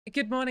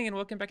Good morning and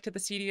welcome back to the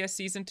CDS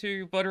Season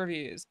 2 VOD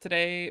reviews.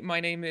 Today, my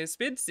name is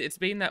Spidz. It's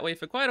been that way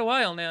for quite a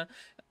while now.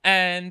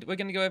 And we're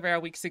going to go over our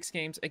Week 6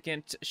 games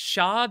against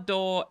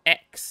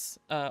Shadawx.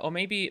 Or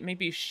maybe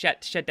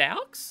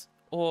Shadawx?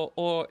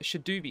 Or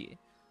Shadubi.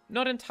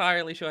 Not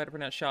entirely sure how to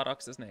pronounce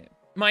Shadawx's name.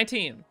 My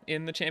team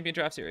in the Champion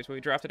Draft Series, where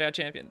we drafted our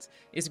champions,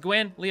 is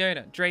Gwen,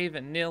 Leona,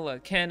 Draven, Nilla,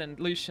 Kennen,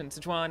 Lucian,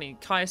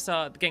 Sejuani,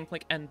 Kaisar, the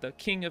Gangplank, and the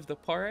King of the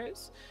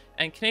Poros.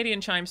 And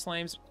Canadian Chime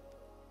Slames,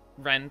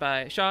 ran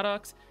by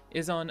Shadawx,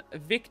 is on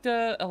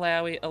Victor,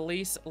 Illaoi,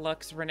 Elise,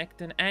 Lux,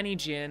 Renekton, Annie,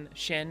 Jin,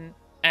 Shen,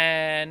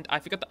 and I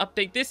forgot to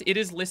update this. It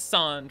is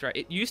Lissandra.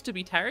 It used to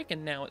be Taric,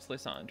 and now it's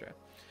Lissandra.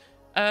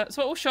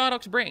 So what will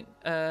Shadawx bring?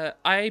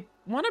 I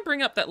want to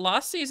bring up that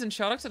last season,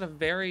 Shadawx had a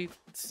very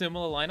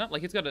similar lineup.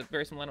 Like, he's got a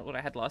very similar lineup to what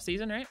I had last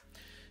season, right?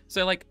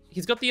 So, like,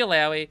 he's got the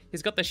Illaoi,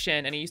 he's got the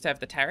Shen, and he used to have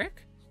the Taric,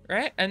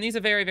 right? And these are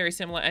very, very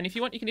similar. And if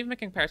you want, you can even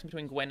make a comparison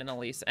between Gwen and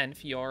Elise and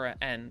Fiora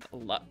and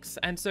Lux.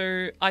 And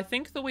so I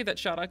think the way that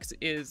Shadawx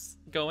is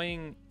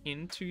going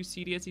into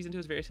CDS Season 2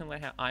 is very similar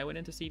to how I went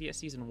into CDS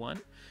Season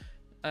 1.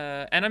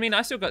 And I mean,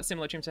 I still got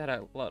similar teams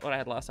to what I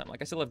had last time.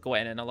 Like, I still have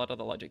Gwen, and a lot of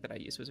the logic that I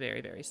used was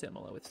very, very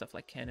similar with stuff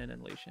like Kennen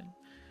and Lucian.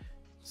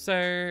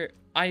 So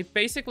I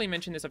basically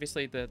mentioned this,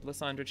 obviously, the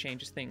Lissandra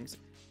changes things,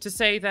 to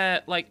say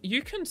that, like,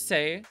 you can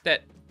say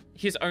that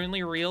his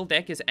only real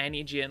deck is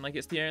Annie Jin. Like,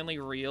 it's the only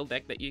real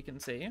deck that you can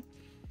see.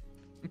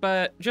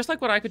 But just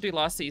like what I could do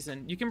last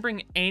season, you can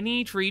bring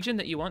any region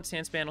that you want,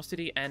 Sandspan or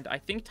City, and I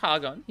think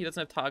Targon. He doesn't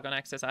have Targon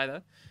access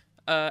either.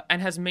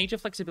 And has major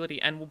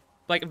flexibility and will,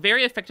 like,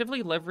 very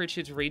effectively leverage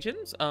his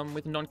regions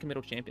with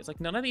non-committal champions.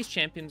 Like, none of these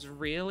champions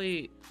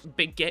really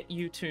beget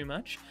you too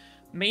much.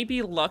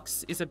 Maybe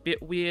Lux is a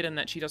bit weird in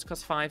that she does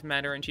cost 5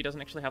 mana and she doesn't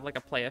actually have, like,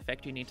 a play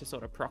effect you need to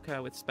sort of proc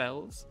her with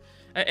spells.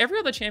 Every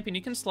other champion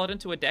you can slot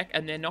into a deck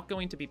and they're not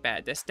going to be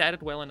bad. They're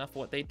statted well enough for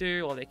what they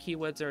do, or their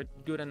keywords are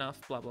good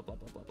enough, blah, blah, blah,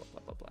 blah, blah, blah,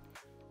 blah, blah, blah.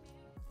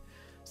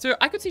 So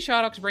I could see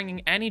Shadawx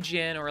bringing Annie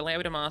Jin or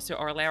Illaoi Demacia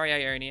or Illaoi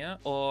Ionia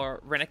or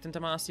Renekton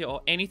Demacia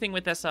or anything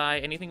with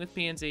SI, anything with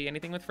PNZ,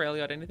 anything with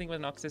Freljord, anything with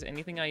Noxus,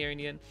 anything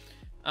Ionian.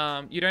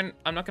 I'm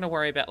not going to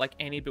worry about, like,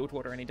 any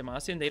Bilgewater or any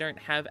Demacian. They don't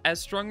have as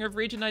strong of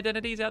region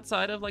identities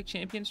outside of, like,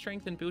 champion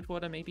strength and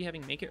Bilgewater, maybe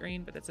having Make It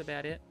Rain, but that's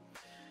about it.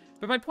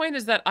 But my point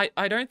is that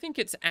I don't think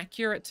it's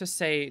accurate to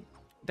say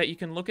that you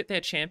can look at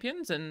their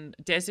champions and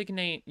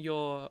designate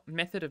your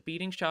method of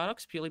beating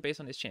Shadawx purely based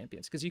on his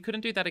champions, because you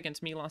couldn't do that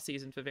against me last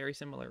season for very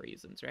similar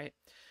reasons, right?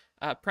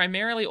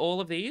 Primarily,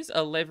 all of these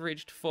are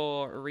leveraged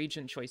for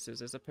region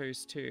choices as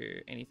opposed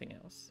to anything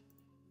else.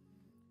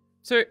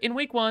 So in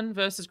week 1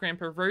 versus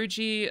Grandpa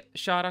Roji,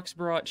 Shadawx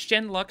brought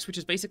Shen Lux, which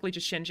is basically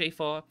just Shen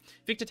J4,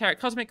 Victor Taric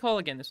Cosmic Call,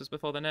 again, this was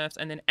before the nerfs,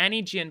 and then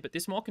Annie Jin, but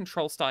this more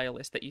control style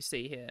list that you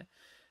see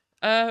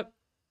here.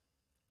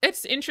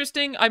 It's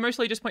interesting. I'm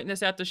mostly just pointing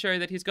this out to show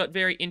that he's got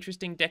very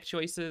interesting deck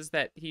choices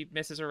that he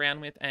messes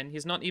around with, and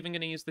he's not even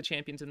going to use the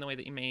champions in the way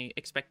that you may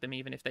expect them,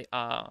 even if they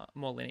are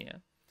more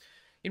linear.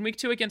 In week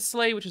 2 against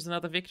Slay, which was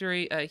another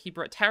victory, he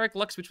brought Taric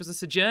Lux, which was a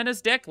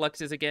Sojourner's deck.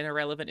 Lux is, again,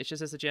 irrelevant. It's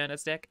just a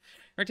Sojourner's deck.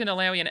 Renekton,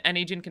 Illaoi, and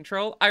Annie Jin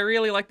control. I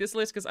really like this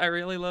list because I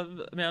really love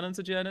Mountain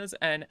Sojourners,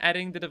 and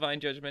adding the Divine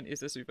Judgment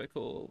is a super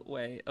cool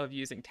way of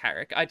using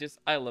Taric.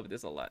 I love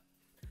this a lot.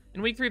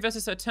 In week 3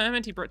 versus her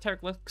tournament, he brought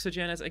Taric Lux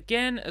Sojourners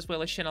again, as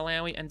well as Shen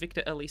Illaoi and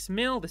Victor Elise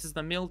Mill. This is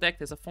the Mill deck.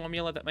 There's a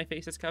formula that my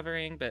face is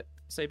covering, but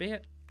so be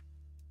it.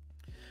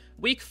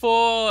 Week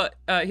 4,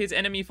 his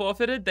enemy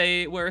forfeited.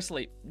 They were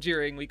asleep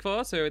during week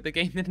 4, so the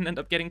game didn't end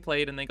up getting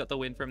played, and they got the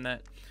win from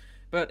that.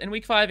 But in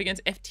week 5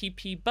 against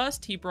FTP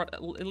Bust, he brought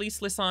Elise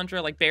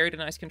Lissandra, like, buried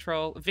in ice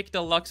control, Victor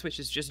Lux, which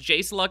is just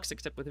Jace Lux,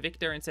 except with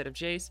Victor instead of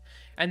Jace,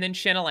 and then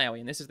Shen Illaoi,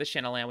 and this is the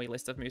Shen Illaoi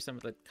list. I've moved some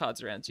of the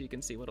cards around so you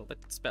can see what all the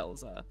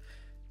spells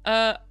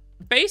are.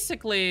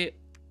 Basically,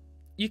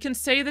 you can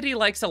say that he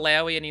likes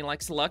Illaoi and he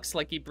likes Lux,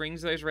 like, he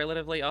brings those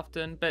relatively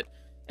often, but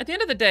at the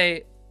end of the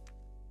day,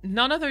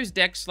 none of those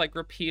decks, like,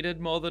 repeated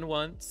more than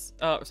twice,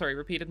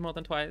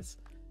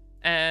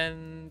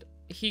 and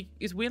he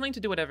is willing to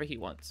do whatever he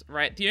wants,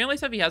 right? The only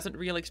stuff he hasn't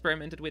really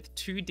experimented with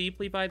too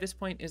deeply by this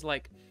point is,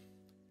 like,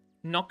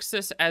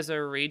 Noxus as a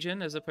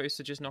region, as opposed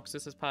to just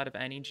Noxus as part of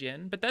Annie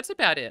Jin, but that's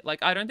about it. Like,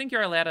 I don't think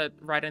you're allowed to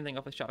write anything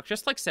off with Shadawx.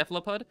 Just like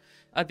Cephalopod,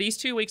 these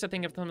 2 weeks, I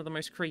think, are some of the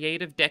most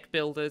creative deck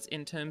builders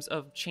in terms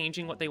of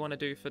changing what they want to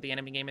do for the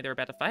enemy gamer they're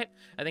about to fight.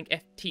 I think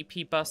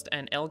FTP Bust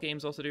and L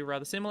Games also do a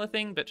rather similar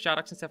thing, but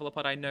Shadawx and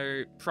Cephalopod I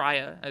know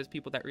prior as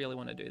people that really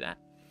want to do that.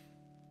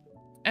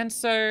 And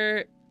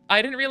so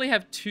I didn't really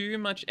have too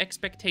much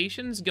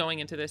expectations going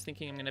into this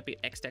thinking I'm going to beat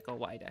X deck or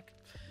Y deck.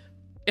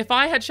 If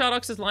I had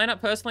Shadawx's lineup,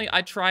 personally,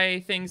 I'd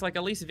try things like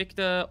Elise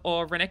Victor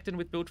or Renekton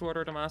with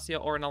Bilgewater or Demacia,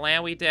 or an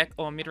Illaoi deck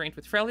or mid-range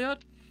with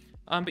Freljord.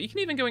 But you can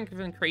even go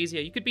even crazier.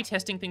 You could be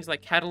testing things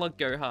like Catalog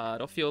Go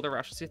Hard or Feel the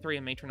Rush, C3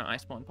 and Matron or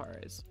Iceborne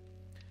Poros.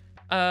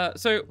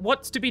 So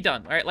what's to be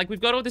done, right? Like,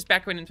 we've got all this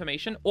background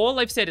information. All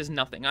I've said is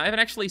nothing. I haven't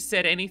actually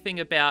said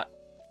anything about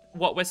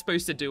what we're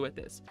supposed to do with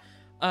this.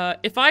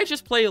 If I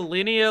just play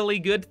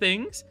linearly good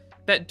things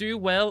that do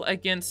well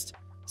against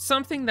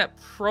something that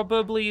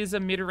probably is a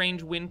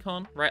mid-range win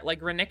con, right?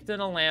 Like Renekton,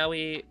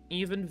 Illaoi,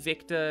 even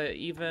Victor,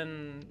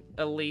 even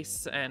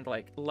Elise, and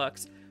like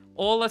Lux,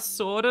 all are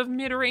sort of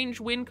mid-range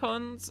win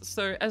cons.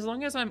 So as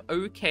long as I'm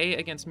okay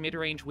against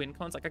mid-range win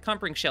cons, like I can't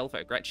bring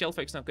Shellfolk, right?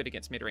 Shellfolk's not good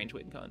against mid-range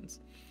win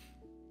cons.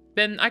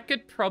 Then I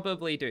could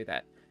probably do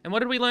that. And what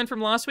did we learn from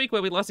last week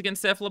where we lost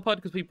against Cephalopod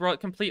because we brought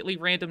completely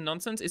random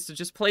nonsense? Is to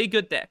just play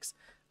good decks.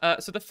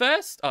 So the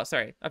first... Oh,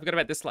 sorry. I forgot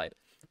about this slide.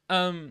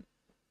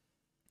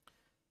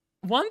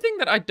 One thing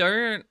that I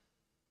don't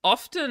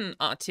often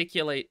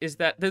articulate is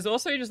that there's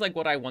also just like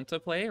what I want to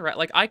play, right?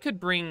 Like I could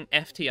bring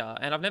FTR,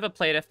 and I've never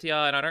played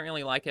FTR, and I don't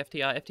really like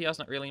FTR. FTR's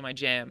not really my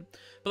jam.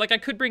 But like I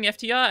could bring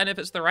FTR, and if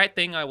it's the right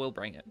thing, I will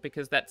bring it,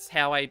 because that's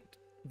how I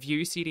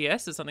view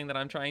CDS as something that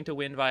I'm trying to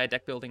win via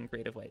deck building in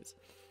creative ways.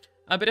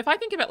 But if I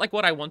think about like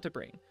what I want to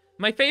bring,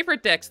 my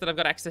favorite decks that I've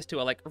got access to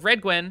are like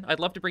Red Gwen. I'd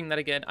love to bring that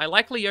again. I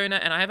like Leona,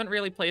 and I haven't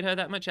really played her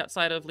that much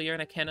outside of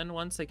Leona Kennen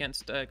once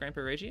against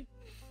Grandpa Roji.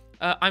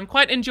 I'm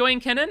quite enjoying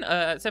Kennen.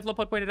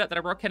 Cephalopod pointed out that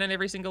I brought Kennen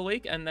every single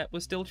week, and that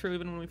was still true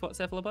even when we fought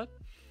Cephalopod.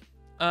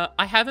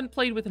 I haven't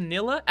played with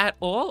Nilla at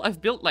all. I've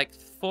built like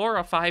 4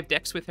 or 5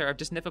 decks with her. I've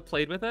just never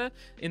played with her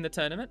in the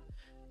tournament.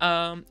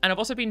 And I've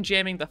also been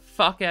jamming the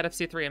fuck out of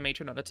Cytherea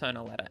Matron on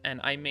Eternal Ladder, and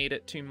I made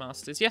it to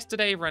Masters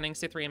yesterday running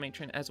Cytherea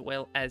Matron as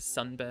well as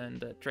Sunburn,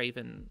 the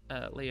Draven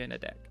Leona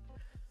deck.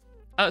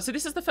 So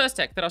this is the first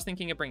deck that I was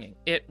thinking of bringing.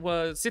 It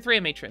was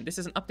Cytherea Matron. This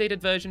is an updated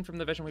version from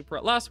the version we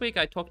brought last week.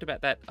 I talked about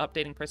that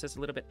updating process a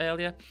little bit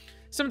earlier.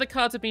 Some of the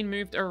cards have been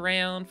moved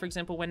around. For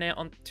example, we're now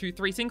on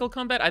 2-3 single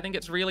combat. I think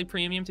it's really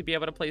premium to be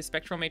able to play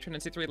Spectral Matron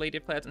and Cytherea Lady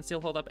of Clouds and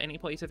still hold up any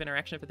place of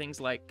interaction for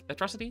things like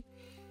Atrocity.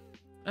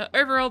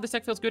 Overall, this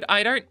deck feels good.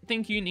 I don't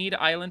think you need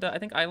Islander. I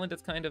think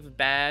Islander's kind of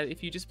bad.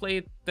 If you just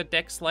play the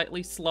deck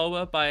slightly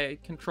slower by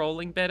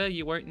controlling better,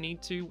 you won't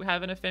need to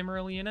have an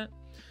ephemeral unit.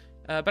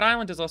 But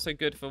Island is also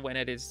good for when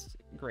it is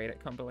great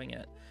at comboing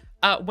it.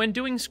 When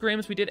doing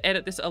scrims, we did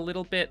edit this a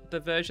little bit.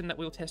 The version that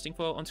we were testing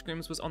for on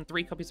scrims was on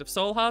 3 copies of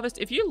Soul Harvest.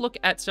 If you look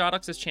at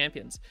Shadawx's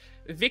champions,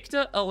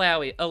 Victor,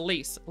 Illaoi,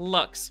 Elise,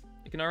 Lux,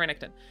 ignore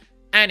Renekton,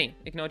 Annie,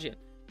 ignore Jin,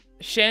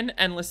 Shen,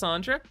 and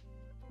Lysandra,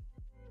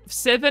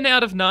 7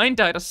 out of 9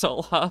 died of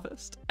Soul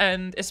Harvest.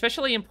 And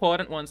especially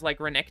important ones like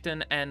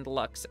Renekton and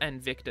Lux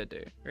and Victor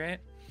do, right?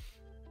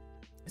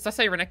 So I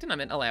say Renekton, I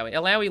meant Illaoi.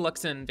 Illaoi,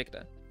 Lux, and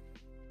Victor.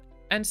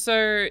 And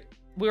so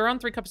we were on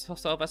 3 copies of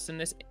Soul Harvest in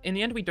this. In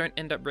the end, we don't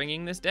end up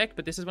bringing this deck,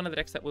 but this is one of the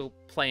decks that we're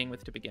playing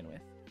with to begin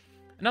with.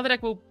 Another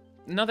deck we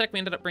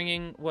ended up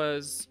bringing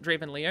was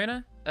Draven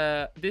Leona.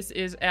 This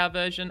is our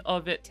version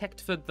of it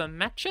teched for the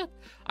matchup.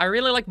 I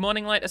really like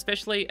Morning Light,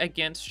 especially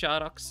against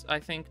Shadawx. I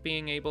think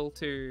being able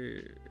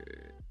to...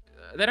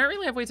 They don't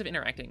really have ways of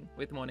interacting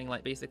with Morning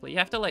Light, basically. You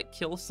have to, like,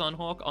 kill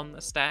Sunhawk on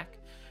the stack,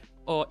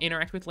 or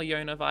interact with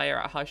Leona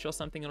via a Hush or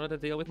something in order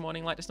to deal with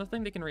Morning Light. It's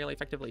nothing they can really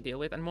effectively deal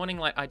with. And Morning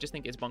Light, I just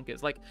think, is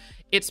bonkers. Like,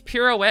 it's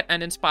Pirouette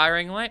and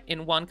Inspiring Light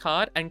in one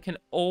card and can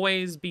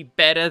always be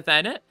better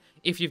than it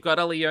if you've got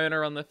a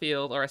Leona on the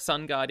field or a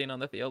Sun Guardian on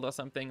the field or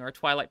something, or a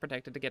Twilight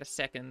Protector to get a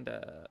second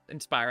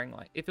Inspiring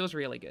Light. It feels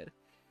really good.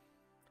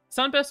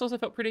 Sunburst also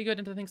felt pretty good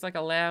into things like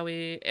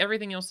Illaoi.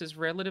 Everything else is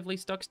relatively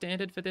stock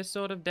standard for this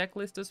sort of deck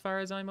list as far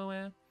as I'm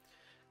aware.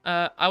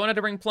 I wanted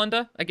to bring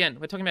Plunder. Again,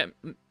 we're talking about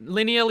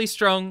linearly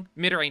strong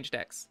mid-range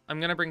decks.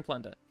 I'm going to bring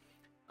Plunder.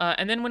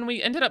 And then when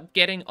we ended up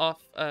getting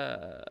off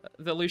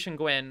the Lucian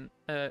Gwen,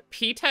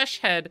 Ptash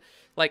had,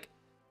 like,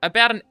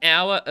 about an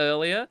hour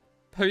earlier,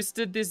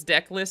 posted this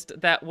deck list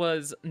that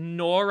was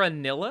Nora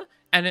Nilla,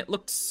 and it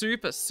looked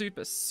super,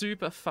 super,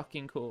 super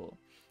fucking cool.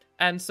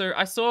 And so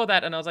I saw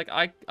that, and I was like,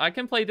 I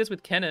can play this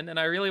with Kennen, and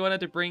I really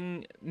wanted to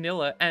bring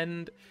Nilla,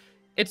 and...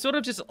 it sort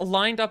of just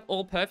lined up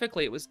all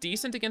perfectly. It was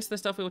decent against the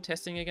stuff we were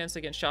testing against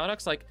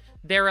Shadawx. Like,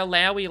 their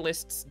Illaoi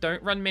lists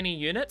don't run many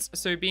units,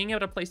 so being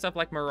able to play stuff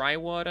like Mirai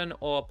Warden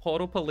or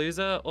Portal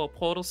Palooza or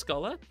Portal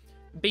Scholar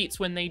beats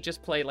when they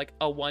just play, like,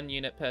 a 1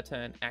 unit per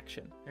turn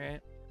action, right?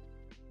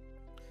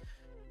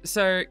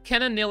 So,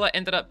 Kennen Nilla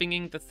ended up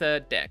being the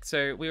 3rd deck.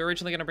 So, we were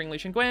originally going to bring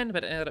Lucian Gwen,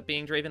 but it ended up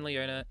being Draven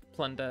Leona,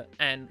 Plunder,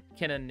 and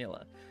Kennen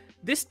Nilla.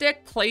 This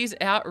deck plays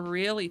out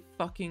really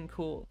fucking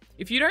cool.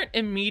 If you don't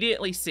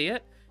immediately see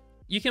it,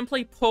 you can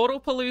play Portal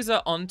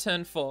Palooza on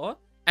turn 4,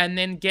 and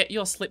then get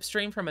your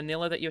Slipstream from a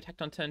Nilla that you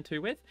attacked on turn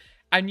 2 with,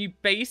 and you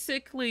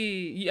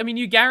basically... I mean,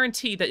 you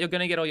guarantee that you're going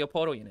to get all your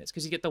Portal units,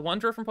 because you get the 1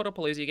 draw from Portal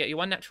Palooza, you get your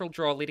 1 natural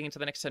draw leading into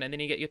the next turn, and then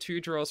you get your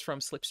 2 draws from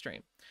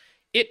Slipstream.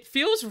 It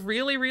feels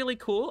really, really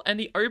cool, and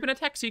the open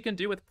attacks you can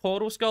do with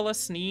Portal Scholar,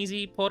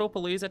 Sneezy, Portal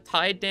Palooza,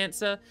 Tide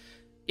Dancer...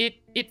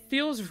 It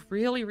feels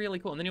really, really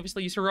cool. And then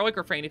obviously use Heroic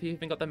Refrain if you've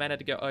even got the mana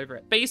to go over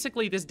it.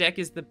 Basically, this deck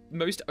is the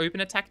most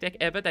open attack deck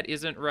ever that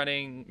isn't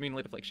running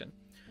Moonlight Affliction.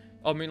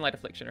 Or Moonlight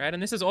Affliction, right?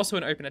 And this is also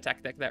an open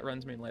attack deck that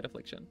runs Moonlight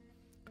Affliction.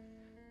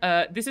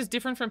 This is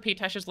different from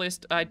Ptash's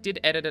list. I did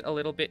edit it a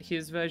little bit.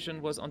 His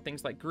version was on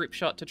things like Group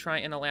Shot to try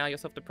and allow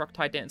yourself to proc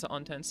Tide Dancer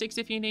on turn 6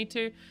 if you need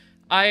to.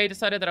 I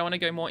decided that I want to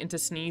go more into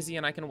Sneezy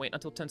and I can wait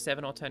until turn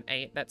 7 or turn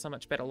 8. That's a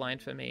much better line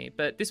for me.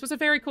 But this was a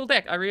very cool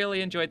deck. I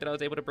really enjoyed that I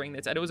was able to bring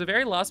this, and it was a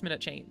very last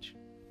minute change.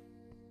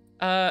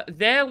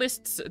 Their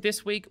lists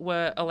this week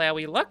were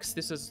Illaoi Lux.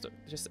 This is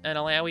just an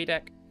Illaoi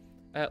deck.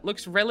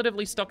 Looks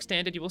relatively stock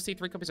standard. You will see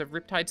 3 copies of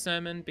Riptide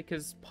Sermon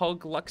because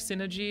Pog Lux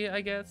synergy,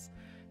 I guess.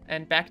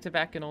 And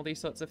back-to-back and all these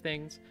sorts of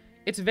things.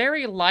 It's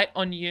very light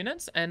on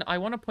units, and I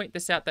want to point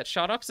this out that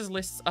Shadawx's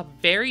lists are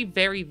very,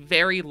 very,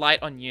 very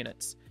light on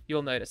units.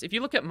 You'll notice. If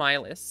you look at my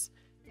lists,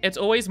 it's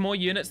always more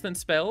units than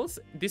spells.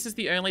 This is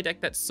the only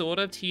deck that's sort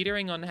of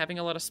teetering on having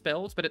a lot of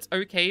spells, but it's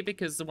okay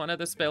because one of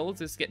the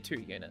spells is get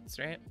 2 units,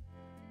 right?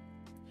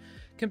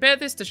 Compare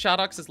this to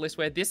Shadawx's list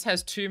where this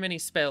has too many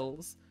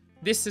spells,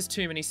 this is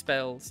too many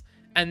spells,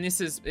 and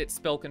this is its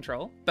spell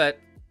control, but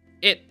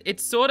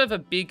it's sort of a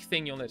big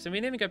thing you'll notice. I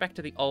mean, even go back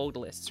to the old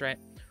lists, right?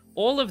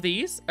 All of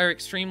these are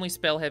extremely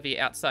spell heavy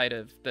outside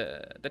of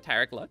the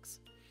Tarek Lux.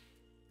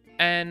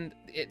 And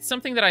it's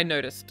something that I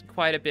noticed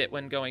quite a bit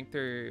when going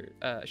through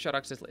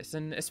Shadawx's list,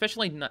 and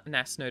especially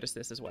Nas noticed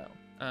this as well,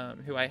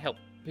 who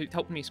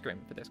helped me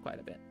scrim for this quite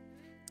a bit.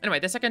 Anyway,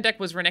 the second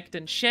deck was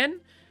Renekton Shen.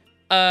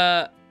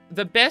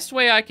 The best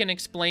way I can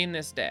explain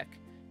this deck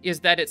is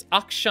that it's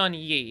Akshan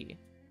Yi,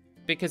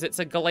 because it's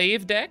a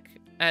glaive deck,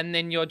 and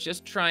then you're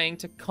just trying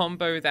to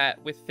combo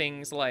that with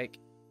things like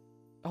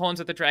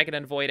Horns of the Dragon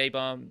and Void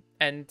A-Bomb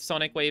and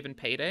Sonic Wave and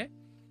Payday.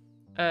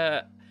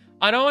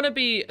 I don't want to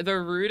be the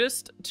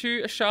rudest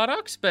to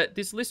Shadawx, but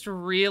this list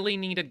really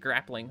needed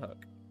Grappling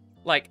Hook.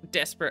 Like,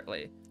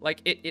 desperately.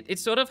 Like,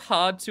 it's sort of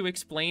hard to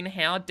explain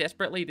how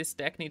desperately this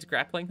deck needs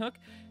Grappling Hook.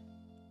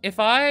 If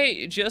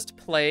I just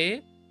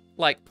play,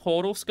 like,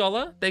 Portal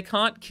Scholar, they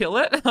can't kill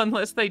it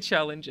unless they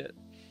challenge it.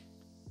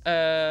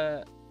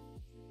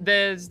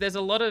 There's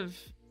a lot of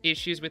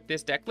issues with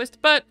this deck list,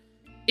 but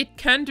it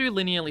can do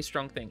linearly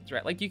strong things,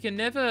 right? Like, you can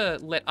never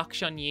let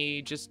Akshan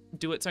Yi just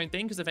do its own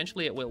thing, because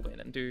eventually it will win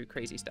and do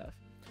crazy stuff.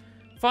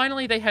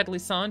 Finally, they had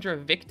Lissandra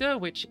Victor,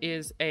 which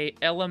is a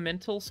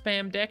elemental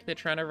spam deck. They're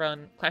trying to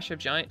run Clash of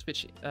Giants,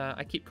 which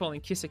I keep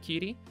calling Kiss a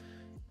Cutie.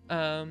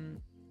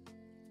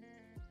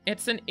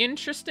 It's an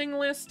interesting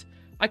list.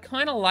 I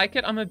kind of like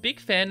it. I'm a big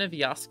fan of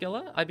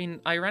Yaskula.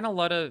 I ran a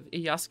lot of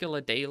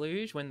Yaskula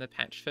Deluge when the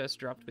patch first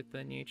dropped with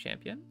the new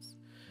champions.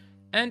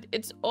 And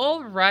it's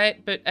all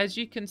right, but as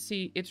you can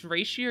see, it's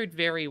ratioed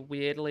very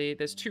weirdly.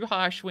 There's 2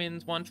 Harsh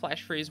Winds, 1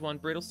 Flash Freeze, 1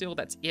 Brutal Steel.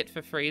 That's it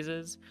for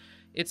freezes.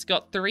 It's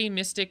got 3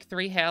 Mystic,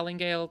 3 Howling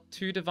Gale,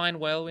 2 Divine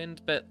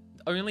Whirlwind, but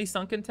only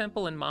Sunken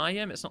Temple and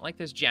Mayim. It's not like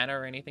there's Janna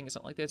or anything. It's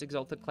not like there's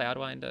Exalted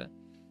Cloudwinder.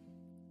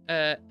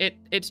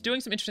 It's doing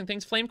some interesting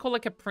things.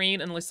 Flamecaller,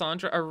 Caprine, and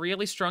Lissandra are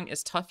really strong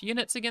as tough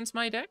units against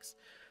my decks,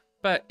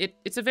 but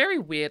it's a very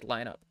weird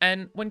lineup.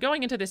 And when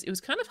going into this, it was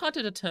kind of hard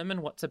to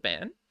determine what to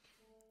ban.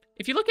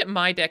 If you look at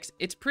my decks,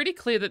 it's pretty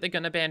clear that they're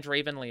going to ban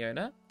Draven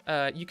Leona.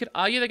 You could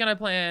argue they're going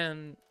to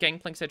ban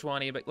Gangplank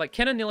Sejuani, but like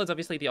Ken Nil is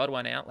obviously the odd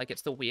one out. Like,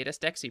 it's the weirdest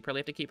deck, so you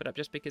probably have to keep it up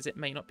just because it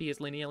may not be as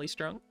linearly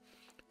strong.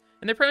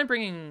 And they're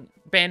probably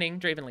banning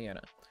Draven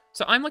Leona.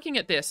 So I'm looking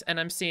at this and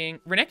I'm seeing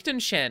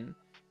Renekton Shen.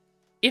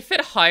 If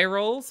it high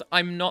rolls,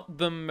 I'm not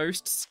the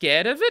most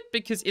scared of it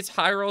because its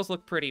high rolls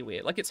look pretty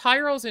weird. Like, its high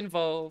rolls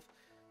involve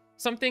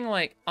something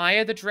like Eye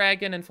of the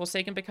Dragon and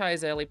Forsaken Bekai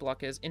as early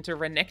blockers into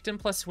Renekton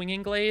plus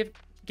Swinging Glaive,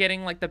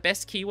 getting like the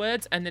best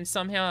keywords, and then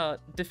somehow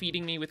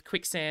defeating me with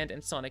Quicksand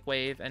and Sonic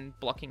Wave and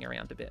blocking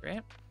around a bit,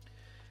 right?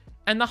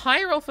 And the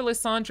high roll for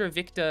Lissandra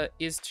Victor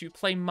is to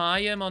play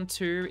Mayim on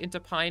 2 into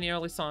Pioneer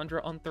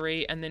Lissandra on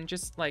 3, and then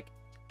just like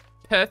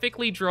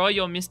perfectly draw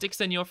your Mystics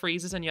and your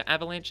Freezes and your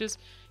Avalanches,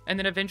 and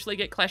then eventually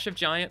get Clash of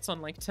Giants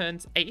on like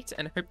turns 8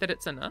 and hope that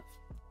it's enough.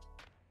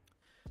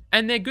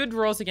 And their good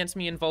rolls against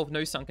me involve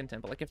no Sunken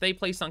Temple. Like, if they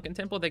play Sunken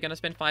Temple, they're going to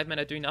spend 5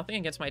 mana doing nothing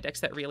against my decks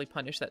that really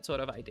punish that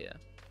sort of idea.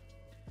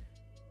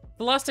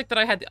 The last deck that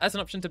I had as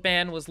an option to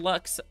ban was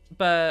Lux,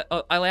 but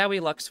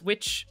Illaoi Lux,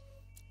 which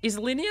is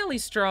linearly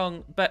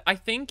strong, but I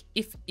think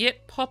if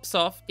it pops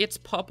off, its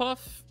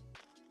pop-off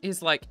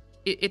is like,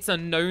 it's a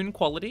known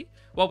quality.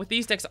 While with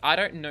these decks, I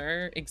don't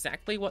know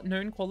exactly what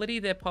known quality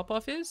their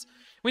pop-off is.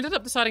 We ended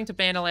up deciding to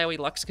ban Illaoi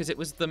Lux because it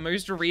was the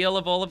most real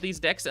of all of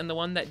these decks and the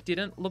one that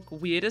didn't look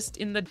weirdest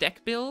in the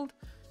deck build.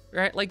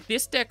 Right, like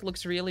this deck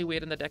looks really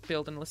weird in the deck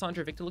build, and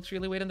Lissandra Victor looks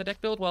really weird in the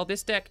deck build. While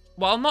this deck,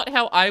 while not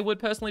how I would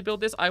personally build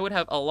this, I would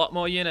have a lot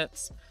more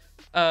units.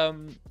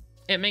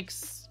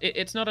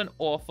 It's not an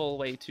awful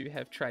way to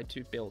have tried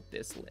to build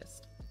this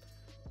list.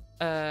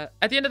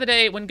 At the end of the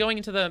day, when going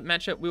into the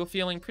matchup, we were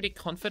feeling pretty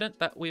confident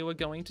that we were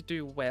going to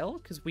do well,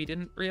 because we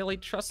didn't really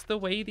trust the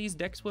way these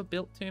decks were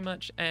built too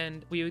much,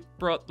 and we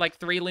brought like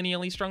 3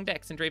 linearly strong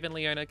decks in Draven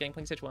Leona,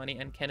 Gangplank Sejuani,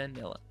 and Kennen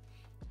Miller.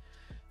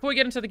 Before we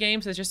get into the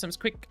games, there's just some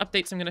quick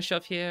updates I'm going to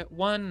shove here.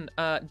 One,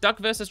 Duck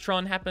versus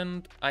Tron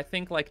happened, I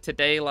think, like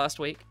today, last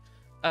week.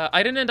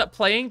 I didn't end up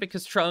playing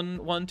because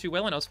Tron won too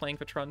well and I was playing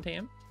for Tron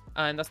team.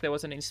 And thus there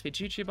wasn't any Spidz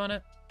YouTube on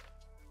it.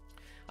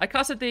 I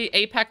casted the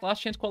APAC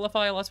Last Chance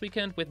Qualifier last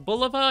weekend with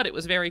Boulevard. It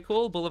was very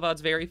cool. Boulevard's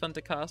very fun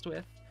to cast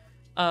with.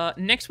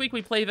 Next week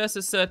we play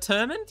versus Sir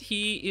Termund.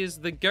 He is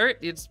the GOAT.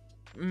 It's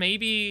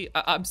maybe...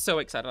 I'm so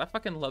excited. I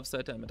fucking love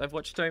Sir Termund. I've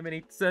watched so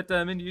many Sir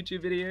Termund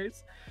YouTube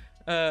videos.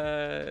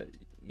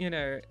 you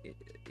know,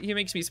 he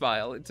makes me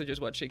smile to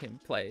just watching him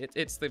play.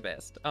 It's the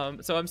best.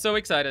 So I'm so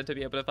excited to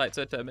be able to fight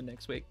Sir Turman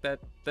next week.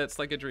 That's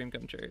like a dream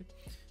come true.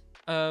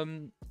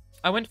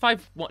 I went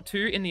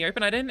 5-2 in the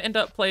open. I didn't end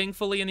up playing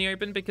fully in the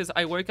open because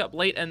I woke up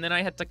late and then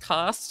I had to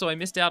cast, so I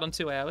missed out on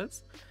 2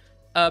 hours.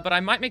 But I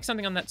might make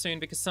something on that soon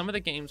because some of the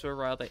games were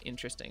rather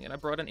interesting, and I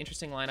brought an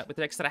interesting lineup with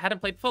decks that I hadn't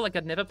played before. Like,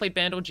 I'd never played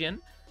Bandle Jin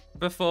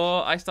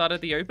before I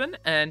started the open,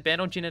 and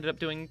Bandle Jin ended up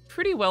doing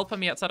pretty well for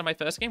me outside of my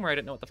first game where I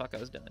didn't know what the fuck I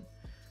was doing.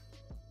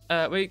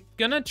 We're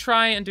gonna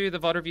try and do the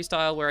VOD review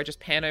style where I just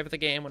pan over the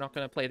game. We're not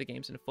gonna play the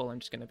games in full. I'm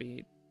just gonna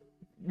be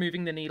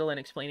moving the needle and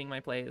explaining my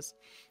plays.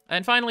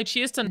 And finally,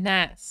 cheers to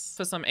Nas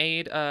for some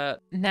aid.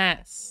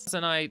 Nas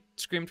and I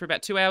scrimmed for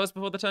about 2 hours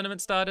before the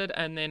tournament started,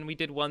 and then we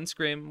did 1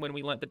 scrim when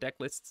we learnt the deck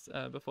lists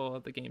before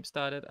the game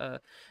started.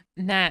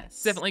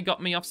 Nas definitely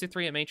got me off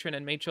Cythria Matron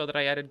and made sure that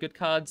I added good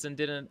cards and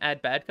didn't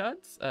add bad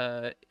cards.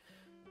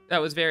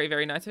 That was very,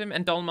 very nice of him.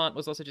 And Dolmart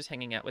was also just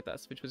hanging out with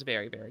us, which was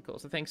very, very cool.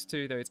 So thanks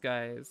to those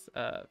guys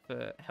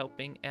for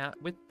helping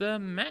out with the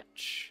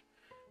match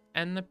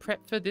and the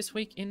prep for this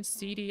week in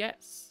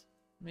CDS.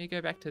 Let me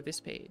go back to this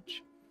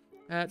page.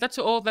 That's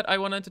all that I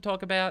wanted to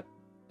talk about.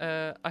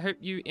 I hope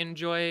you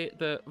enjoy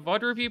the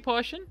VOD review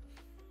portion.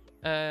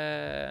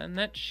 And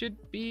that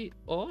should be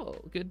all.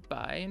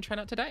 Goodbye and try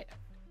not to die.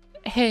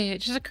 Hey,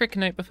 just a quick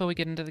note before we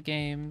get into the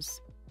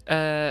games.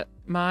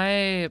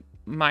 My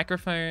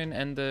microphone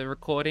and the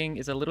recording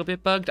is a little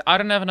bit bugged. I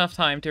don't have enough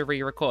time to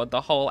re-record the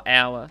whole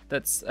hour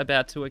that's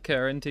about to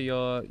occur into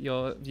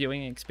your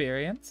viewing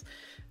experience.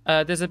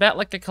 There's about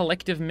like a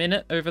collective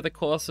minute over the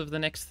course of the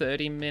next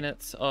 30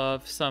 minutes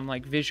of some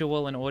like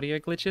visual and audio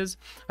glitches.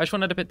 I just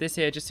wanted to put this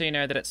here just so you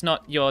know that it's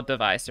not your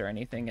device or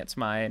anything, it's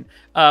mine.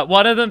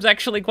 One of them's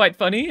actually quite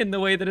funny in the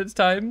way that it's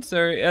timed,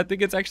 so I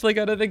think it's actually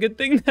kind of a good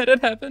thing that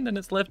it happened and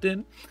it's left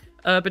in.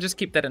 But just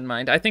keep that in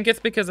mind. I think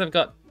it's because I've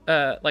got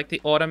like the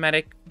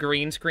automatic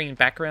green screen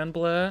background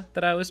blur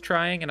that I was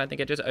trying, and I think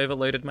it just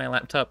overloaded my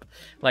laptop,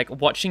 like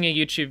watching a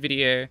YouTube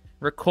video,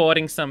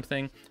 recording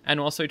something,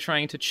 and also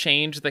trying to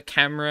change the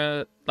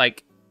camera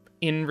like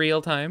in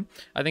real time.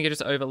 I think it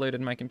just overloaded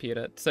my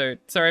computer. So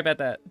sorry about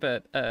that,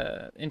 but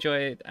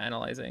enjoy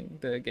analyzing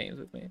the games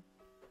with me.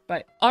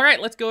 Bye. All right,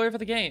 let's go over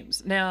the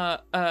games. Now,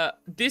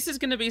 this is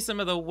going to be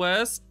some of the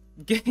worst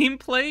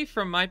gameplay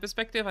from my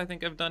perspective I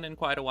think I've done in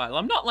quite a while.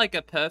 I'm not like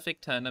a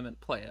perfect tournament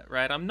player,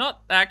 right? I'm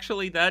not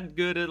actually that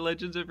good at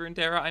Legends of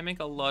Runeterra. I make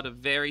a lot of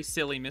very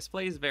silly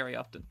misplays very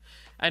often.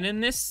 And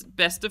in this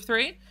best of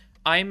 3,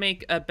 I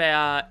make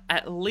about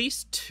at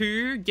least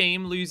 2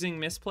 game-losing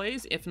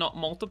misplays, if not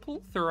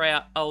multiple,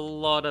 throughout a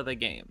lot of the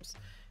games.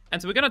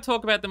 And so we're going to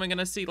talk about them. We're going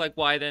to see like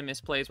why they're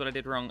misplays, what I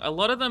did wrong. A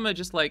lot of them are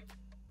just like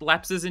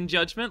lapses in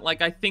judgment.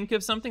 Like I think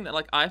of something that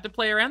like I have to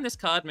play around this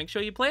card, make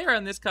sure you play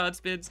around this card,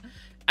 Spidz.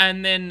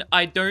 And then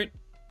I don't,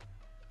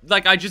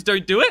 like, I just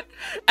don't do it.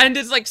 And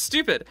it's, like,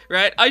 stupid,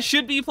 right? I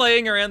should be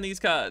playing around these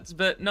cards.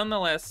 But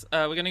nonetheless,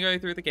 we're going to go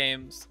through the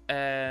games.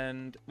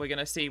 And we're going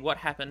to see what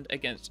happened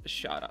against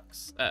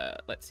Shadawx.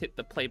 Let's hit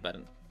the play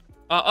button.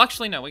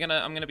 Actually, no, I'm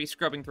going to be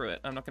scrubbing through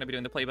it. I'm not going to be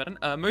doing the play button.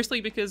 Mostly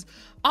because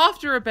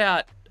after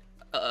about,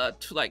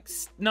 like,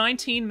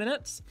 19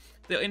 minutes...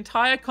 the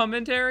entire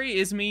commentary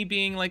is me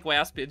being like,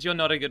 wow, Spidz, you're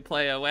not a good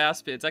player. Wow,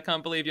 Spidz, I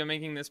can't believe you're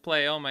making this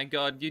play. Oh my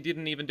god, you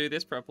didn't even do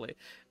this properly.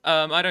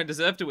 I don't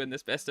deserve to win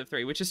this best of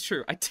 3, which is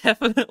true. I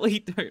definitely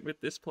don't with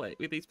these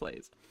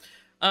plays.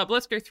 But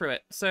let's go through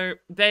it. So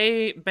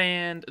they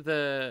banned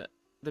the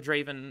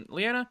Draven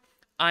Leona.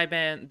 I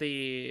banned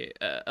the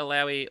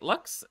Illaoi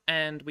Lux,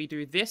 and we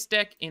do this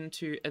deck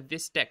into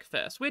this deck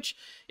first, which,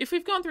 if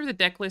we've gone through the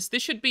deck list,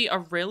 this should be a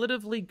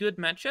relatively good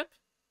matchup.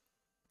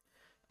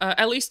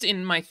 At least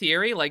in my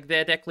theory, like,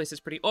 their deck list is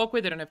pretty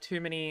awkward. They don't have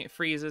too many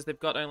freezes. They've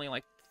got only,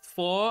 like,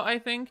 4, I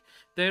think.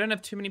 They don't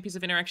have too many pieces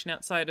of interaction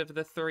outside of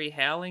the 3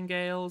 Howling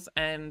Gales,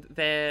 and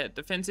their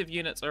defensive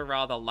units are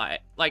rather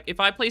light. Like,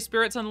 if I play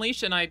Spirits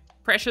Unleashed and I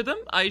pressure them,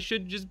 I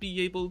should just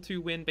be able to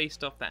win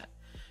based off that.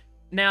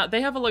 Now,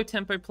 they have a low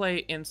tempo play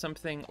in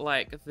something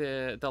like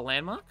the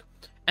Landmark,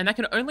 and that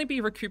can only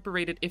be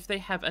recuperated if they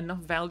have enough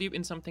value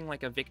in something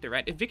like a Victor,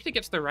 right? If Victor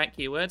gets the right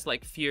keywords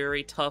like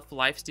Fury, Tough,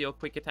 Lifesteal,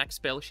 Quick Attack,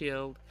 Spell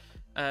Shield,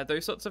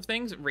 those sorts of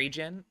things,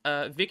 regen,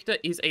 Victor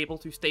is able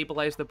to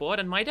stabilize the board,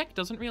 and my deck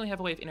doesn't really have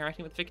a way of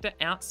interacting with Victor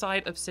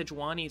outside of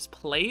Sejuani's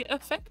play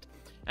effect,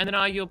 and then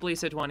arguably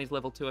Sejuani's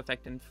level 2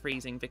 effect in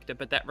freezing Victor,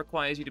 but that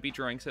requires you to be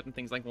drawing certain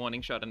things like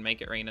Warning Shot and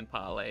Make It Rain and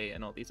Parlay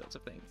and all these sorts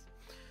of things.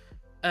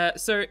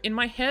 So in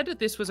my head,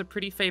 this was a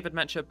pretty favored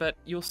matchup, but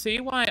you'll see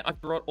why I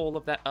brought all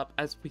of that up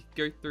as we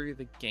go through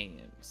the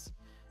games.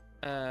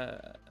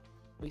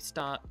 We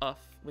start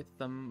off with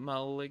the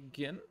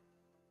mulligan.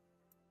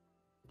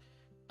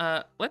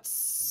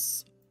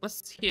 Let's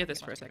hear this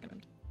for a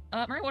second.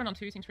 Mario Warden on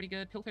 2 seems pretty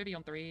good. Piltover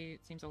on 3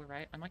 seems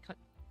alright. I might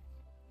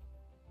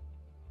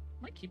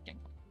keep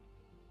Gangplank.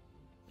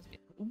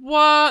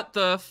 What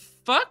the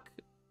fuck?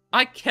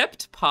 I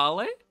kept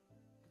Parlay?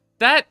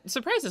 That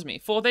surprises me,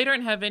 for they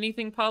don't have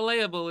anything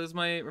parlayable is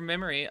my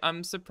memory.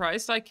 I'm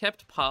surprised I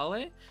kept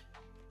Parlay.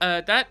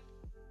 That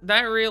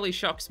really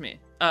shocks me.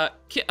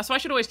 So I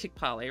should always kick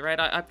Parley, right?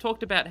 I've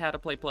talked about how to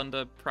play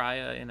Plunder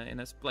prior in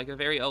a like a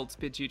very old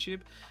Spidz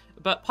YouTube,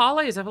 but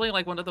Parley is definitely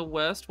like one of the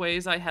worst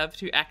ways I have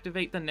to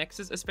activate the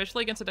Nexus,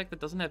 especially against a deck that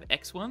doesn't have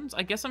X1s.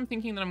 I guess I'm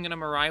thinking that I'm gonna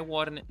Mirai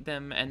Warden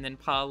them and then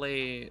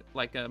Parley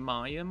like a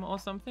Mayim or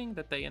something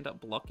that they end up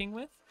blocking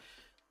with.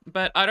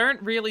 But I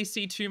don't really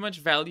see too much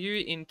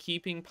value in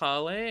keeping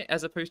Parley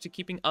as opposed to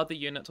keeping other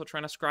units or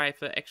trying to scry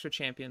for extra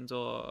champions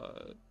or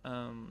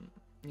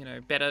you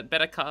know,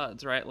 better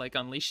cards, right? Like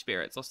Unleash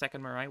Spirits or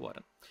second Mirai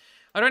Warden.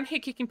 I don't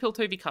hate kicking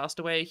Piltover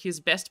Castaway. His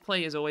best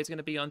play is always going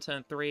to be on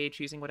turn 3.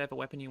 Choosing whatever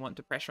weapon you want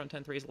to pressure on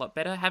turn 3 is a lot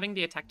better. Having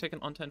the attack token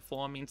on turn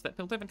 4 means that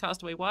Piltover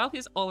Castaway, while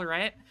he's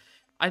alright,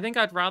 I think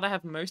I'd rather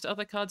have most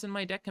other cards in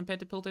my deck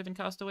compared to Piltover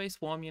Castaway.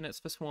 Swarm units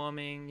for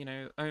swarming, you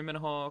know, Omen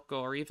Hawk,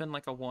 or even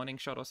like a Warning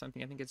Shot or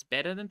something. I think it's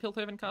better than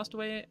Piltover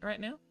Castaway right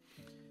now.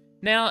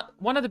 Now,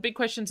 one of the big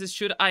questions is,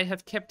 should I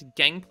have kept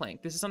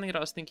Gangplank? This is something that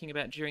I was thinking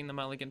about during the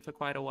mulligan for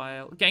quite a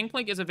while.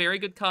 Gangplank is a very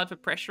good card for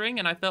pressuring,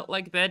 and I felt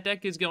like their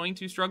deck is going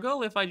to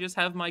struggle if I just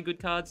have my good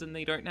cards and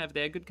they don't have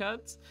their good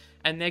cards.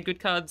 And their good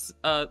cards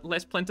are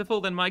less plentiful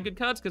than my good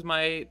cards, because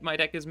my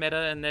deck is meta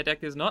and their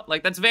deck is not.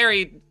 Like, that's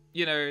very,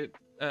 you know,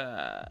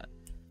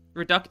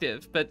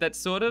 reductive, but that's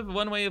sort of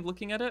one way of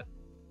looking at it.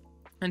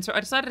 And so I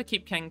decided to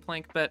keep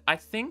Gangplank, but I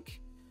think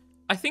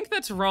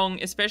that's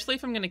wrong, especially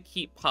if I'm going to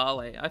keep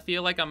Parley. I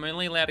feel like I'm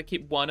only allowed to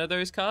keep one of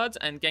those cards,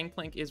 and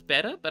Gangplank is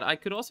better, but I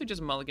could also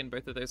just mulligan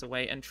both of those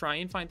away and try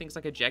and find things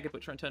like a Jagged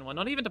Butcher on turn 1,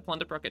 not even to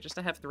Plunder Procket, just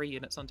to have 3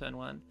 units on turn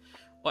 1,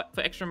 or for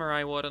extra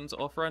Mirai Wardens,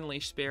 or for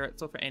Unleash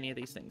Spirits, or for any of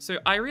these things. So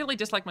I really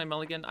dislike my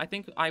mulligan. I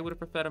think I would have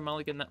preferred a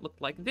mulligan that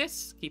looked like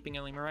this, keeping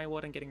only Mirai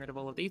Warden, getting rid of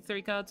all of these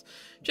 3 cards,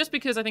 just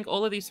because I think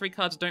all of these 3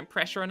 cards don't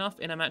pressure enough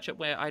in a matchup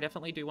where I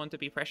definitely do want to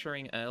be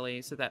pressuring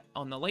early, so that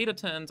on the later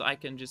turns I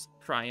can just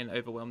try and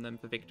overwhelm them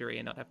for victory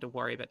and not have to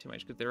worry about too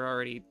much, because they're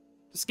already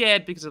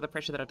scared because of the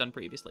pressure that I've done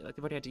previously. Like,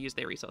 they've already had to use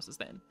their resources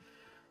then.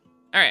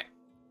 Alright.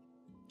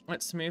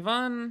 Let's move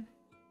on.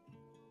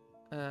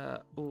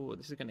 Oh,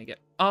 this is gonna get...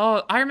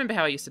 Oh, I remember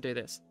how I used to do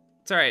this.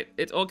 It's alright.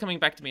 It's all coming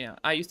back to me now.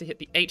 I used to hit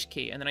the H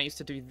key, and then I used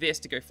to do this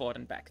to go forward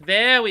and back.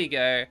 There we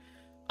go.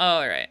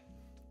 Alright.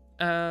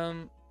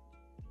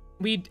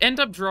 We end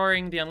up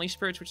drawing the Unleash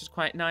Spirits, which is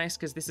quite nice,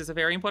 because this is a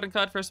very important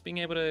card for us being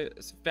able to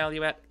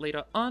value at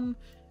later on.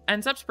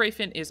 And Zap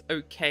Sprayfin is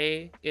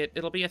okay.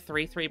 It'll be a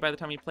 3/3 by the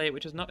time you play it,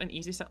 which is not an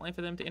easy set line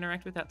for them to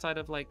interact with outside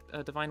of, like,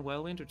 a Divine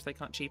Whirlwind, which they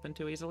can't cheapen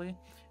too easily.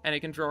 And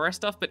it can draw our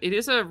stuff, but it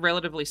is a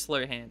relatively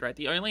slow hand, right?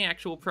 The only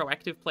actual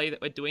proactive play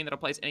that we're doing that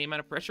applies any amount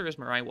of pressure is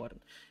Mirai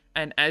Warden.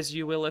 And as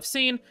you will have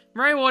seen,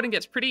 Mirai Warden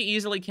gets pretty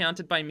easily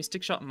countered by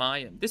Mystic Shot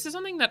Mayim. This is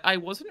something that I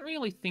wasn't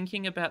really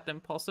thinking about them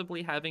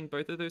possibly having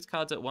both of those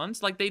cards at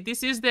once. Like,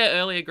 this is their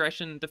early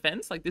aggression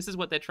defense. Like, this is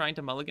what they're trying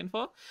to mulligan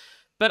for.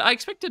 But I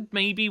expected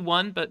maybe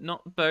one, but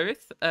not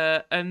both.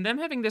 And them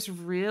having this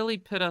really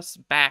put us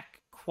back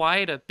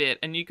quite a bit.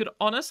 And you could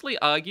honestly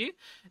argue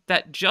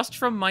that just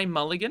from my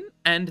mulligan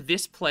and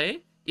this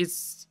play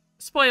is,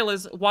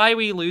 spoilers, why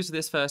we lose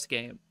this first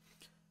game.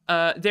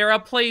 There are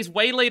plays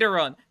way later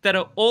on that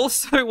are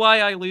also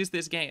why I lose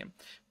this game.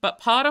 But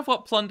part of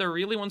what Plunder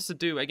really wants to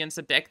do against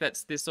a deck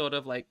that's this sort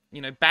of, like,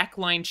 you know,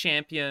 backline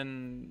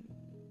champion,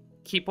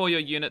 keep all your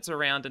units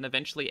around and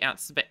eventually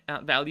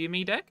outvalue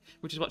me deck,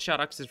 which is what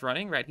Shadawx is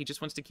running, right? He just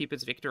wants to keep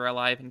his Victor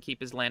alive and keep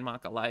his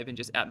landmark alive and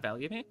just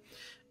outvalue me.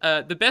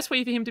 The best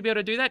way for him to be able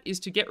to do that is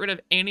to get rid of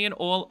any and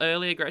all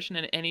early aggression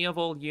and any of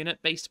all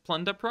unit-based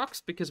plunder procs,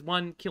 because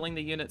 1, killing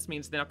the units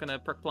means they're not going to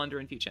proc plunder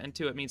in future, and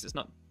 2, it means it's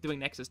not doing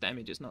Nexus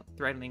damage, it's not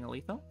threatening a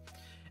lethal.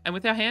 And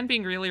with our hand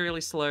being really,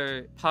 really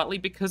slow, partly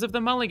because of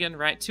the mulligan,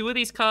 right? 2 of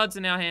these cards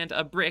in our hand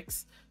are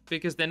bricks,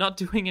 because they're not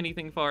doing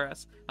anything for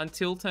us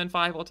until turn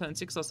 5 or turn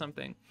 6 or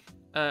something,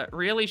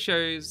 really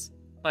shows,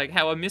 like,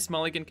 how a miss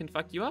mulligan can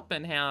fuck you up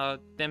and how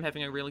them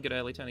having a really good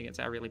early turn against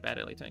our really bad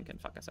early turn can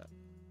fuck us up.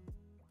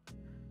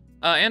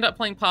 I end up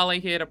playing Parley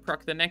here to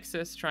proc the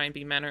Nexus, try and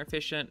be mana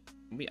efficient.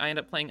 I end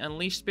up playing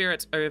Unleash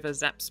Spirits over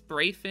Zap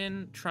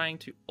Sprayfin, trying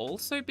to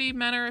also be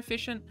mana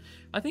efficient.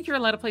 I think you're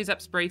allowed to play Zap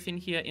Sprayfin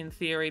here in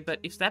theory, but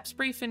if Zap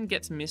Sprayfin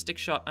gets Mystic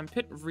Shot, I'm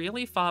put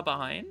really far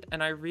behind,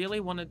 and I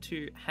really wanted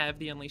to have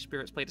the Unleash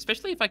Spirits played,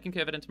 especially if I can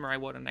curve it into Mirai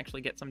Warden and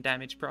actually get some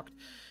damage procced.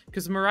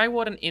 Because Mirai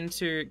Warden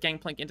into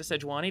Gangplank into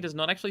Sejuani does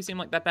not actually seem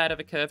like that bad of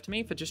a curve to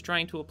me for just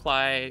trying to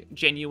apply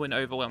genuine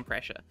overwhelm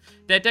pressure.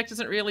 Their deck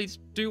doesn't really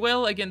do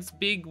well against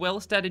big,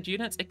 well-statted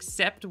units,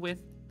 except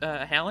with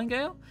Howling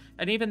Gale,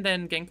 and even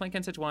then Gangplank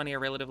and Sejuani are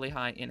relatively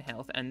high in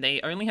health, and they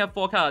only have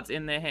 4 cards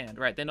in their hand,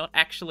 right? They're not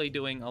actually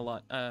doing a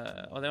lot,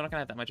 or they're not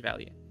gonna have that much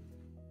value.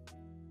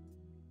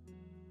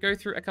 Go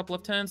through a couple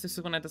of turns. This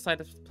is when I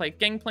decided to play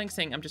Gangplank,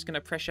 saying I'm just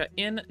gonna pressure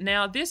in.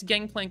 Now this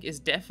Gangplank is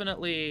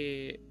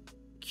definitely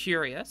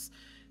curious,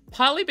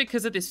 partly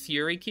because of this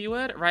Fury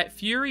keyword, right?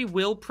 Fury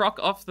will proc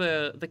off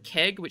the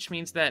keg, which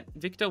means that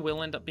Victor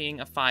will end up being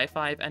a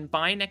 5/5, and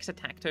by next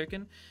attack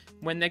token,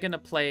 when they're going to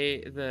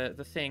play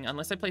the thing,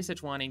 unless I play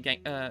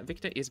Sejuani,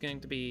 Victor is going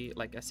to be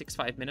like a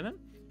 6/5 minimum.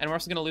 And we're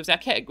also going to lose our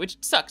keg, which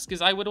sucks,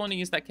 because I would want to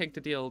use that keg to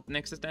deal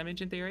Nexus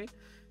damage in theory.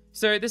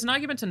 So there's an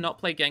argument to not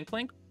play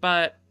Gangplank,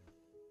 but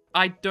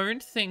I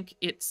don't think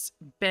it's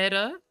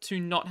better to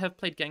not have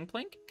played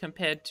Gangplank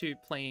compared to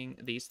playing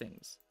these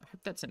things. I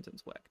hope that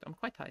sentence worked. I'm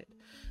quite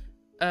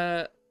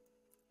tired.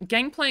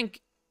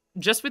 Gangplank,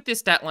 just with this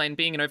stat line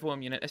being an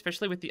overwhelm unit,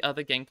 especially with the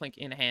other Gangplank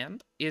in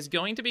hand, is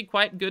going to be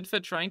quite good for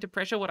trying to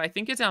pressure what I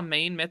think is our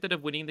main method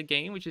of winning the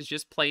game, which is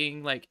just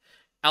playing, like,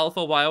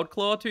 Alpha Wild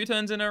Claw 2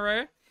 turns in a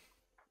row.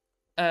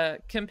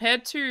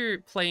 Compared to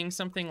playing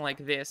something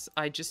like this,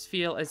 I just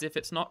feel as if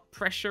it's not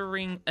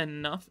pressuring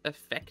enough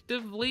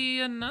effectively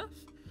enough.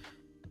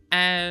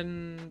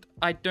 And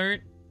I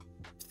don't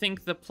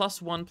think the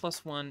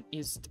 +1/+1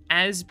 is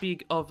as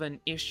big of an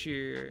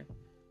issue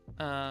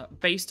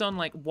based on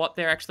like what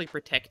they're actually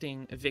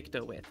protecting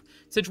Victor with.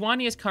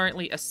 Sejuani is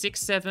currently a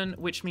 6/7,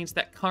 which means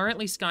that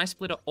currently Sky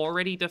Splitter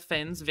already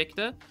defends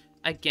Victor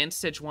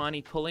against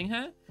Sejuani pulling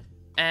her.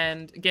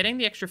 And getting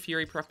the extra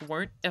Fury proc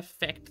won't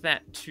affect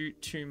that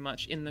too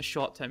much in the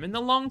short term. In the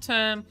long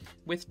term,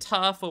 with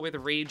Tough or with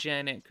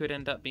Regen, it could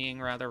end up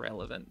being rather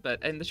relevant.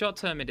 But in the short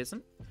term, it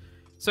isn't.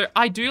 So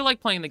I do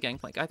like playing the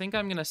Gangplank. I think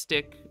I'm going to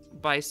stick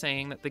by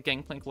saying that the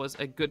Gangplank was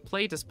a good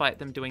play despite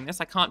them doing this.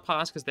 I can't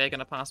pass because they're going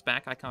to pass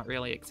back. I can't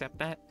really accept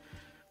that.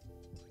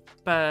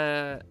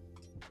 But,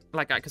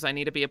 like, because I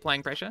need to be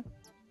applying pressure.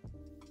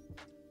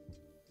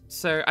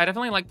 So I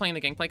definitely like playing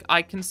the Gangplank.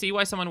 I can see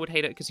why someone would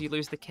hate it because you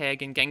lose the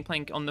keg, and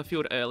Gangplank on the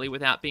field early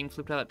without being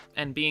flipped out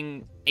and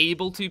being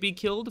able to be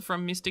killed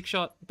from Mystic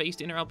Shot based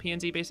InterL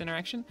PNZ based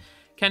interaction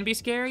can be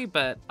scary,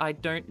 but I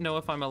don't know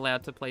if I'm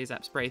allowed to play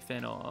Zap Spray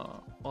Fin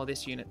or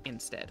this unit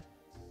instead.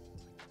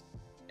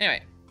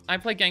 Anyway, I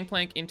play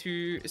Gangplank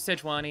into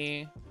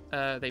Sejuani.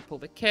 They pull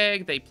the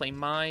keg, they play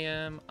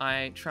Mayim.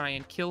 I try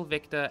and kill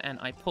Victor, and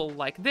I pull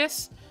like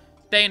this.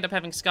 They end up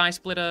having Sky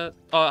Splitter,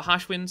 or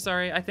Harsh Winds,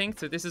 sorry, I think.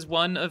 So this is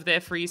one of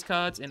their freeze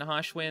cards in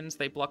Harsh Winds.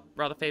 They block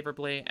rather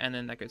favorably, and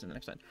then that goes in the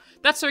next turn.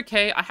 That's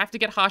okay. I have to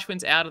get Harsh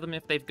Winds out of them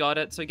if they've got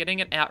it. So getting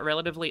it out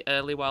relatively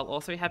early while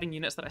also having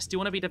units that I still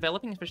want to be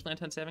developing, especially on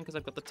turn 7, because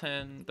I've got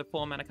the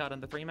 4 mana card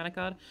and the 3 mana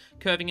card.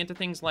 Curving into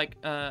things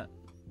like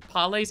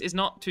Parlays is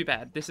not too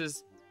bad. This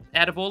is,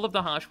 out of all of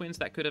the Harsh Winds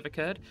that could have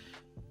occurred,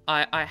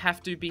 I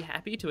have to be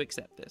happy to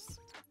accept this.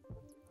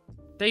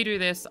 They do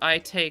this, I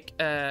take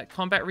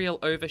Combat Reel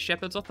over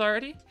Shepherd's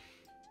Authority.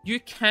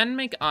 You can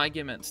make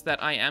arguments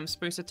that I am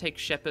supposed to take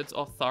Shepherd's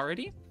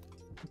Authority,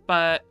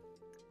 but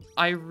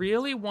I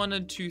really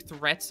wanted to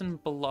threaten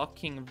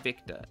blocking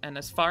Victor. And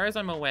as far as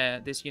I'm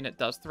aware, this unit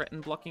does threaten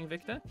blocking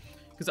Victor,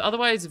 because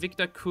otherwise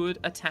Victor could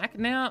attack.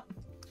 Now,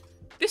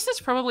 this is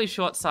probably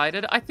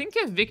short-sighted. I think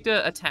if Victor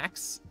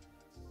attacks...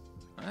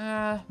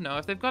 no,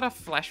 if they've got a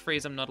Flash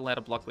Freeze, I'm not allowed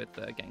to block with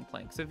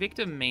Gangplank. So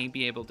Victor may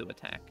be able to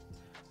attack.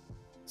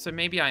 So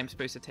maybe I'm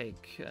supposed to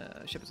take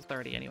Shepherd's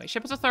Authority anyway.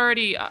 Shepherd's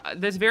Authority,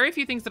 there's very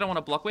few things that I want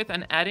to block with,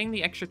 and adding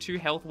the extra 2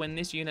 health when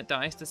this unit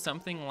dies to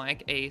something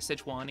like a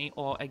Sejuani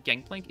or a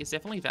Gangplank is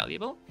definitely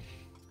valuable.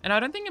 And I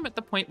don't think I'm at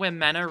the point where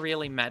mana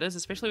really matters,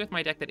 especially with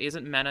my deck that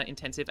isn't mana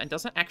intensive and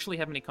doesn't actually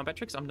have any combat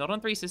tricks. I'm not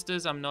on Three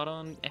Sisters, I'm not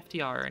on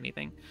FTR or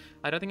anything.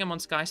 I don't think I'm on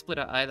Sky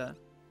Splitter either.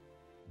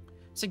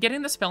 So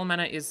getting the spell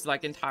mana is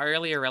like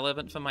entirely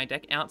irrelevant for my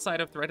deck outside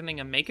of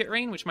threatening a Make It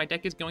Rain, which my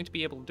deck is going to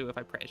be able to do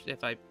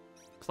if I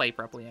play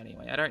properly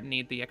anyway. I don't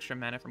need the extra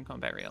mana from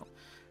Combat Reel.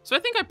 So I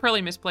think I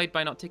probably misplayed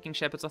by not taking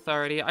Shepherd's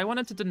Authority. I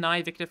wanted to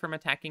deny Victor from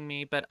attacking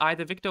me, but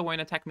either Victor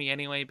won't attack me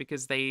anyway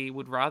because they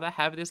would rather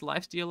have this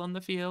lifesteal on the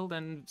field,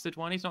 and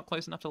Sejuani's not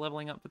close enough to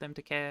leveling up for them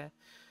to care.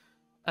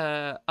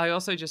 I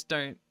also just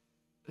don't...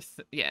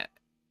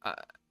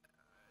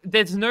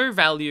 there's no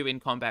value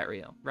in Combat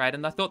Reel, right?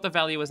 And I thought the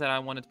value was that I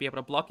wanted to be able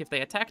to block if they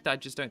attacked. I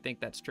just don't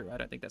think that's true. I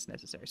don't think that's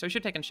necessary. So I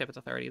should have taken Shepherd's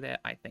Authority there,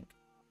 I think.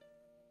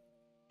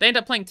 They end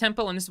up playing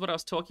Temple, and this is what I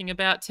was talking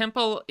about.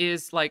 Temple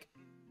is, like,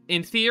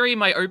 in theory,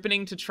 my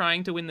opening to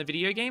trying to win the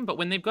video game, but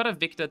when they've got a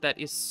Victor that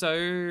is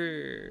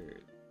so...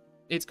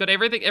 It's got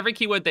everything, every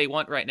keyword they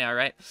want right now,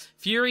 right?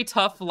 Fury,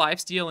 Tough,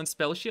 Lifesteal, and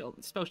Spell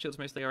Shield. Spell Shield's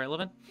mostly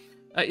irrelevant.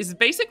 Is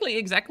basically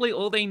exactly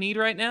all they need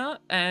right now,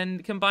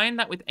 and combine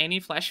that with any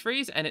Flash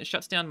Freeze, and it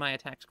shuts down my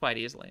attacks quite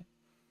easily.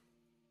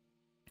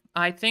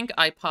 I think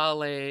I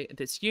parlay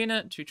this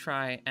unit to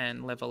try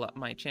and level up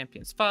my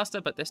champions faster,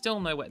 but there's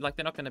still no way, like,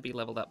 they're not going to be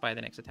leveled up by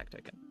the next attack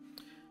token.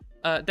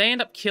 They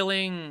end up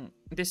killing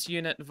this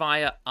unit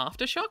via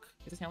Aftershock.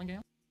 Is this Howling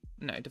Gale?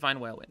 No,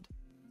 Divine Whirlwind.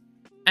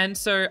 And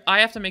so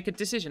I have to make a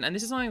decision, and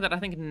this is something that I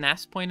think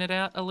Nas pointed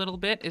out a little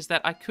bit, is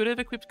that I could have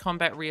equipped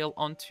Combat Reel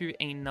onto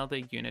another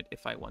unit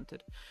if I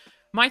wanted.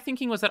 My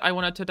thinking was that I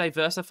wanted to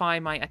diversify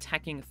my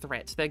attacking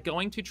threats. They're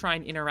going to try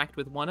and interact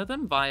with one of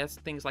them via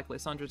things like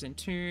Lissandra's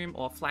Entomb,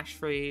 or Flash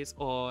Freeze,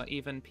 or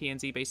even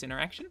PNZ-based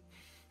interaction.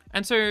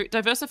 And so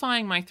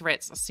diversifying my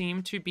threats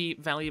seem to be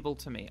valuable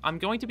to me. I'm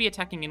going to be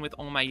attacking in with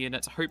all my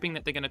units, hoping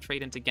that they're going to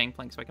trade into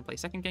Gangplank so I can play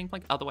second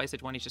Gangplank. Otherwise,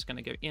 Sejuani's just going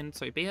to go in,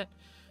 so be it.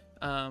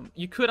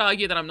 You could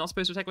argue that I'm not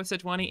supposed to attack with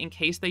Sejuani in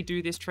case they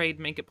do this trade,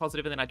 make it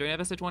positive, and then I don't have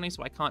a Sejuani,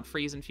 so I can't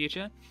freeze in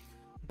future.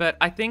 But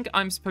I think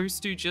I'm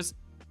supposed to just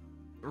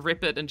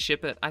rip it and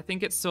ship it. I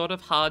think it's sort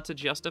of hard to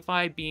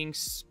justify being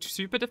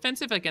super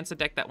defensive against a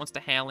deck that wants to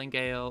Howling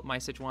Gale my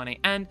Sejuani.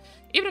 And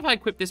even if I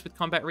equip this with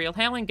Combat Reel,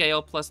 Howling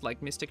Gale plus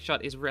like Mystic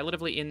Shot is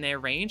relatively in their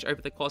range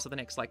over the course of the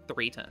next like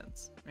 3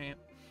 turns, right?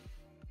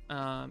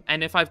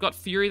 And if I've got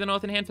Fury the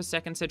North in hand for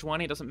second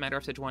Sejuani, it doesn't matter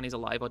if Sejuani's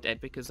alive or dead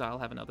because I'll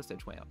have another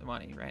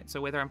Sejuani, right? So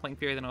whether I'm playing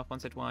Fury the North on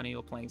Sejuani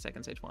or playing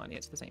second Sejuani,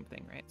 it's the same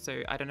thing, right?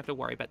 So I don't have to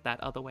worry about that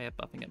other way of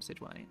buffing up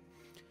Sejuani.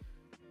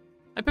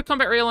 I put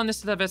Combat Reel on this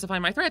to diversify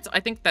my threats.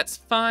 I think that's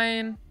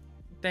fine.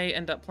 They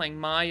end up playing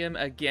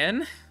Mayim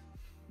again.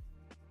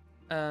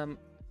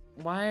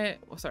 Why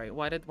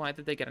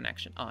did they get an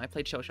action? Oh, I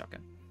played Shell Shocker.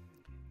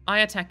 I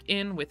attack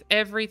in with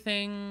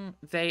everything.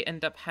 They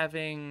end up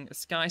having a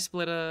Sky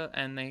Splitter,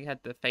 and they had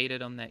the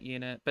Faded on that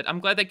unit. But I'm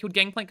glad they killed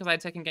Gangplank, because I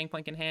had second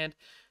Gangplank in hand.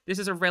 This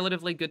is a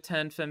relatively good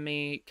turn for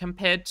me,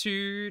 compared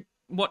to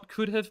what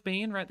could have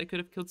been, right? They could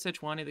have killed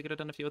Sejuani, they could have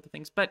done a few other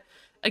things. But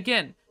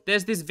again,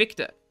 there's this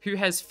Victor, who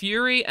has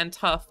Fury and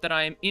Tough that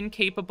I am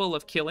incapable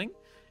of killing.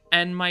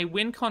 And my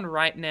win con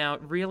right now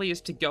really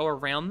is to go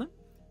around them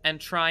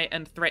and try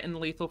and threaten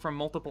lethal from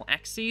multiple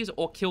axes,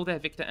 or kill their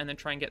Victor and then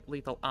try and get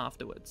lethal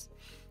afterwards.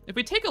 If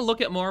we take a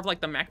look at more of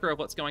like the macro of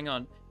what's going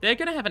on, they're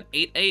going to have an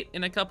 8-8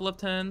 in a couple of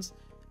turns.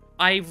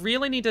 I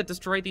really need to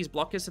destroy these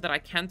blockers so that I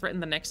can threaten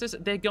the Nexus.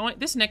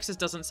 This Nexus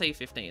doesn't say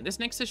 15. This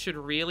Nexus should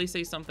really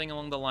say something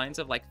along the lines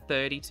of like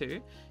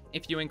 32,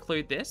 if you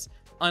include this,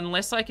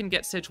 unless I can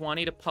get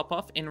Sejuani to pop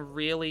off in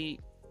really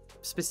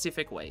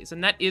specific ways.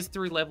 And that is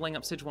through leveling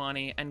up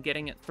Sejuani and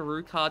getting it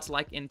through cards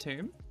like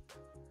Entomb.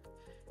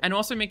 And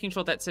also making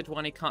sure that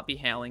Sejuani can't be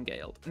Howling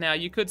Galed. Now,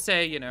 you could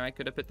say, you know, I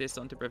could have put this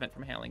on to prevent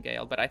from Howling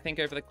Gale, but I think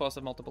over the course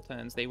of multiple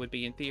turns, they would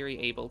be, in theory,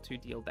 able to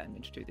deal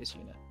damage to this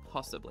unit.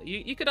 Possibly.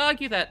 You could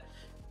argue that,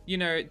 you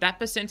know, that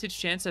percentage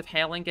chance of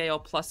Howling Gale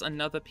plus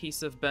another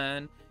piece of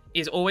burn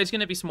is always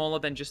going to be smaller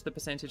than just the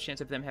percentage chance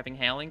of them having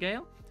Howling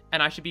Gale.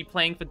 And I should be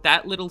playing for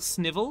that little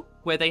snivel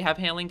where they have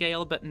Howling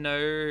Gale, but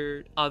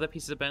no other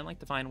pieces of burn, like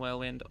Divine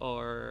Whirlwind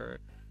or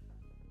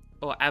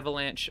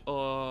Avalanche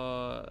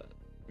or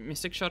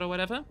Mystic Shot or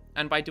whatever.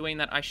 And by doing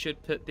that, I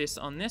should put this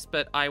on this,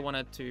 but I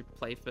wanted to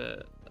play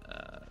for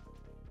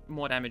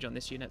more damage on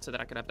this unit so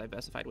that I could have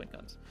diversified win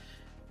cons.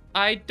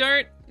 I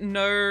don't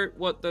know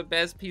what the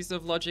best piece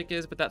of logic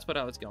is, but that's what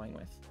I was going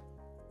with.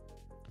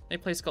 They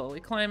play Scholarly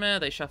Climber,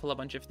 they shuffle a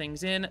bunch of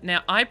things in.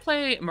 Now, I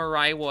play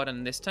Mirai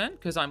Warden this turn,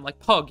 because I'm like,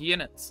 Pog,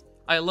 units.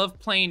 I love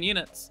playing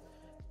units.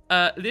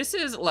 This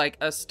is like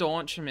a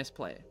staunch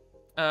misplay.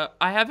 I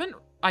haven't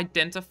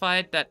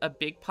identified that a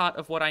big part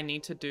of what I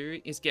need to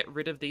do is get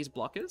rid of these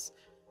blockers.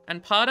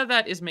 And part of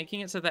that is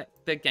making it so that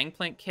the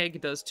Gangplank Keg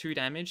does 2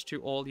 damage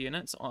to all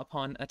units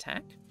upon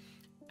attack.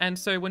 And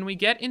so when we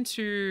get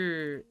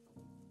into...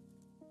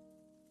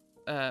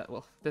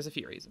 well, there's a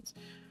few reasons.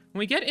 When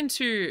we get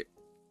into...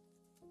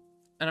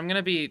 And I'm going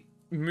to be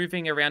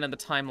moving around in the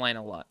timeline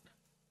a lot.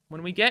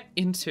 When we get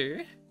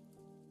into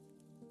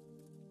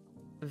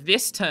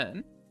this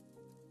turn...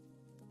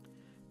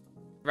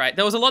 Right,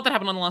 there was a lot that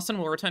happened on the last turn.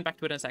 We'll return back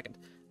to it in a second.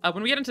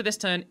 When we get into this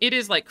turn, it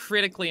is like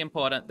critically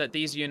important that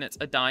these units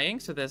are dying,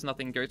 so there's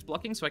nothing ghost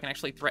blocking, so I can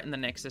actually threaten the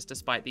Nexus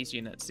despite these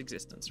units'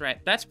 existence, right?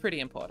 That's pretty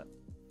important.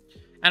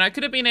 And I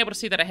could have been able to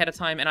see that ahead of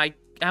time, and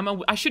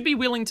I should be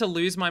willing to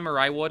lose my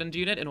Mirai Warden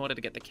unit in order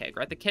to get the Keg,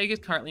 right? The Keg is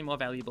currently more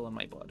valuable on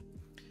my board.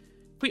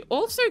 If we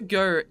also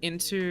go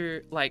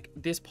into, like,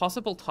 this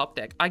possible top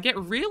deck, I get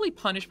really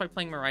punished by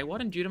playing Mirai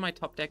Warden due to my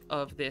top deck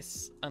of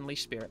this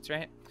Unleashed Spirits,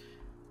 right?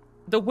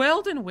 The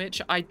world in which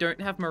I don't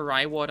have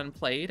Mirai Warden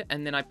played,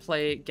 and then I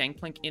play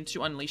Gangplank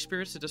into Unleashed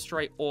Spirits to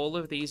destroy all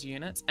of these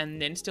units, and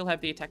then still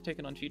have the attack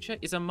token on future,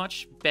 is a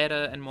much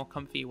better and more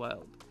comfy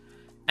world.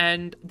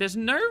 And there's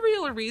no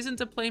real reason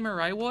to play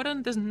Mirai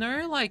Warden. There's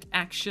no, like,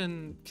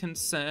 action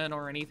concern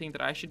or anything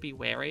that I should be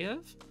wary of.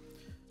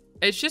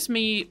 It's just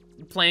me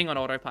playing on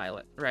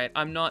autopilot, right?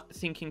 I'm not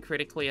thinking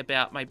critically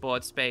about my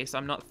board space.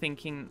 I'm not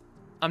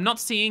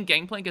seeing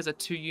Gangplank as a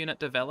 2-unit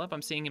develop.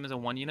 I'm seeing him as a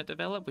 1-unit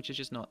develop, which is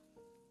just not...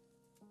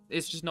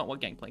 It's just not what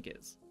Gangplank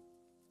is.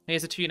 He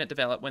has a 2-unit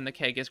develop when the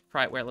Keg is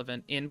quite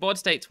relevant in board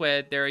states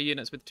where there are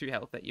units with 2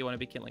 health that you want to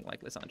be killing,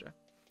 like Lissandra.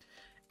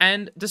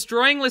 And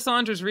destroying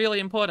Lissandra is really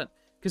important,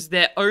 because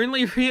their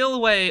only real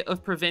way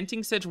of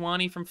preventing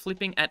Sejuani from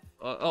flipping at,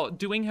 or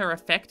doing her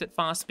effect at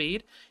fast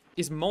speed,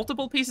 is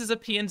multiple pieces of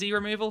PNZ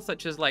removal,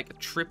 such as like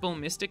triple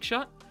Mystic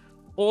Shot,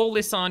 or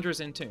Lissandra's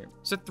Entomb.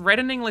 So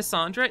threatening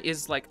Lissandra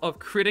is like of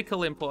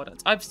critical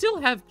importance. I still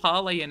have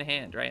Parlay in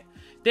hand, right?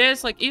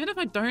 There's like, even if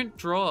I don't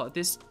draw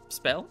this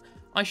spell,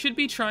 I should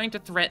be trying to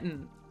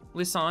threaten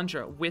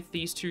Lissandra with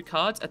these 2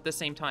 cards at the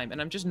same time.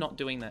 And I'm just not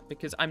doing that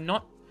because I'm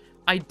not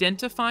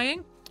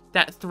identifying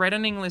that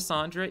threatening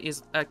Lissandra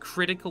is a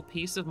critical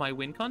piece of my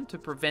win con to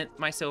prevent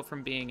myself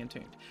from being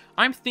entombed.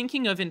 I'm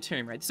thinking of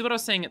Entomb, right? This is what I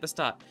was saying at the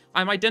start.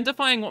 I'm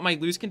identifying what my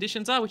lose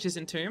conditions are, which is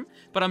Entomb,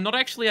 but I'm not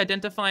actually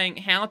identifying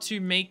how to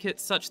make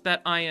it such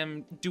that I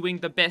am doing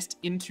the best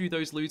into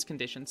those lose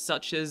conditions,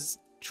 such as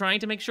trying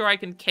to make sure I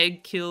can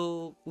Keg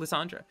kill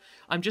Lissandra.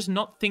 I'm just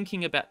not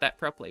thinking about that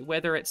properly,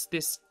 whether it's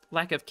this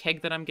lack of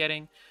Keg that I'm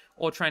getting,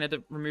 or trying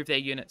to remove their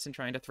units and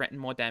trying to threaten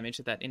more damage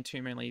so that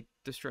Entomb only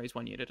destroys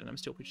one unit and I'm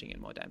still pushing in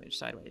more damage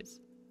sideways.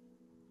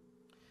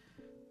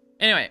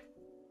 Anyway,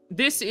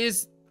 this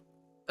is...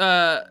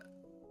 right,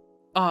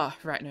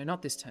 no,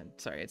 not this turn.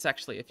 Sorry, it's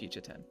actually a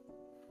future turn.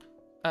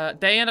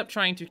 They end up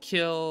trying to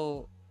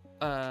kill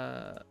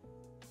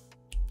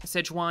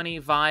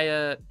Sejuani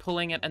via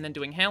pulling it and then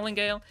doing Howling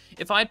Gale.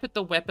 If I'd put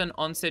the weapon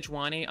on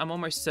Sejuani, I'm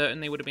almost certain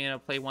they would have been able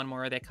to play one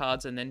more of their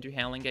cards and then do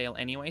Howling Gale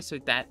anyway, so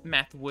that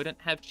math wouldn't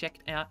have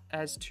checked out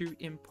as too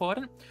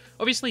important.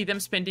 Obviously,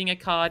 them spending a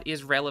card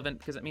is relevant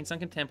because it means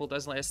Sunken Temple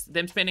does less.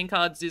 Them spending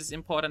cards is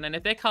important, and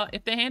if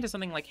their hand is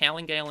something like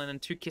Howling Gale and then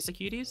 2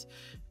 Kisacuties,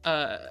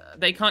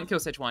 they can't kill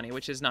Sejuani,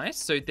 which is nice,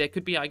 so there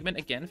could be argument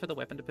again for the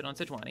weapon to put on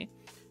Sejuani.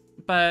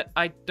 But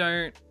I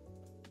don't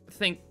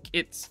think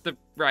it's the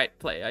right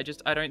play.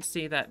 I don't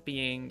see that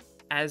being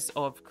as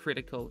of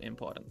critical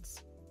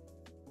importance.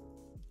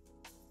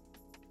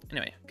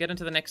 Anyway, get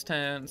into the next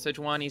turn.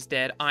 Sejuani's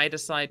dead. I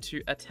decide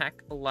to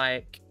attack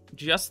like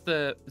just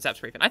the Zap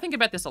Spray Fin. I think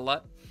about this a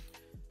lot.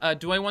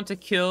 Do I want to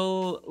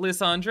kill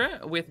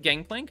Lysandra with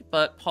Gangplank,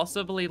 but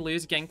possibly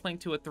lose Gangplank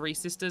to a 3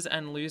 Sisters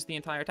and lose the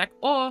entire attack?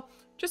 Or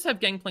just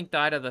have Gangplank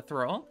die to the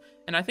Thrall?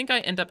 And I think I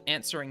end up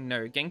answering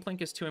no.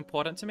 Gangplank is too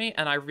important to me,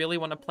 and I really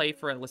want to play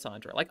for a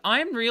Lysandra. Like,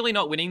 I'm really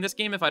not winning this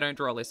game if I don't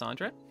draw a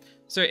Lysandra.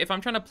 So if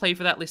I'm trying to play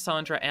for that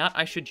Lysandra out,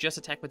 I should just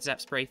attack with Zap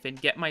Spray Fin,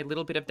 get my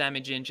little bit of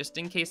damage in, just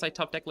in case I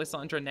top deck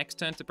Lysandra next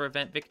turn to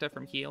prevent Victor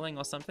from healing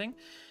or something.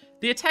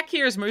 The attack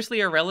here is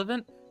mostly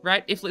irrelevant,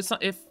 right?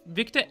 If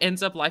Victor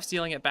ends up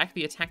lifestealing it back,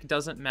 the attack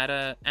doesn't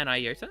matter an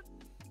iota.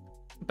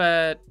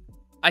 But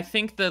I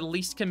think the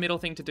least committal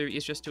thing to do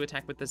is just to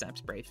attack with the Zap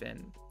Spray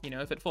Fin. You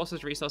know, if it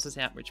forces resources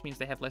out, which means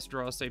they have less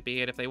draws, so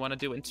be it. If they want to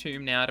do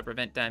Entomb now to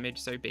prevent damage,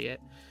 so be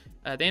it.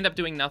 They end up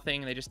doing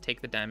nothing, they just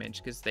take the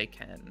damage because they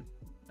can.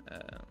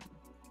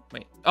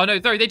 Wait. Oh no,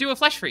 they do a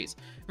Flash Freeze.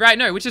 Right,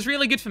 no, which is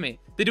really good for me.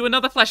 They do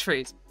another Flash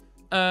Freeze.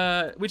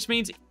 Which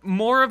means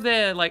more of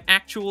their, like,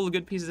 actual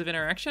good pieces of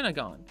interaction are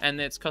gone,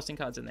 and it's costing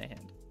cards in their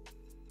hand.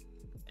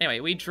 Anyway,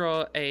 we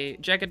draw a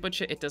Jagged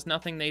Butcher. It does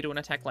nothing. They do an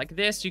attack like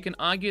this. You can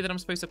argue that I'm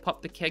supposed to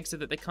pop the keg so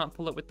that they can't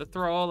pull it with the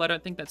Thrall. I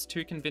don't think that's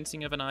too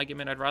convincing of an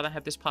argument. I'd rather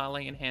have this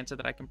parlay in hand so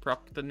that I can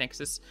proc the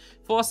Nexus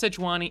for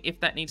Sejuani if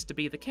that needs to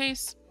be the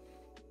case.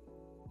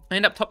 I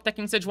end up top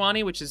decking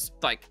Sejuani, which is,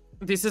 like,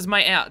 this is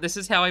my out. This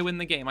is how I win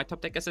the game. I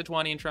top deck a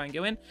Sejuani and try and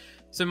go in.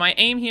 So my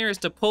aim here is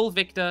to pull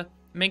Victor,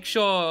 make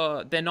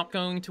sure they're not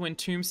going to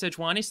Entomb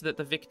Sejuani so that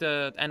the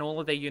Victor and all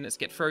of their units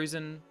get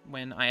frozen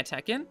when I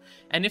attack in.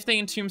 And if they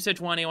Entomb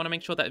Sejuani, I want to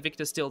make sure that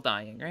Victor's still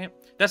dying, right?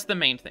 That's the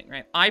main thing,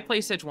 right? I play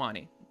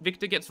Sejuani.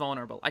 Victor gets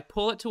vulnerable. I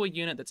pull it to a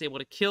unit that's able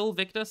to kill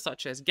Victor,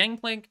 such as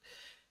Gangplank.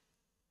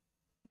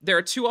 There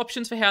are 2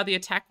 options for how the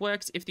attack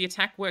works. If the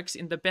attack works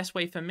in the best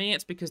way for me,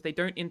 it's because they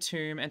don't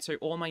Entomb, and so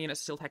all my units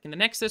are still attacking the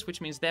Nexus,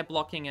 which means they're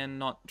blocking and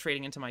not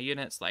trading into my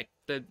units. Like,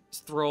 the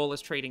Thrall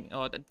is trading,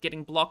 or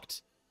getting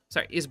blocked.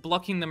 Sorry, is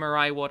blocking the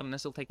Mirai Ward and they're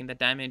still taking the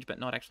damage, but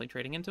not actually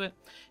trading into it.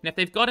 And if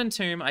they've got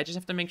Entomb, I just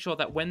have to make sure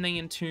that when they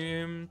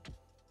Entomb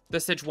the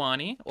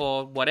Sejuani,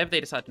 or whatever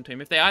they decide to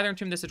Entomb, if they either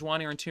Entomb the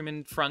Sejuani or Entomb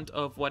in front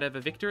of whatever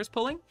Victor is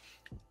pulling,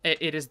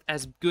 it is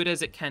as good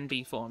as it can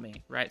be for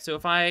me, right? So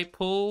if I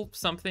pull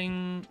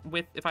something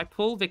with, if I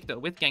pull Victor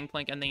with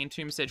Gangplank and they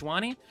Entomb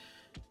Sejuani,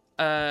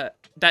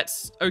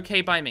 that's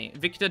okay by me.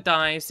 Victor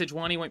dies,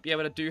 Sejuani won't be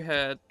able to do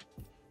her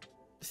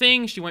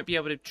thing, she won't be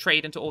able to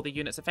trade into all the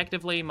units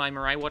effectively, my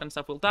Mirai Ward and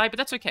stuff will die, but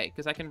that's okay,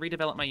 because I can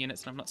redevelop my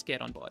units and I'm not scared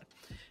on board.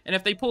 And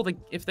if they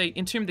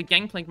Entomb the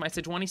Gangplank, my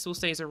Sejuani still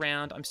stays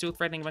around, I'm still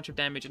threatening a bunch of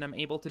damage, and I'm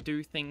able to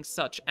do things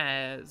such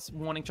as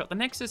Warning Shot the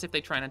Nexus if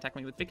they try and attack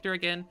me with Victor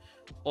again,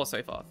 or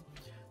so forth.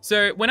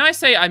 So when I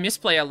say I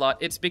misplay a lot,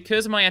 it's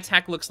because my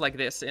attack looks like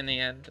this in the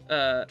end.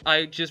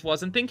 I just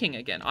wasn't thinking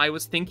again. I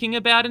was thinking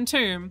about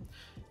Entomb,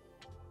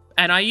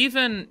 and I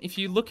even, if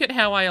you look at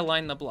how I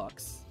align the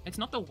blocks, it's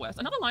not the worst.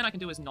 Another line I can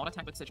do is not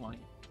attack with Sejuani.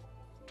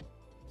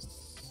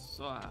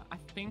 So I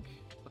think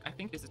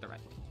this is the right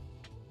one.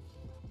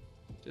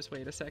 Just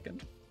wait a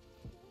second.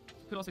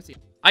 You could also see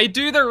I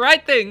do the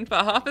right thing for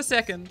half a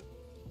second.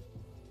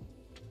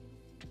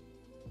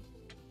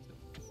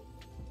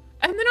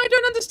 And then I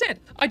don't understand.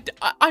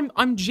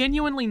 I'm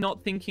genuinely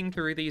not thinking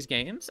through these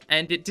games,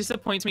 and it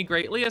disappoints me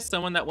greatly as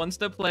someone that wants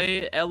to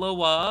play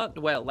LoR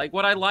well. Like,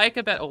 what I like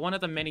about, or one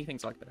of the many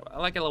things I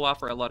like LoR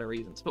for a lot of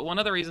reasons, but one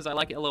of the reasons I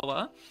like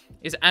LoR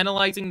is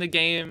analyzing the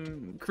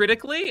game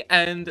critically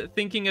and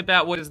thinking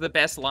about what is the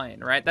best line,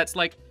 right? That's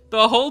like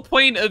the whole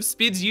point of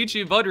Spidz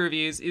YouTube VOD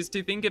reviews, is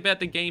to think about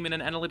the game in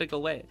an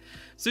analytical way.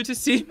 So to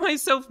see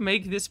myself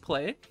make this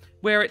play,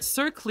 where it's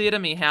so clear to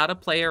me how to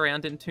play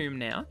around Entomb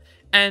now,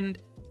 and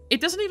it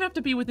doesn't even have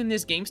to be within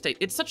this game state.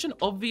 It's such an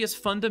obvious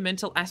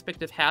fundamental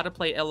aspect of how to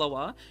play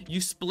LoR.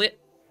 You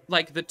split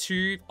like the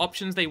two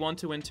options they want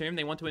to entomb.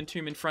 They want to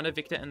entomb in front of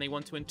Victor and they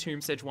want to entomb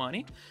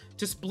Sejuani.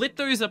 To split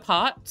those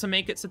apart to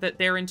make it so that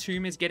their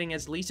entomb is getting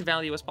as least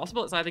value as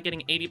possible. It's either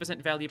getting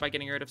 80% value by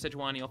getting rid of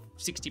Sejuani or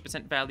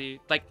 60% value,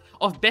 like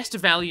of best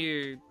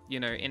value, you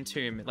know,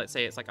 entomb. Let's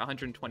say it's like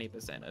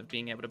 120% of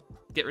being able to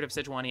get rid of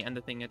Sejuani and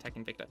the thing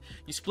attacking Victor.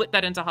 You split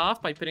that into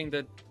half by putting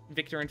the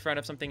Victor in front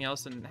of something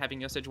else and having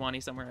your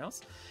Sejuani somewhere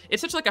else.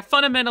 It's such like a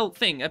fundamental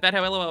thing about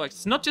how LoR works.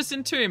 It's not just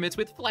entomb, it's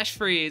with flash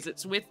freeze,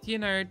 it's with, you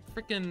know,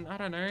 freaking, I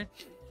don't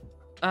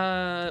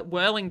know,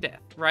 whirling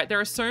death, right? There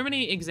are so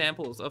many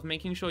examples of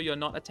making sure you're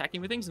not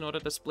attacking with things in order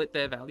to split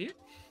their value.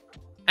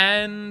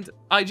 And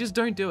I just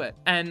don't do it.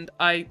 And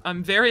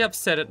I'm very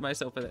upset at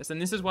myself for this.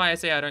 And this is why I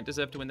say I don't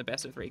deserve to win the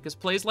best of 3, because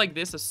plays like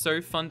this are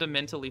so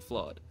fundamentally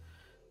flawed.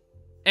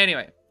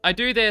 Anyway, I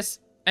do this,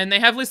 and they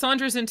have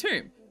Lissandra's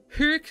entomb.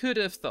 Who could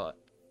have thought?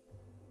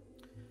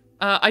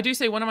 I do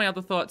say one of my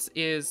other thoughts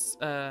is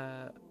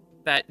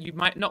that you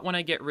might not want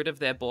to get rid of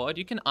their board.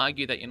 You can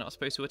argue that you're not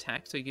supposed to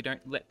attack, so you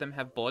don't let them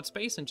have board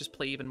space and just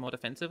play even more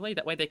defensively.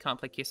 That way they can't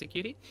play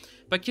Kisacutie.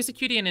 But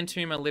Kisacutie and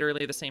Entomb are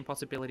literally the same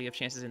possibility of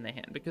chances in their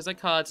hand. Because of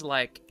cards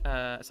like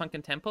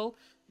Sunken Temple,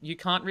 you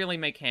can't really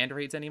make hand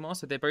reads anymore,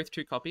 so they're both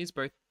two copies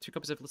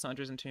of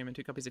Lissandra's Entomb and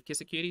 2 copies of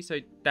Kisacutie, so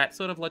that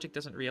sort of logic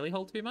doesn't really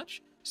hold too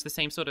much. It's the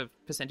same sort of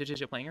percentages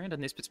you're playing around,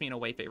 and this puts me in a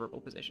way favorable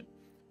position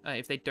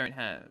if they don't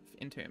have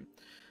Entomb.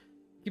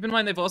 Keep in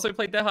mind, they've also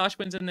played their Harsh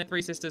Winds and their 3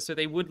 Sisters, so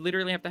they would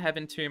literally have to have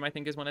Entomb, I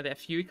think, is one of their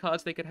few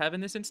cards they could have in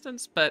this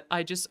instance, but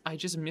I just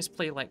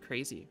misplay like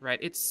crazy, right?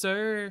 It's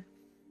so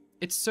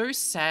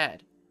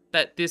sad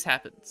that this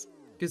happens,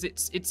 because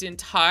it's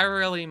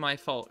entirely my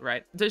fault,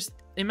 right? Just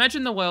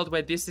imagine the world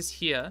where this is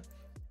here,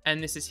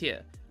 and this is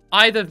here.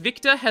 Either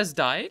Victor has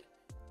died,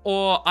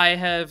 or I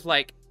have,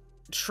 like,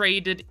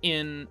 traded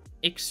in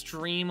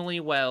extremely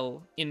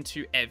well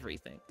into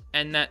everything,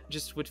 and that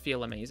just would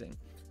feel amazing.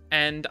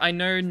 And I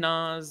know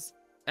Naz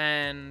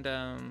and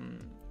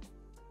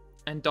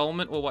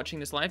Dolmet were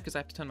watching this live because I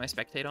have to turn my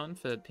spectate on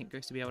for Pink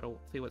Ghost to be able to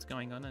see what's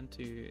going on and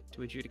to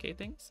adjudicate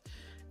things.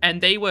 And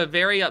they were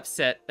very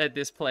upset at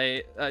this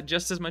play,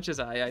 just as much as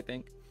I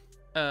think.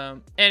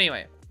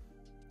 Anyway,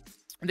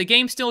 the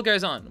game still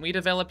goes on. We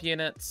develop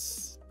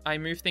units. I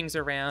move things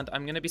around.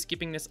 I'm going to be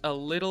skipping this a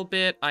little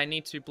bit. I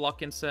need to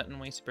block in certain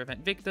ways to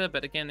prevent Victor,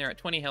 but again, they're at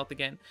 20 health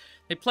again.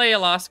 They play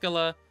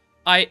Alaskala.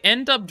 I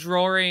end up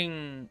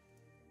drawing...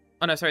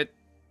 Oh, no, sorry.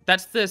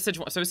 That's the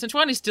Sejuani. So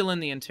Sejuani's still in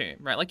the entomb,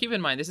 right? Like, keep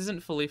in mind, this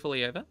isn't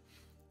fully over.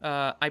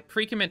 I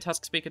pre-commit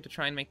Tusk Speaker to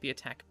try and make the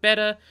attack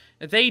better.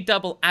 They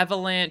double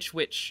Avalanche,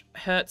 which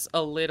hurts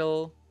a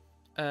little.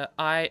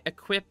 I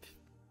equip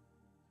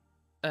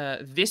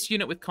this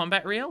unit with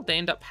Combat Reel. They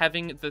end up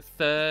having the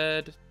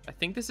third... I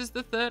think this is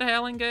the third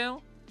Howling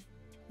Gale?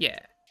 Yeah.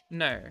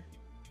 No.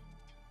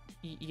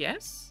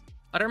 Yes?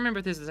 I don't remember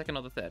if this is the second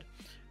or the third.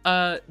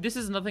 This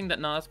is nothing that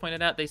Nars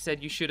pointed out. They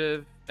said you should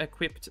have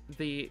equipped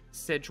the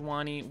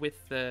Sejuani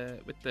with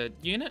the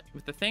unit,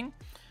 with the thing.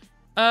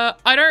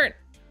 I don't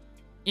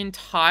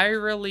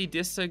entirely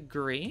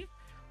disagree.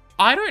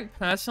 I don't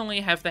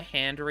personally have the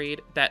hand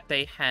read that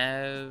they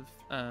have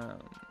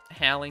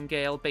Howling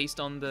Gale based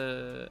on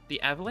the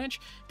Avalanche.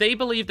 They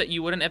believe that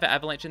you wouldn't ever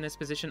Avalanche in this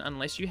position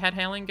unless you had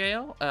Howling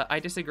Gale. I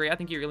disagree. I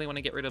think you really want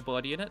to get rid of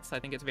board units. I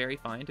think it's very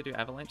fine to do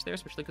Avalanche there,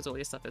 especially because all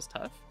your stuff is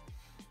tough.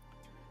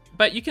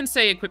 But you can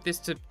say equip this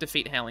to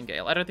defeat Howling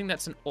Gale. I don't think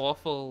that's an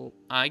awful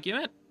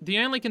argument. The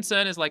only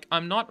concern is, like,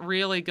 I'm not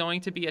really going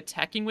to be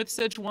attacking with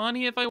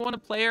Sejuani if I want to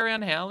play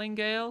around Howling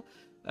Gale.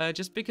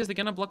 Just because they're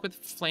going to block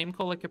with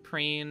Flamecaller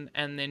Caprine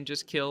and then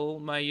just kill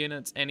my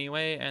units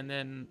anyway, and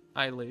then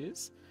I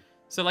lose.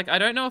 So, like, I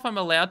don't know if I'm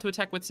allowed to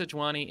attack with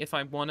Sejuani if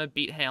I want to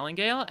beat Howling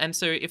Gale. And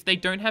so if they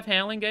don't have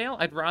Howling Gale,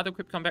 I'd rather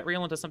equip Combat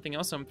Reel onto something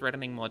else so I'm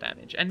threatening more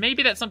damage. And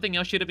maybe that something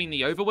else should have been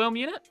the Overwhelm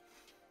unit.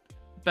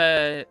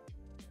 But...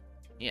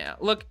 yeah,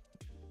 look,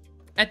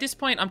 at this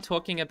point, I'm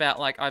talking about,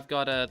 like, I've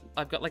got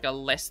like a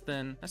less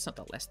than, that's not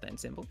the less than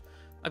symbol.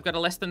 I've got a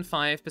less than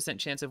 5%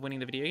 chance of winning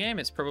the video game.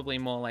 It's probably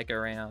more like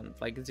around,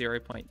 like,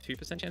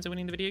 0.2% chance of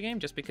winning the video game,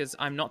 just because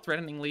I'm not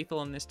threatening lethal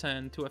on this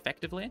turn too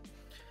effectively.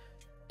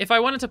 If I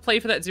wanted to play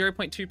for that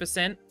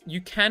 0.2%,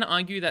 you can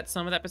argue that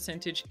some of that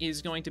percentage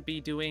is going to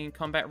be doing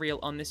Combat Reel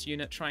on this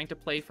unit, trying to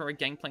play for a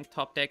Gangplank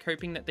top deck,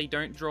 hoping that they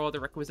don't draw the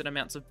requisite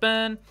amounts of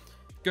burn.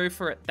 Go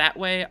for it that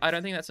way. I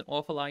don't think that's an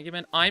awful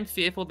argument. I'm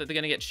fearful that they're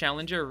going to get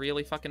Challenger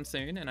really fucking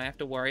soon, and I have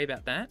to worry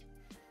about that.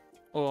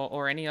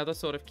 Or any other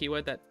sort of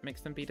keyword that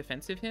makes them be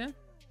defensive here.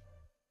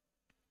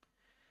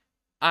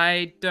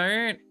 I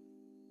don't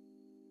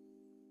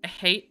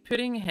hate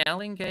putting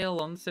Howling Gale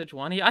on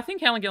Sejuani. I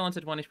think Howling Gale on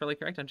Sejuani is probably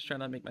correct. I'm just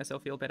trying to make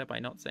myself feel better by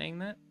not saying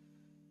that.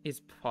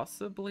 Is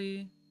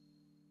possibly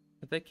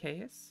the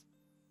case.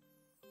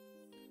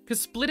 Because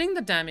splitting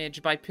the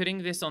damage by putting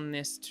this on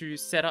this to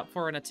set up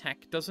for an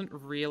attack doesn't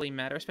really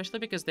matter, especially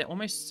because they're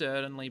almost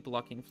certainly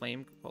blocking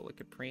Flamecaller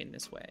Caprine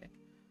this way.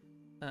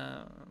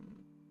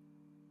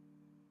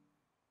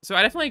 So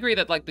I definitely agree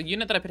that, like, the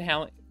unit that I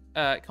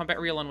put Combat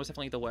Reel on was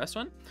definitely the worst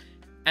one.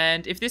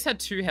 And if this had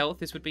 2 health,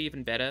 this would be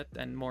even better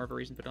and more of a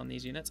reason to put it on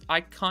these units.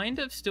 I kind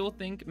of still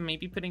think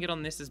maybe putting it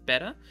on this is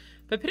better.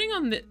 But putting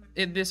on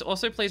this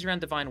also plays around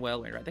Divine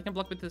Whirlwind, right? They can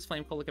block with this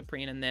Flame Caller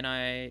Caprine, and then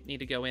I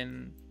need to go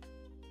in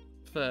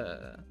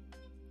to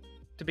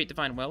beat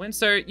Divine Whirlwind.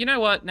 So, you know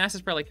what? Nass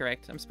is probably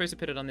correct. I'm supposed to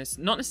put it on this.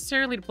 Not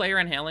necessarily to play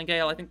around Howling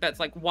Gale. I think that's,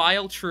 like,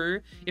 while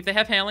true. If they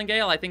have Howling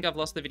Gale, I think I've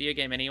lost the video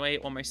game anyway.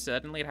 Almost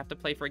certainly. I'd have to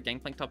play for a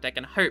Gangplank top deck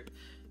and hope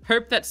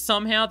that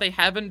somehow they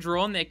haven't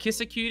drawn their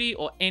Kissacutie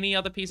or any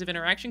other piece of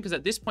interaction, because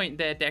at this point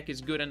their deck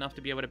is good enough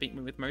to be able to beat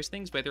me with most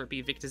things, whether it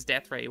be Victor's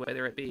Death Ray,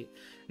 whether it be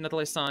another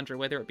Lysandra,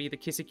 whether it be the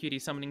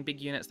Kissacutie summoning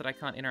big units that I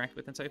can't interact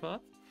with and so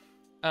forth.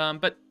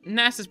 But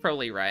Nass is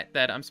probably right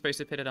that I'm supposed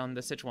to put it on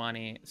the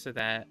Sejuani so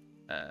that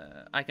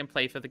I can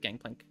play for the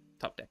Gangplank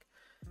top deck.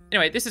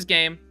 Anyway, this is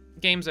game.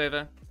 Game's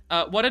over.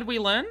 What did we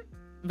learn?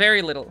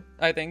 Very little,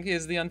 I think,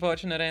 is the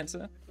unfortunate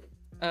answer.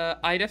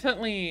 I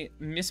definitely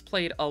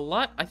misplayed a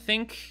lot. I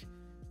think,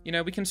 you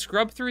know, we can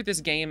scrub through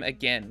this game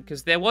again,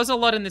 because there was a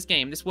lot in this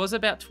game. This was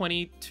about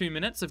 22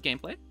 minutes of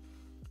gameplay.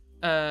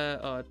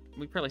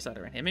 We probably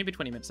started around here. Maybe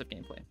 20 minutes of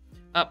gameplay.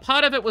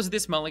 Part of it was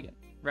this mulligan,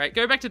 right?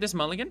 Go back to this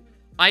mulligan.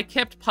 I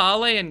kept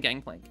Parlay and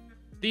Gangplank.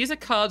 These are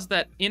cards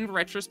that, in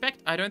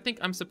retrospect, I don't think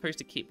I'm supposed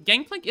to keep.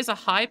 Gangplank is a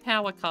high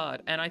power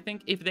card, and I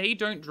think if they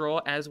don't draw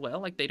as well,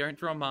 like they don't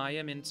draw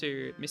Mayim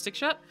into Mystic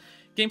Shot,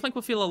 Gangplank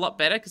will feel a lot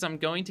better because I'm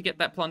going to get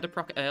that Plunder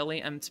proc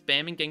early, and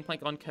spamming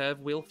Gangplank on curve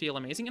will feel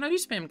amazing. And I do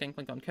spam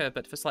Gangplank on curve,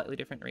 but for slightly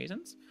different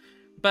reasons.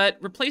 But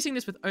replacing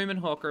this with Omen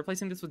Hawk, or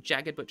replacing this with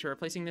Jagged Butcher,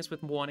 replacing this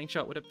with Warning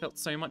Shot would have felt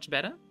so much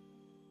better.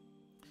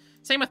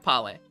 Same with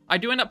Parlay. I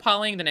do end up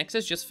parlaying the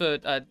Nexus just for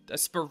a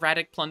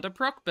sporadic Plunder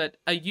proc, but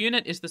a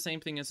unit is the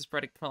same thing as a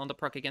sporadic Plunder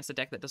proc against a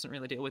deck that doesn't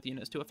really deal with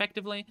units too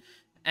effectively,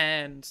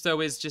 and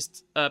so is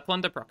just a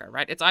Plunder procer,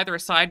 right? It's either a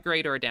side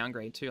grade or a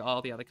downgrade to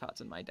all the other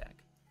cards in my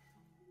deck.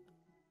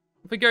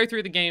 If we go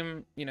through the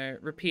game, you know,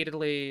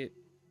 repeatedly,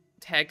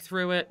 tag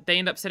through it, they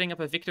end up setting up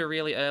a Victor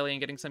really early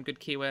and getting some good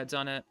keywords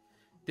on it.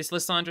 This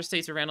Lysandra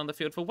stays around on the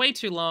field for way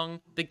too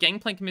long. The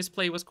Gangplank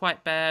misplay was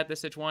quite bad. The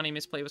Sejuani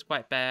misplay was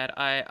quite bad.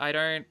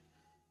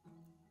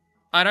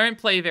 I don't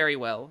play very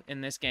well in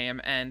this game,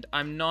 and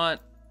I'm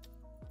not...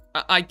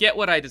 I get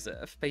what I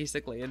deserve,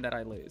 basically, in that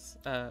I lose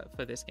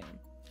for this game.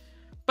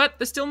 But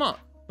there's still more.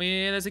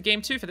 There's a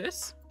game 2 for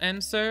this,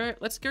 and so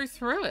let's go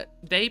through it.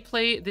 They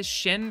play the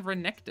Shen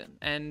Renekton,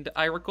 and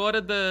I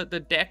recorded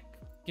the deck,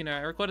 you know,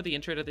 I recorded the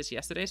intro to this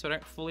yesterday, so I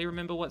don't fully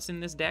remember what's in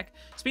this deck.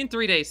 It's been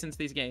 3 days since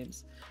these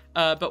games.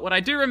 But what I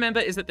do remember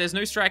is that there's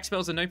no strike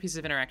spells and no pieces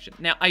of interaction.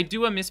 Now, I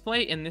do a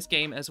misplay in this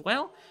game as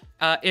well.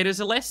 It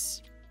is a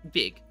less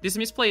big. This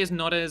misplay is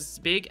not as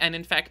big, and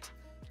in fact,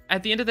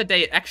 at the end of the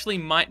day, it actually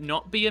might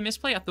not be a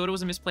misplay. I thought it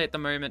was a misplay at the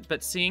moment,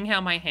 but seeing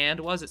how my hand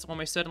was, it's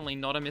almost certainly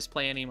not a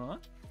misplay anymore.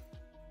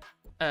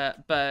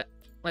 But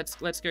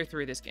let's go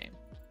through this game.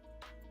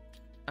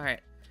 All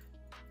right.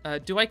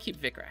 Do I keep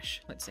Vikrash?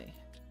 Let's see.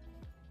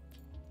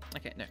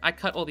 Okay, no, I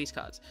cut all these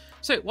cards.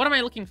 So what am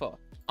I looking for?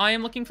 I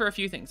am looking for a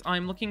few things.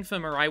 I'm looking for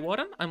Mirai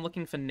Warden. I'm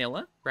looking for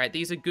Nilla, right?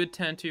 These are good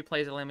turn 2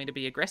 plays that allow me to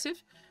be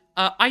aggressive.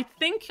 I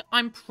think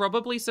I'm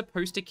probably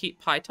supposed to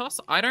keep Pytos.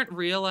 I don't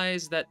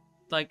realize that,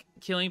 like,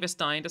 killing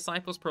Vestayan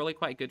Disciple is probably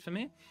quite good for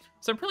me.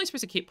 So I'm probably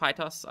supposed to keep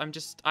Pytos.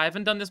 I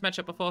haven't done this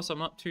matchup before, so I'm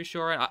not too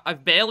sure.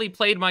 I've barely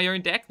played my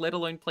own deck, let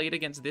alone played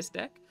against this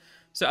deck.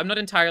 So I'm not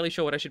entirely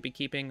sure what I should be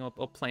keeping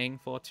or playing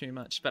for too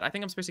much, but I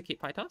think I'm supposed to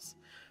keep Pytos.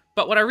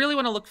 But what I really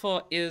want to look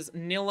for is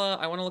Nilla.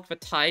 I want to look for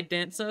Tide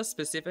Dancer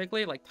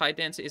specifically. Like, Tide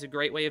Dancer is a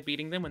great way of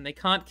beating them when they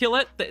can't kill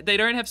it. They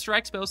don't have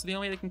strike spells, so the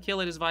only way they can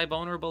kill it is via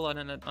vulnerable on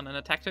an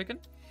attack token.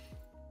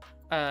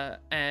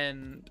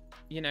 And,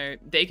 you know,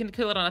 they can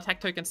kill it on attack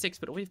token 6,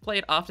 but we've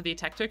played after the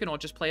attack token or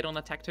just played on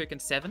attack token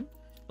 7.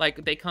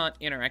 Like, they can't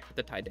interact with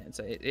the Tide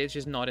Dancer. It's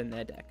just not in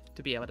their deck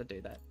to be able to do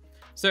that.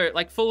 So,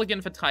 like,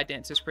 Fulligan for Tide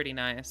Dancer is pretty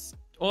nice.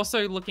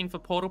 Also looking for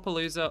Portal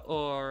Palooza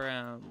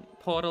or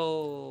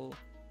Portal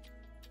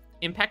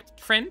Impact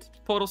Friend,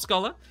 Portal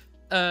Scholar,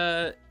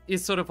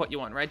 is sort of what you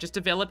want, right? Just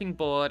developing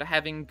board,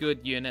 having good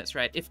units,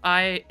 right? If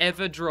I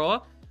ever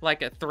draw,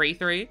 like, a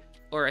 3-3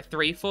 or a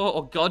 3-4,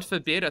 or God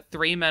forbid, a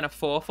 3-mana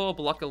 4-4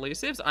 block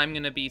elusives, I'm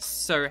going to be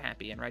so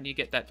happy, and right, you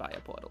get that via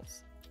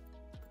portals.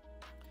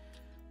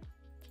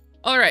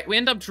 Alright, we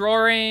end up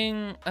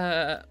drawing...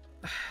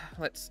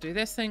 let's do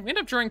this thing. We end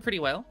up drawing pretty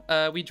well.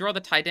 We draw the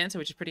Tide Dancer,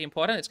 which is pretty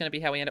important. It's going to be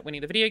how we end up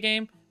winning the video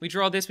game. We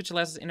draw this, which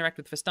allows us to interact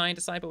with Vestayan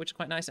Disciple, which is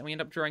quite nice. And we end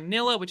up drawing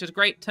Nilla, which is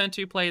great. Turn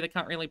 2 play. They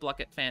can't really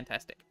block it.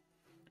 Fantastic.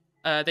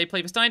 They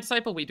play Vestayan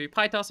Disciple. We do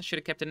Pytos. I should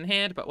have kept it in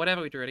hand, but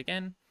whatever. We drew it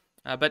again.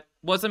 But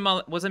was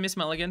a miss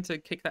mulligan to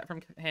kick that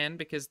from hand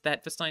because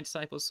that Vestayan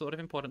Disciple is sort of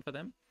important for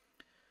them.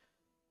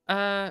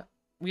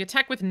 We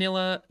attack with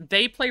Nilla.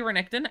 They play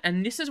Renekton,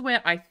 and this is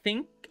where I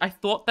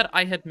thought that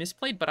I had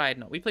misplayed, but I had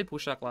not. We played Pool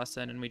Shark last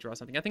turn, and we draw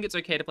something. I think it's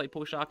okay to play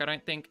Pool Shark. I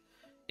don't think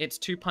it's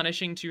too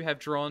punishing to have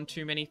drawn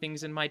too many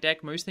things in my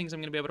deck. Most things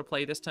I'm going to be able to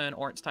play this turn,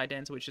 or it's Tide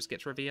Dancer, which just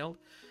gets revealed.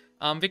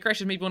 Vic Rash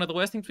is maybe one of the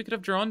worst things we could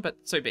have drawn, but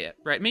so be it,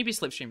 right? Maybe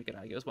Slipstream, you could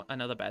argue, is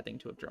another bad thing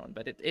to have drawn,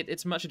 but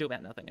it's much ado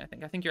about nothing, I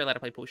think. I think you're allowed to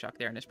play Pool Shark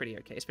there, and it's pretty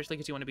okay, especially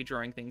because you want to be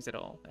drawing things at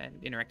all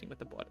and interacting with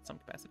the board at some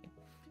capacity.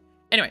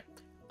 Anyway,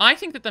 I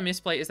think that the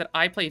misplay is that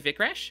I play Vic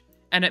Rash,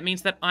 and it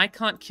means that I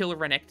can't kill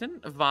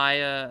Renekton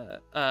via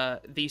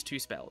these two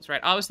spells,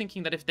 right? I was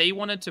thinking that if they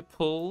wanted to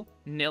pull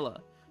Nilla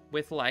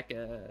with, like,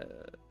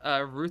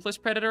 a Ruthless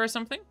Predator or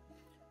something,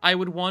 I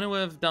would want to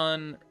have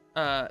done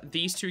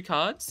these two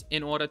cards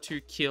in order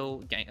to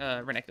kill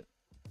Renekton.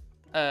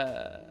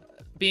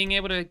 Being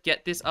able to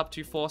get this up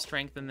to 4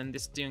 strength and then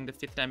this doing the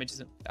 5th damage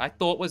I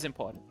thought was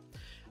important.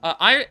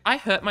 I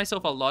hurt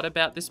myself a lot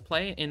about this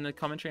play in the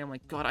commentary. I'm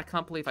like, God, I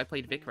can't believe I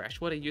played Vic Rash.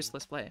 What a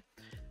useless play.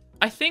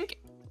 I think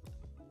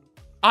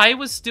I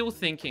was still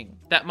thinking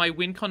that my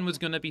win con was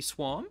going to be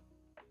Swarm.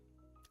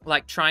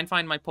 Like, try and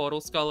find my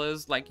Portal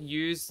Scholars, like,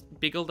 use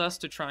Biggle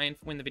Dust to try and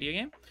win the video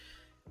game.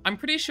 I'm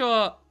pretty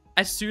sure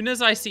as soon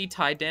as I see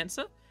Tide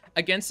Dancer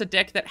against a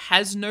deck that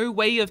has no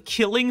way of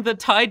killing the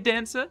Tide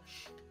Dancer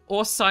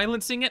or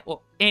silencing it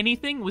or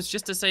anything, was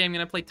just to say I'm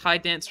going to play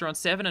Tide Dancer on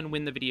 7 and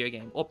win the video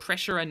game, or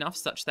pressure enough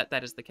such that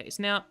that is the case.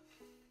 Now,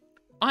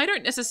 I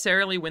don't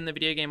necessarily win the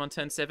video game on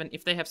turn 7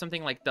 if they have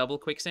something like double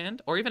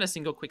Quicksand, or even a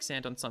single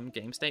Quicksand on some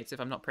game states if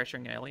I'm not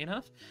pressuring early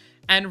enough.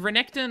 And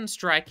Renekton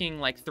striking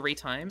like 3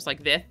 times,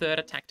 like their 3rd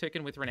attack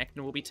token with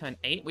Renekton will be turn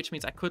 8, which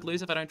means I could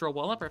lose if I don't draw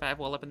Wallop, or if I have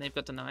Wallop and they've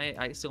got Deny,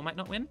 I still might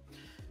not win.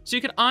 So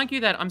you could argue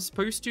that I'm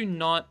supposed to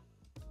not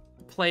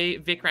play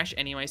Vic Rash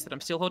anyway, so that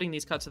I'm still holding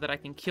these cards so that I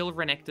can kill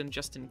Renekton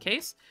just in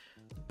case.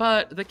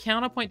 But the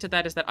counterpoint to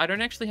that is that I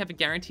don't actually have a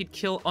guaranteed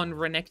kill on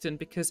Renekton,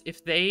 because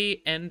if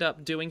they end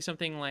up doing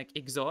something like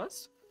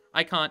Exhaust,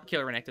 I can't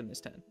kill Renekton this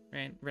turn,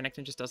 right?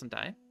 Renekton just doesn't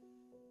die.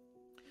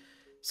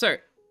 So,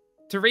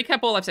 to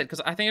recap all I've said,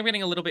 because I think I'm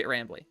getting a little bit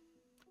rambly.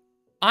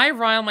 I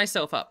rile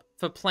myself up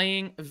for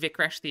playing Vic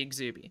Rash the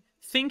Exubi,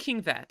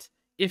 thinking that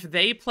if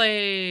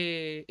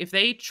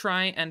they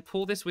try and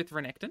pull this with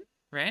Renekton,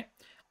 right?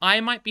 I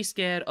might be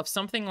scared of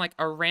something like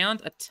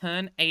around a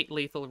turn 8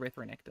 lethal with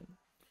Renekton.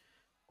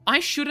 I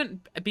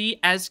shouldn't be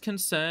as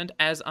concerned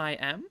as I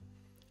am,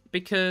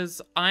 because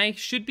I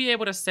should be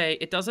able to say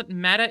it doesn't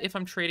matter if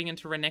I'm trading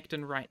into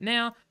Renekton right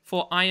now,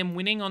 for I am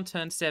winning on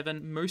turn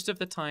 7 most of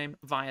the time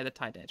via the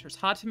Tide Dancer. It's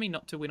hard for me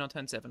not to win on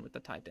turn 7 with the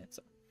Tide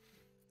Dancer.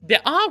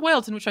 There are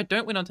worlds in which I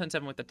don't win on turn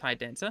 7 with the Tide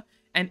Dancer,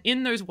 and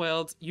in those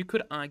worlds, you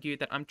could argue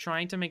that I'm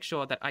trying to make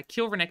sure that I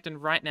kill Renekton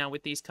right now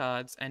with these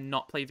cards and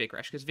not play Vic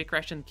Rash, because Vic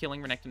Rash and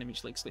killing Renekton are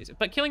mutually exclusive.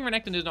 But killing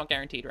Renekton is not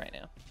guaranteed right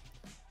now.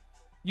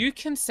 You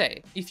can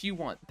say, if you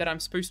want, that I'm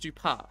supposed to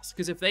pass,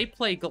 because if they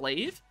play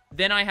Glaive,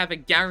 then I have a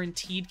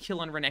guaranteed kill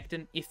on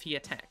Renekton if he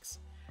attacks.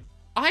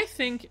 I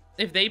think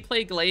if they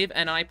play Glaive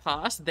and I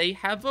pass, they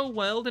have a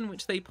world in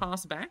which they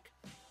pass back.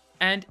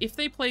 And if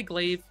they play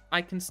Glaive,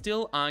 I can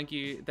still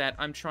argue that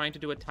I'm trying to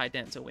do a Tide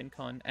Dancer win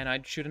con, and I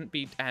shouldn't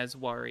be as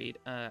worried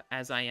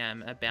as I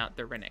am about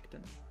the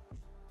Renekton.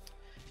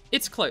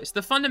 It's close.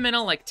 The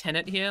fundamental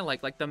tenet here,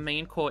 like the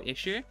main core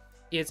issue,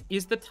 is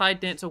the Tide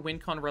Dancer win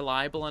con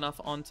reliable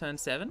enough on turn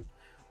 7?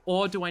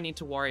 Or do I need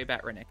to worry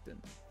about Renekton?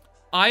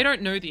 I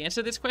don't know the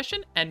answer to this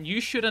question, and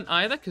you shouldn't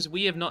either, because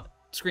we have not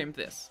scrimmed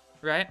this,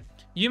 right?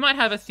 You might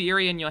have a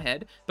theory in your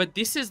head, but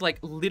this is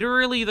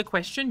literally the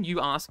question you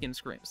ask in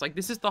scrims.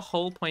 This is the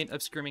whole point of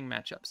scrimming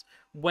matchups.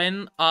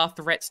 When are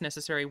threats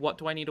necessary? What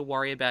do I need to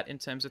worry about in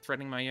terms of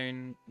threatening my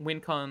own win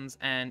cons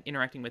and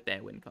interacting with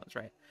their win cons,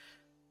 right?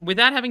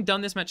 Without having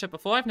done this matchup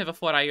before, I've never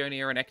fought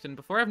Ionia or Renekton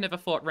before. I've never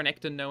fought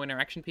Renekton no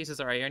interaction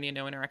pieces or Ionia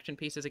no interaction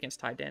pieces against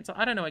Tide Dancer.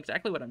 I don't know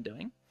exactly what I'm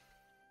doing.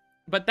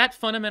 But that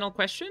fundamental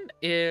question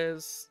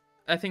is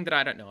a thing that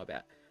I don't know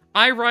about.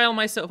 I rile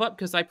myself up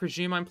because I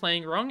presume I'm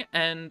playing wrong,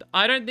 and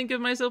I don't think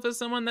of myself as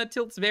someone that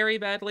tilts very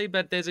badly,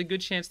 but there's a good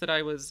chance that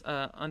I was,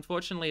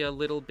 unfortunately, a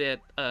little bit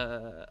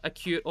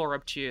acute or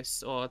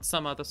obtuse or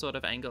some other sort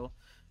of angle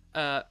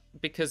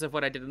because of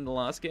what I did in the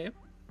last game.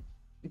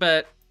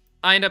 But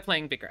I end up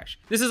playing Vic Rash.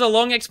 This is a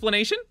long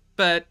explanation,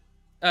 but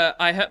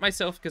I hurt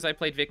myself because I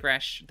played Vic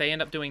Rash. They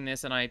end up doing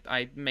this, and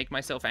I make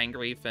myself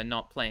angry for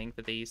not playing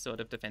for these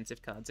sort of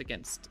defensive cards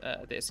against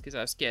this, because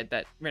I was scared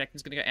that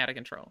Renekton's going to go out of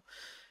control.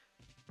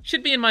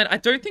 Should be in mind, I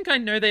don't think I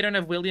know they don't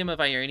have William of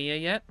Ionia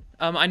yet.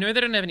 I know they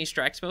don't have any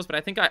strike spells, but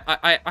I think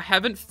I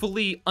haven't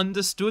fully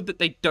understood that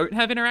they don't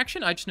have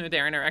interaction. I just know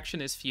their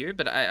interaction is few,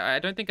 but I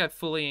don't think I've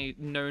fully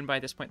known by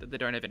this point that they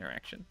don't have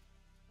interaction.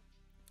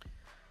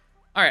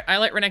 Alright, I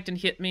let Renekton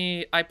hit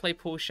me, I play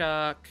Pool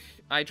Shark,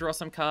 I draw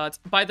some cards.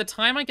 By the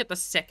time I get the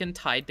second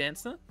Tide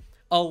Dancer,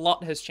 a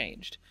lot has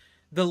changed.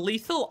 The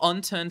lethal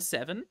on turn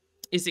 7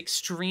 is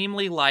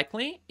extremely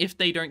likely if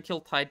they don't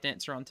kill Tide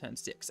Dancer on turn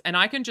 6. And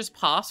I can just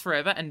pass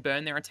forever and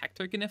burn their attack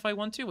token if I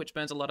want to, which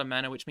burns a lot of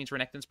mana, which means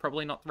Renekton's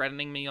probably not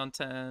threatening me on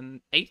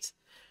turn 8,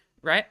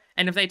 right?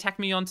 And if they attack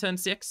me on turn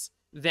 6,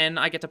 then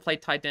I get to play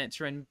Tide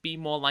Dancer and be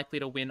more likely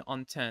to win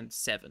on turn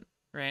 7,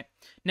 right?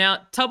 Now,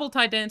 double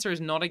Tide Dancer is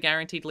not a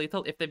guaranteed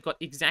lethal if they've got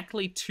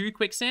exactly 2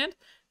 Quicksand,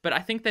 but I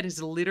think that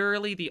is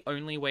literally the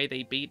only way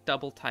they beat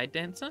double Tide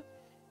Dancer.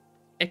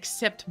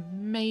 Except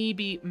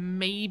maybe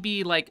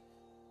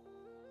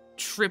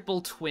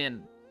triple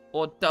twin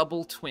or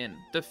double twin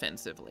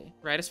defensively,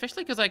 right?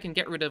 Especially because I can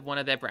get rid of one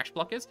of their brash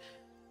blockers.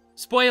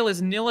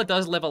 Spoilers, Nilla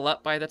does level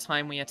up by the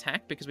time we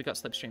attack because we got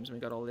slipstreams and we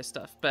got all this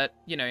stuff. But,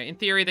 you know, in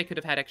theory, they could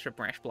have had extra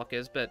brash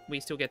blockers, but we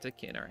still get to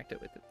interact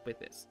it with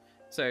this.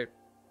 So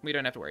we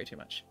don't have to worry too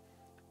much.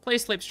 Play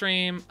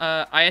slipstream.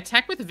 I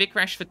attack with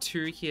Vikrash for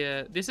 2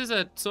 here. This is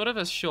a sort of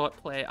a short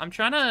play. I'm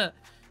trying to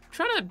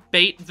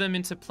bait them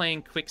into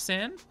playing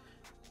Quicksand.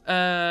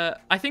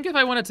 I think if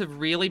I wanted to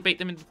really bait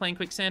them into playing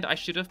Quicksand, I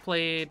should have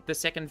played the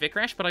second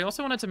Vikrash, but I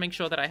also wanted to make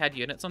sure that I had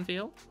units on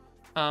field.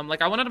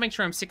 Like, I wanted to make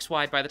sure I'm 6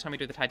 wide by the time we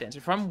do the Tide Dance.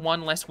 If I'm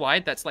 1 less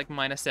wide, that's like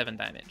 -7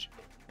 damage,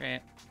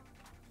 right?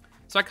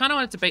 So I kind of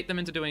wanted to bait them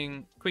into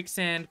doing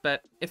Quicksand,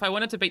 but if I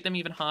wanted to bait them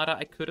even harder,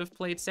 I could have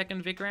played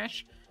second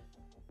Vikrash.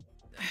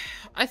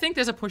 I think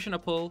there's a push and a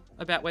pull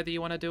about whether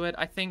you want to do it.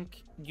 I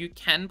think you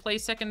can play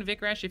second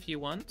Vikrash if you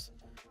want.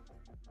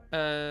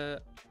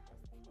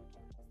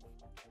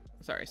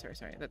 Sorry.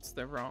 That's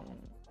the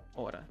wrong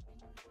order.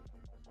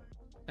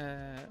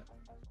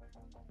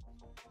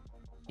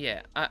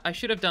 Yeah, I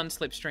should have done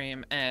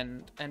Slipstream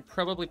and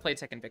probably played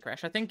second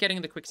Vikrash. I think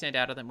getting the Quicksand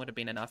out of them would have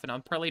been enough, and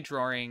I'm probably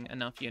drawing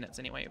enough units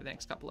anyway over the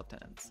next couple of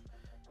turns.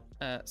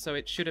 So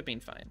it should have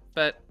been fine.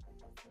 But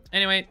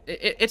anyway,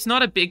 it's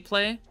not a big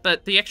play,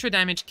 but the extra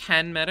damage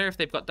can matter if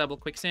they've got double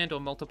Quicksand or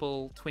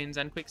multiple twins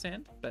and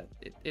Quicksand, but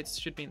it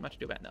should be much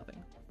ado about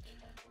nothing.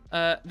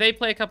 They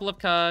play a couple of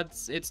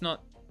cards. It's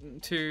not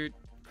too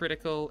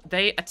critical.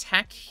 They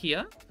attack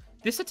here.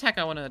 This attack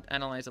I want to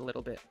analyze a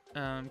little bit,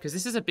 because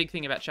this is a big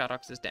thing about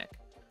Shadawx's deck.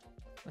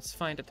 Let's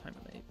find a time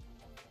limit.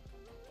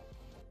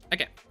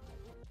 Okay.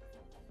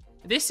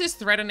 This is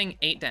threatening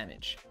 8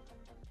 damage.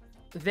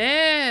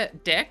 Their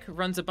deck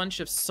runs a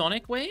bunch of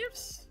Sonic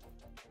Waves,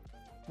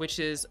 which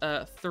is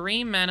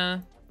 3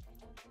 mana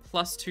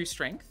plus 2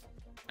 strength.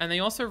 And they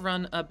also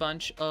run a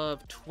bunch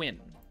of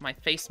Twin. My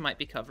face might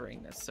be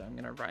covering this, so I'm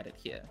going to write it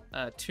here.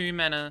 2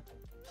 mana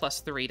plus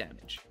 3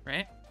 damage,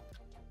 right?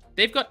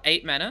 They've got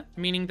 8 mana,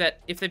 meaning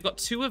that if they've got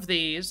 2 of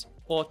these,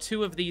 or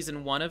 2 of these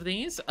and 1 of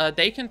these,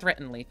 they can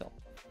threaten lethal.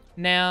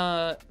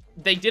 Now,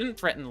 they didn't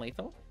threaten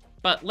lethal,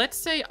 but let's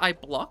say I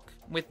block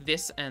with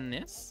this and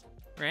this,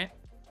 right?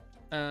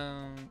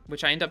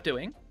 Which I end up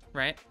doing,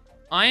 right?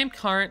 I am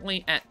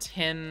currently at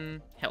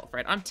 10 health,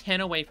 right? I'm 10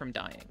 away from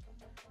dying.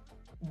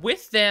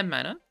 With their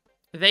mana,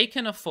 they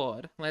can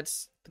afford...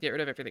 Let's get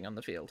rid of everything on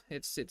the field.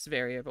 It's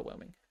very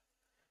overwhelming.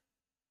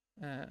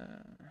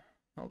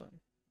 Hold on.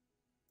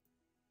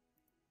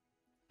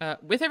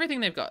 With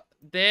everything they've got,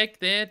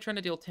 they're trying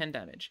to deal 10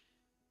 damage.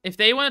 If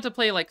they wanted to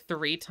play like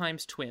 3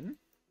 times Twin,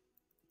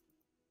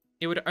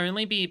 it would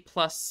only be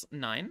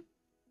 +9,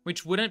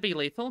 which wouldn't be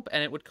lethal,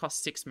 and it would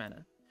cost 6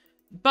 mana.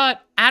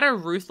 But add a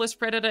Ruthless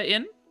Predator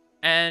in,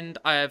 and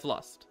I have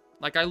lost.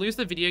 Like, I lose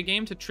the video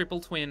game to triple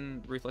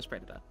Twin Ruthless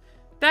Predator.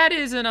 That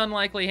is an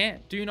unlikely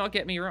hand, do not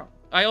get me wrong.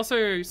 I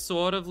also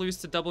sort of lose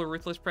to double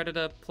Ruthless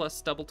Predator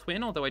plus double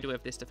Twin, although I do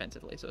have this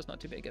defensively, so it's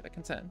not too big of a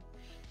concern.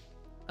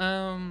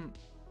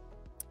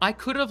 I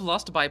could have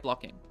lost by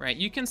blocking, right?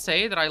 You can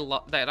say that I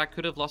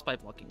could have lost by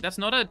blocking. That's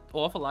not an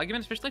awful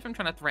argument, especially if I'm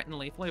trying to threaten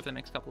lethal over the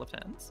next couple of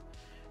turns,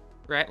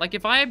 right? Like,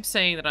 if I'm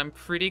saying that I'm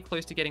pretty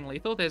close to getting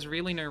lethal, there's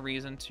really no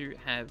reason to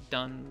have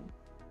done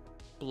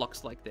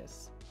blocks like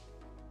this.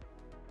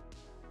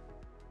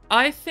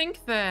 I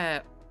think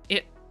that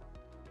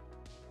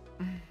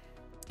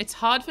it's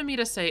hard for me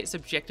to say it's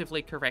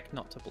objectively correct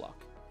not to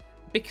block,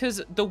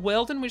 because the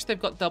world in which they've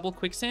got double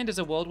Quicksand is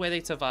a world where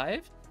they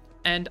survive.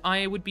 And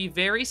I would be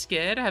very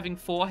scared having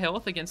 4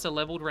 health against a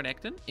leveled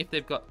Renekton if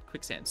they've got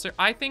Quicksand. So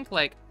I think,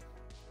 like,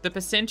 the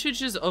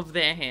percentages of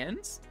their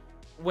hands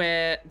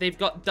where they've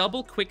got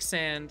double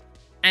Quicksand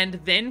and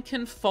then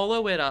can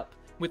follow it up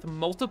with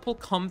multiple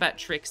combat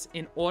tricks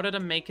in order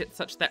to make it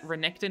such that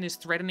Renekton is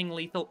threatening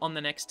lethal on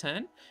the next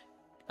turn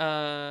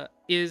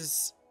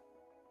is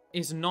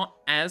not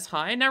as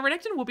high. Now,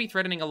 Renekton will be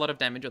threatening a lot of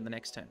damage on the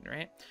next turn,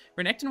 right?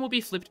 Renekton will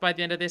be flipped by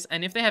the end of this,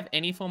 and if they have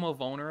any form of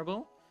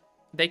vulnerable...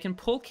 They can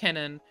pull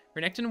Cannon.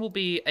 Renekton will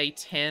be a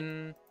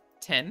 10-10.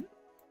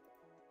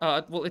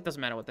 Well, it doesn't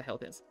matter what the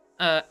health is.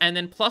 And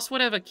then plus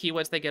whatever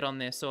keywords they get on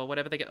this, or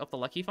whatever they get off the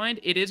Lucky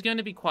Find, it is going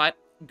to be quite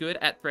good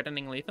at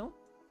threatening lethal.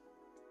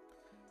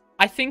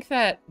 I think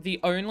that the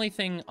only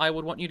thing I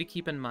would want you to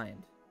keep in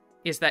mind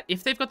is that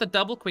if they've got the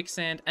double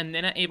Quicksand and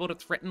then are able to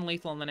threaten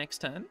lethal on the next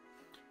turn,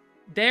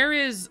 there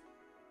is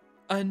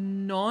a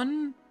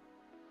non-zero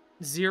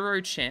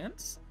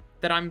chance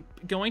that I'm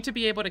going to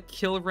be able to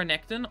kill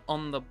Renekton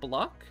on the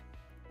block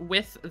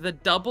with the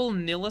double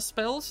Nilla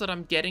spells that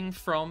I'm getting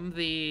from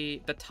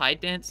the Tide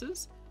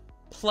Dancers,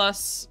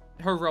 plus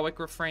Heroic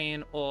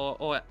Refrain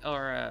or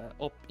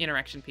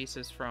interaction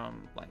pieces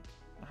from, like,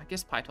 I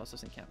guess Pytos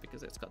doesn't count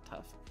because it's got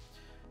tough.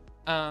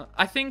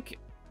 I think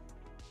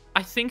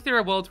there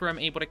are worlds where I'm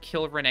able to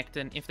kill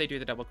Renekton if they do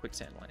the double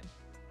Quicksand line.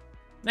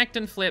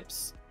 Renekton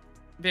flips,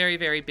 very,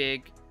 very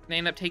big. They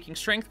end up taking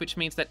strength, which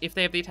means that if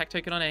they have the attack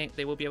token on 8,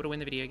 they will be able to win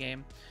the video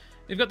game.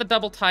 We've got the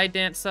double Tide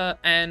Dancer,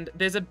 and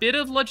there's a bit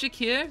of logic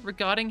here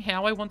regarding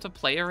how I want to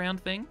play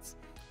around things.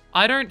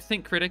 I don't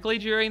think critically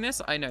during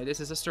this. I know this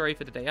is a story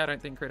for today. I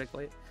don't think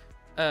critically.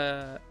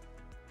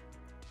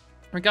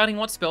 Regarding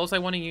what spells I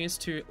want to use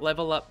to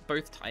level up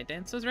both Tide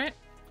Dancers, right?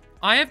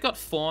 I have got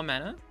 4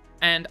 mana,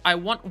 and I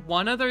want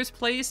one of those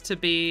plays to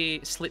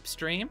be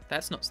Slipstream.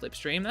 That's not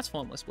Slipstream, that's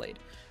Formless Blade.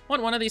 I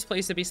want one of these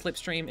plays to be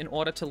Slipstream in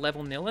order to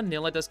level Nilla.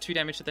 Nilla does 2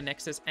 damage to the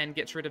Nexus and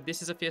gets rid of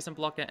this as a fearsome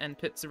blocker and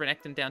puts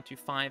Renekton down to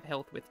 5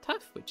 health with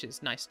Tough, which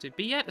is nice to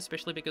be at,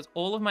 especially because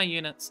all of my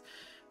units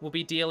will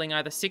be dealing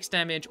either 6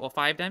 damage or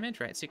 5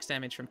 damage, right? 6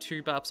 damage from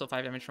 2 buffs or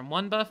 5 damage from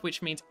 1 buff,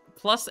 which means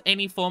plus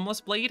any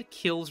Formless Blade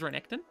kills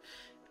Renekton.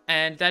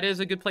 And that is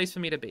a good place for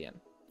me to be in,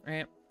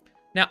 right?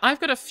 Now, I've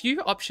got a few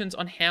options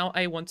on how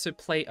I want to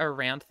play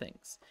around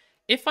things.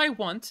 If I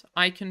want,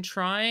 I can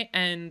try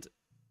and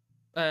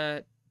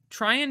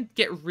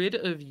get rid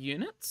of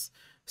units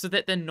so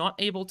that they're not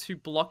able to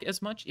block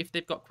as much if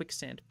they've got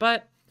Quicksand.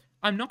 But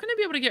I'm not going to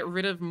be able to get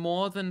rid of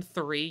more than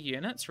 3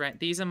 units, right?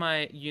 These are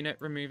my unit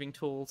removing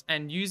tools,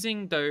 and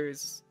using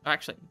those...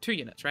 Actually, 2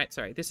 units, right?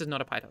 Sorry, this is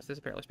not a Pythos, this is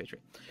a Perilous Petri.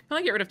 Can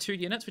I get rid of 2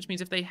 units, which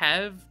means if they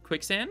have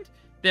Quicksand,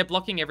 they're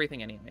blocking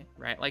everything anyway,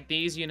 right? Like,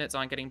 these units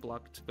aren't getting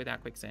blocked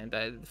without Quicksand.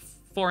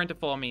 4 into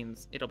 4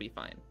 means it'll be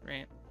fine,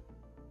 right?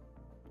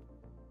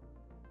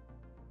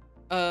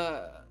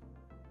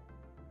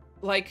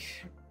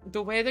 Like,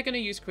 the way they're going to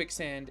use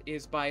Quicksand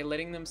is by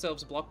letting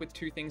themselves block with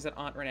 2 things that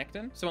aren't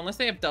Renekton. So unless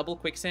they have double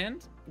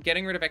Quicksand,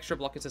 getting rid of extra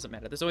blockers doesn't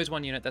matter. There's always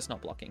 1 unit that's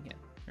not blocking here,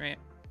 right?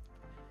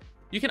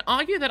 You can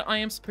argue that I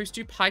am supposed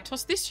to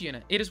Pythos this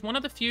unit. It is one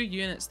of the few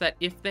units that,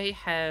 if they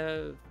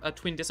have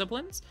Twin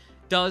Disciplines,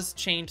 does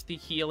change the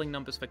healing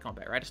numbers for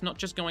combat, right? It's not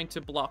just going to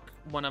block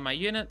one of my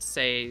units,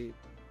 say,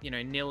 you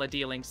know, Nilla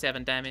dealing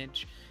 7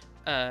 damage.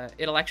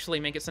 It'll actually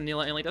make it so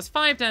Nilla only does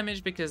 5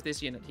 damage because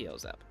this unit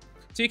heals up.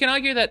 So you can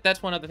argue that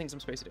that's one of the things I'm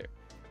supposed to do.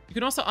 You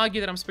can also argue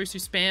that I'm supposed to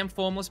spam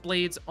Formless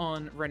Blades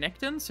on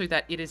Renekton so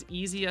that it is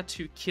easier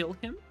to kill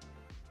him.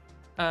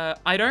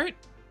 I don't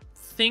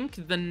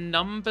think the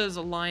numbers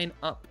line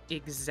up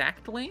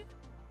exactly,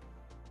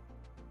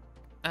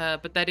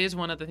 but that is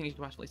one of the things you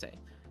can possibly say.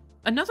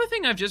 Another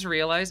thing I've just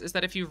realized is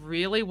that if you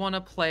really want to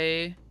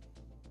play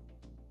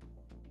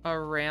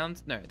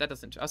around... No, that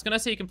doesn't... I was going to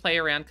say you can play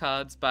around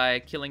cards by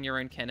killing your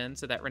own cannon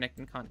so that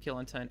Renekton can't kill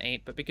on turn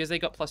 8, but because they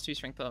got +2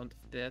 strength on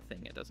their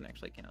thing, it doesn't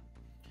actually count.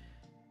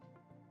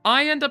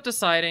 I end up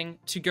deciding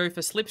to go for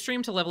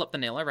Slipstream to level up the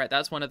Nilla, right?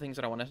 That's one of the things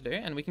that I wanted to do,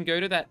 and we can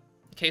go to that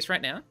case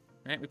right now,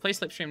 right? We play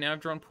Slipstream now. I've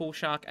drawn Pool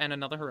Shark and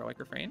another Heroic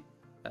Refrain.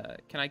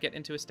 Can I get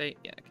into a state?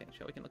 Yeah, okay,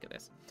 sure, we can look at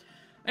this.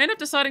 I end up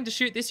deciding to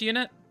shoot this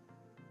unit.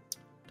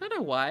 Don't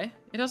know why.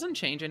 It doesn't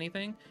change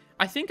anything.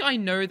 I think I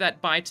know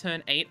that by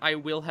turn 8, I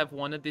will have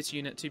wanted this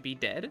unit to be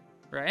dead,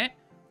 right?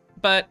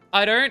 But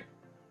I don't...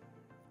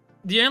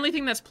 The only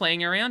thing that's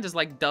playing around is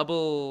like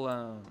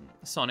double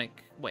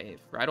Sonic Wave,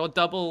 right? Or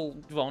double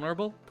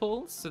Vulnerable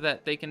pulls so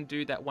that they can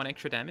do that 1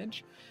 extra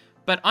damage.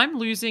 But I'm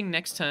losing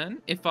next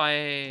turn if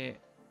I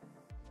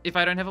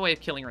don't have a way of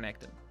killing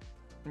Renekton,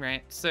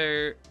 right?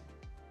 So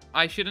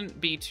I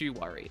shouldn't be too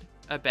worried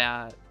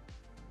about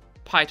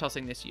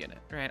Pythosing this unit,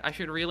 right? I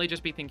should really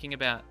just be thinking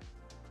about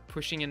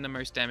pushing in the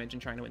most damage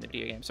and trying to win the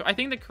video game. So I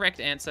think the correct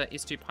answer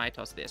is to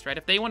Pythos this, right?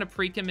 If they want to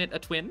pre-commit a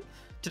twin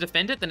to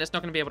defend it, then it's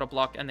not going to be able to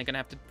block and they're going to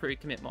have to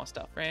pre-commit more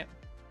stuff, right?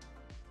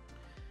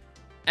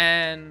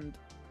 And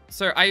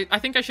so I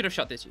think I should have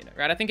shot this unit,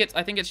 right? I think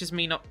it's just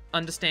me not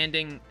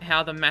understanding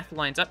how the math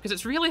lines up, because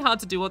it's really hard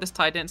to do all this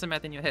Tide Dancer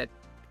math in your head.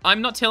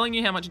 I'm not telling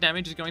you how much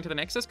damage is going to the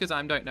Nexus because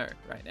I don't know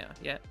right now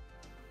yet.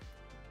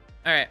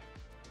 All right.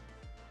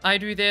 I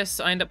do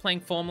this, I end up playing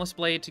Formless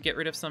Blade to get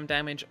rid of some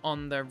damage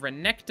on the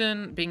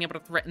Renekton, being able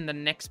to threaten the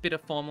next bit of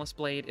Formless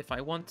Blade if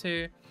I want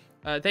to.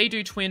 They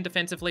do Twin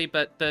defensively,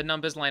 but the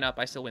numbers line up,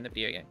 I still win the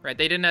video game, right?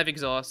 They didn't have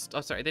Exhaust.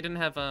 Oh, sorry, they didn't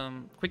have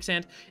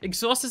Quicksand.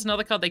 Exhaust is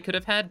another card they could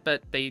have had,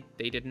 but they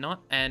did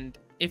not. And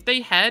if they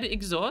had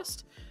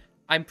Exhaust,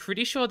 I'm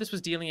pretty sure this was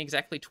dealing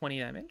exactly 20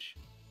 damage.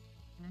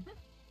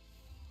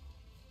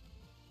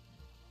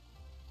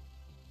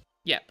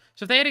 Yeah,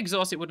 so if they had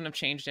Exhaust, it wouldn't have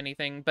changed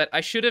anything, but I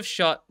should have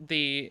shot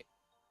the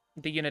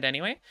unit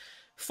anyway.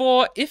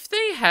 For if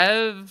they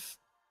have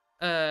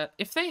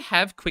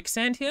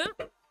Quicksand here,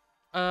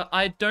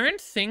 I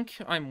don't think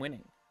I'm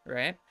winning,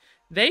 right?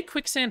 They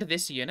Quicksand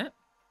this unit,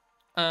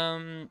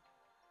 and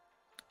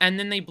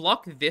then they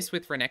block this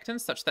with Renekton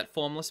such that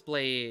Formless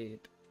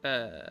Blade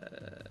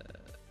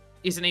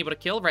isn't able to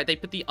kill, right? They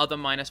put the other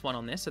 -1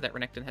 on this so that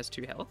Renekton has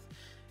 2 health.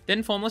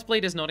 Then Formless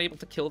Blade is not able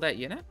to kill that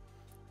unit.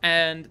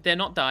 And they're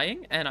not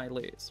dying, and I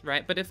lose,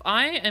 right? But if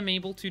I am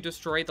able to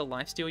destroy the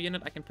lifesteal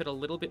unit, I can put a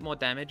little bit more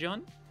damage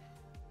on.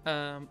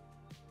 I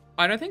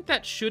don't think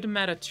that should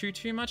matter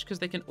too much, because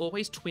they can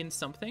always twin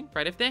something,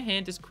 right? If their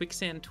hand is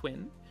Quicksand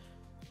Twin,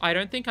 I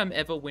don't think I'm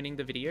ever winning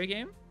the video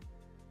game.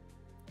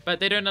 But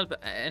they don't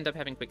end up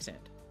having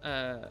Quicksand.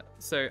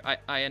 So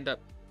I end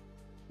up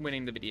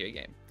winning the video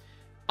game.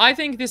 I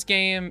think this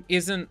game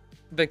isn't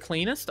the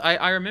cleanest.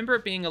 I remember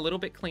it being a little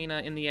bit cleaner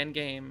in the end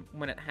game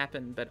when it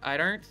happened, but I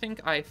don't think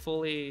I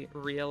fully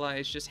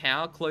realized just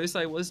how close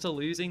I was to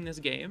losing this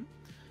game.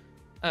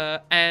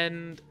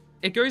 And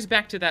it goes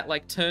back to that,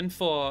 like, turn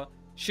 4,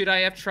 should I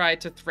have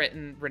tried to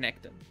threaten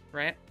Renekton,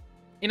 right?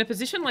 In a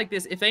position like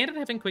this, if they ended up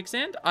having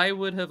Quicksand, I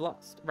would have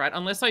lost, right?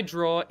 Unless I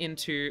draw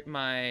into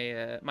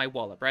my my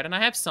Wallop, right? And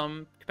I have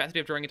some capacity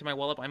of drawing into my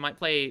Wallop. I might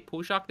play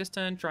Pool Shark this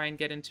turn, try and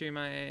get into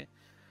my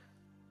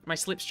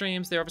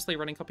Slipstreams. They're obviously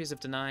running copies of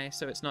Deny,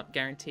 so it's not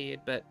guaranteed,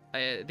 but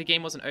the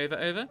game wasn't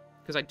over,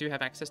 because I do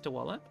have access to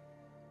Wallop.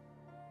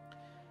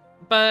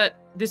 But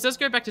this does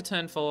go back to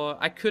turn 4.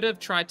 I could have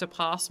tried to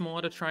pass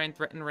more to try and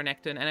threaten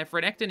Renekton, and if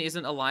Renekton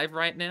isn't alive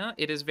right now,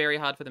 it is very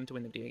hard for them to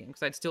win the video game,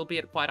 because I'd still be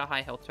at quite a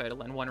high health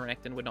total, and one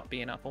Renekton would not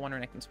be enough, or one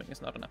Renekton swing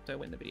is not enough to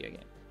win the video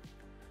game.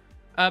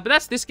 But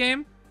that's this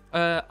game.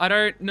 I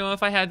don't know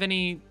if I have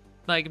any,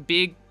 like,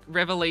 big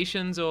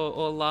revelations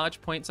or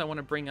large points I want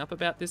to bring up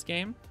about this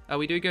game.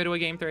 We do go to a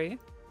game 3,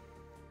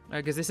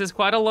 because this is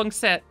quite a long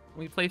set.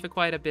 We play for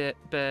quite a bit,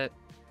 but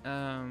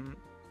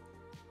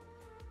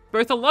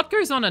both a lot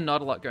goes on and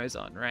not a lot goes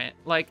on, right?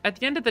 Like, at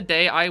the end of the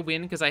day, I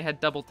win because I had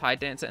double Tide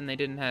Dancer and they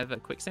didn't have a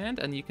Quicksand,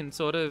 and you can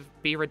sort of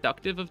be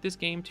reductive of this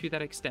game to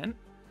that extent.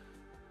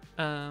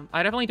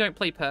 I definitely don't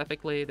play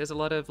perfectly. There's a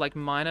lot of, like,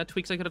 minor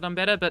tweaks I could have done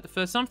better, but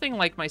for something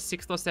like my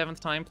 6th or 7th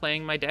time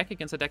playing my deck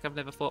against a deck I've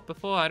never fought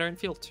before, I don't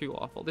feel too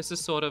awful. This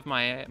is sort of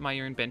my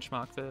own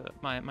benchmark for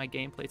my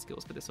gameplay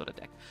skills for this sort of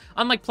deck.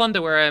 Unlike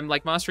Plunder, where I'm,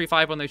 like, Mastery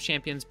 5 on those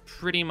champions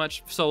pretty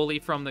much solely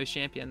from those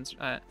champions.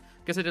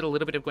 Guess I did a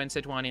little bit of Gwen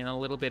Sejuani and a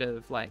little bit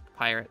of, like,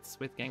 Pirates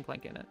with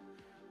Gangplank in it.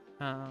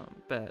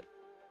 But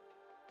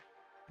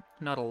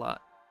not a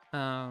lot.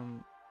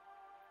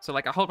 So,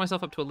 like, I hold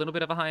myself up to a little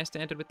bit of a higher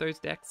standard with those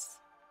decks.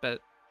 But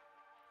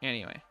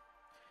anyway.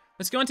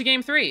 Let's go into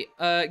Game 3.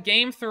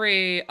 Game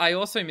 3, I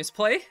also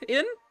misplay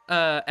in.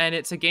 And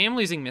it's a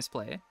game-losing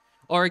misplay.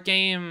 Or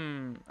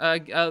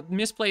a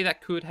misplay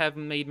that could have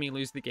made me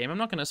lose the game. I'm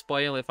not going to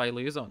spoil if I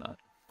lose or not.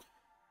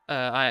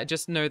 I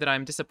just know that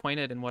I'm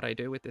disappointed in what I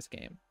do with this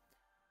game.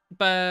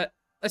 But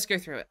let's go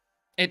through it.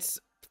 It's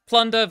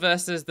Plunder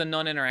versus the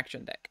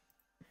non-interaction deck.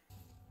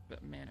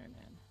 But man, oh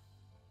man.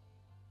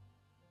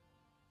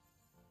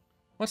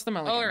 What's the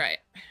mulligan? All right.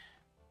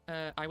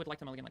 I would like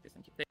the mulligan like this,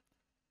 thank you.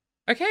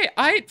 Okay,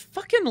 I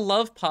fucking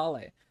love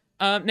Parlay.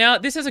 Now,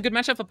 this is a good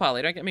matchup for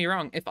Parlay, don't get me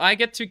wrong. If I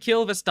get to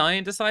kill the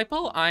Stallion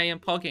Disciple, I am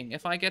pogging.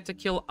 If I get to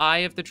kill Eye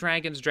of the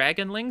Dragon's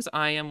Dragonlings,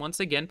 I am once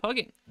again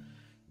pogging.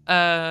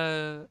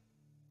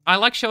 I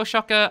like Shell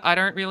Shocker. I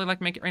don't really like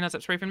Make It Rain as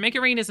Upspraven. Make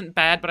It Rain isn't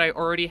bad, but I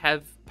already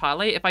have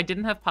Parlay. If I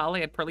didn't have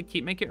Parlay, I'd probably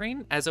keep Make It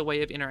Rain as a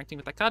way of interacting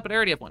with that card, but I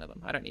already have one of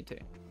them. I don't need to.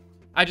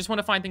 I just want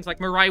to find things like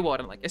Mirai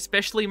Warden, like,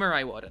 especially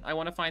Mirai Warden. I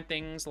want to find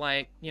things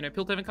like, you know,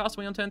 Piltover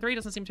Castaway on turn 3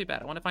 doesn't seem too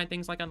bad. I want to find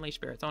things like Unleash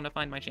Spirits. I want to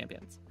find my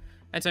champions.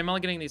 And so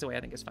mulliganing these away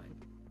I think is fine.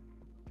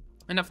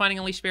 End up finding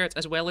Unleash Spirits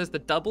as well as the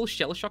double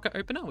Shell Shocker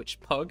opener, which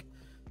Pog.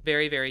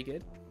 Very, very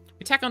good.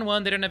 We attack on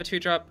 1, they don't have a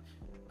 2-drop.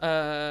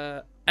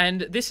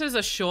 And this is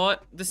a short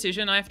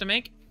decision I have to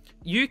make.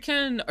 You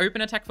can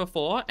open attack for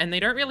 4, and they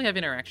don't really have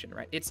interaction,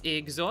 right? It's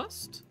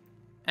Exhaust,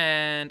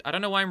 and I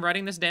don't know why I'm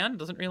writing this down. It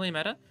doesn't really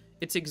matter.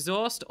 It's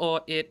Exhaust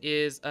or it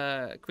is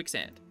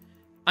Quicksand.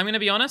 I'm going to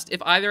be honest,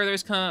 if either of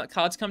those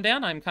cards come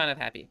down, I'm kind of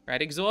happy,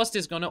 right? Exhaust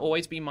is going to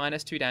always be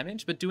 -2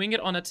 damage, but doing it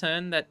on a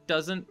turn that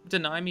doesn't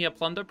deny me a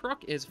Plunder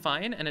proc is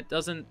fine, and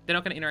they're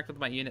not going to interact with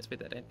my units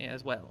with it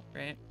as well,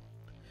 right?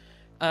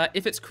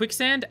 If it's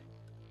Quicksand,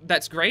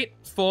 that's great.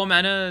 4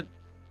 mana,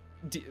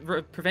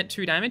 prevent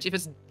 2 damage. If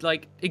it's,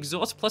 like,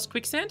 Exhaust plus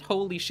Quicksand,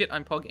 holy shit,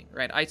 I'm pogging,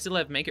 right? I still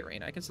have Make It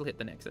Rain. I can still hit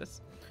the Nexus.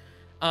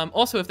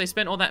 Also, if they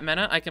spend all that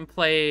mana, I can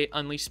play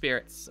Unleash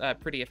Spirits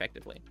pretty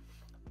effectively.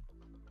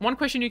 One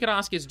question you could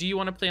ask is, do you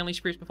want to play Unleash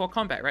Spirits before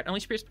combat, right?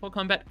 Unleash Spirits before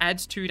combat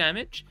adds 2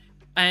 damage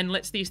and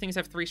lets these things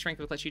have 3 strength,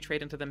 which lets you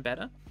trade into them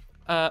better.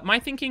 My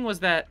thinking was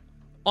that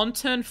on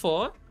turn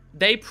 4,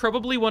 they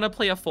probably want to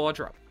play a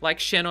 4-drop, like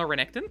Shen or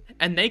Renekton,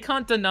 and they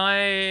can't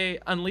deny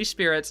Unleash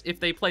Spirits if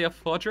they play a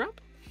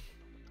 4-drop.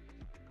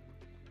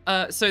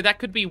 So that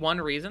could be one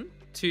reason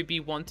to be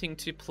wanting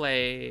to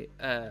play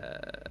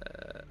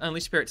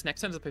Unleash Spirits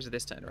next turn as opposed to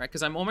this turn, right?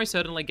 Because I'm almost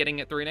certainly getting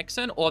it through next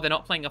turn, or they're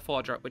not playing a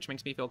 4-drop, which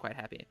makes me feel quite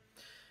happy.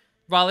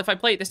 While if I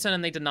play it this turn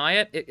and they deny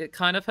it, it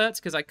kind of hurts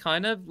because I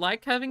kind of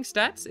like having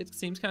stats. It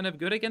seems kind of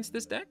good against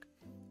this deck.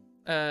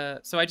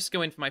 So I just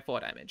go in for my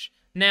 4 damage.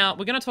 Now,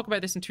 we're going to talk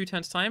about this in 2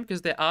 turns' time,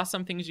 because there are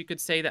some things you could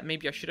say that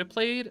maybe I should have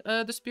played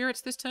the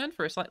Spirits this turn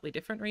for a slightly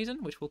different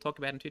reason, which we'll talk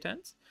about in 2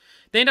 turns.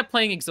 They end up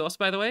playing Exhaust,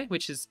 by the way,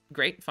 which is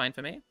great, fine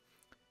for me.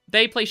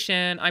 They play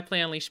Shen, I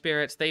play Unleash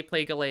Spirits, they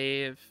play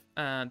Glaive,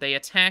 they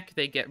attack,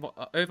 they get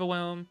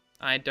Overwhelm.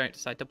 I don't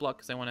decide to block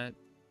because I want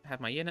to have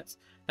my units.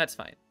 That's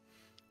fine.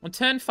 On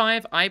turn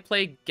 5, I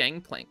play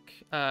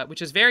Gangplank,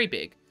 which is very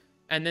big.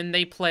 And then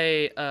they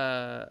play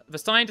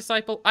Stallion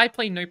Disciple, I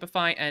play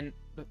Nopify, and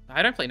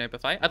I don't play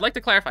Nopify. I'd like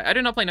to clarify, I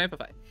do not play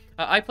Nopify.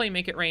 I play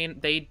Make It Rain,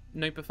 they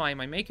Nopify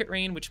my Make It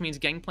Rain, which means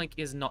Gangplank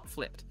is not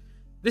flipped.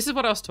 This is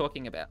what I was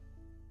talking about.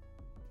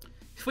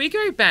 If we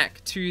go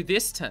back to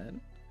this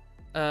turn,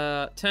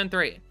 turn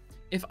 3,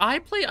 if I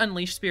play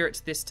Unleash Spirits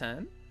this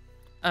turn,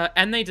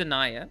 and they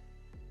deny it,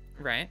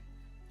 right,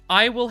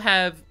 I will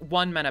have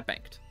 1 mana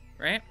banked,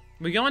 right?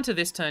 we go into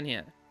this turn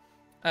here.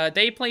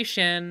 They play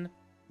Shen,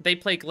 they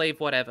play Glaive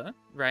whatever,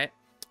 right?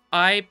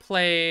 I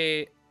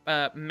play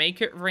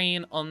Make It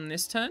Rain on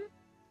this turn,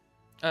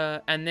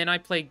 and then I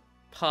play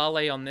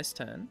Parlay on this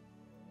turn.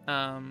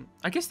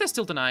 I guess they're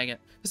still denying it.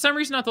 For some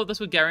reason, I thought this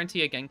would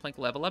guarantee a Gangplank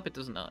level up. It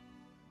does not.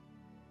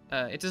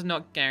 It does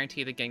not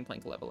guarantee the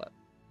Gangplank level up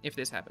if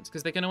this happens,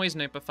 because they can always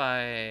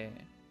notify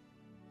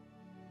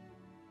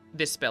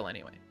this spell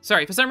anyway.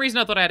 Sorry, for some reason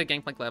I thought I had a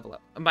Gangplank level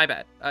up. My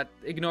bad.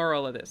 Ignore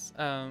all of this.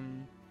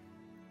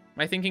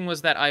 My thinking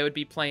was that I would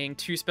be playing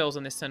 2 spells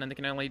on this turn and they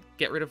can only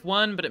get rid of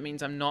 1, but it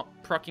means I'm not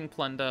proccing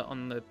Plunder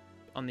on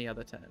the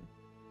other turn.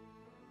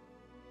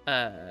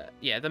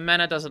 Yeah, the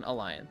mana doesn't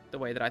align the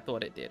way that I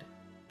thought it did.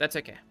 That's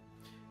okay.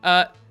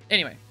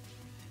 Anyway.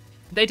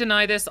 They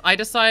deny this. I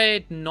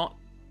decide not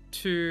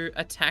to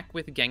attack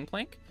with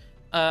Gangplank.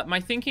 My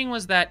thinking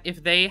was that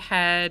if they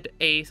had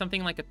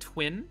something like a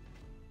twin,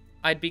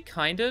 I'd be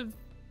kind of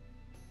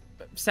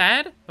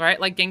sad, right?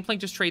 Like,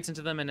 Gangplank just trades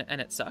into them and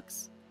it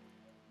sucks.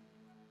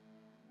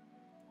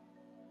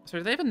 So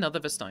do they have another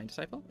Vestine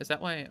Disciple? Is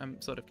that why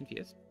I'm sort of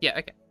confused? Yeah,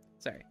 okay.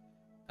 Sorry.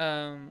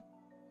 Oh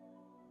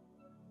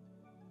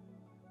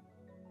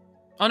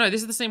no,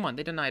 this is the same one.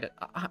 They denied it.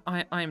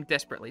 I am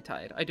desperately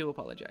tired. I do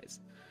apologize.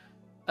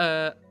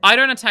 I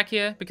don't attack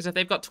here, because if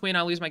they've got Twin,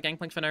 I lose my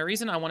Gangplank for no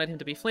reason. I wanted him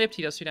to be flipped.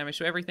 He does 2 damage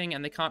to everything,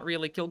 and they can't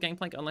really kill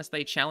Gangplank unless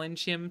they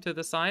challenge him to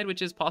the side,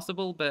 which is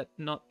possible, but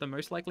not the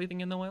most likely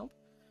thing in the world.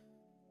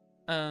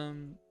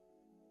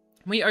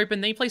 We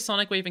open, they play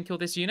Sonic Wave and kill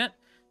this unit.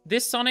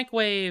 This Sonic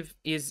Wave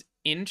is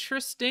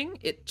interesting.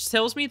 It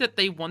tells me that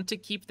they want to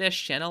keep their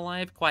Shen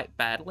alive quite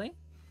badly.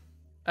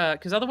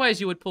 Because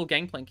otherwise you would pull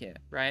Gangplank here,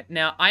 right?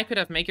 Now, I could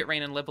have Make It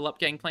Rain and level up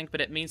Gangplank,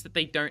 but it means that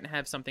they don't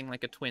have something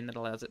like a twin that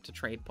allows it to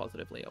trade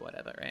positively or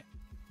whatever,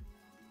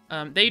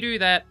 right? They do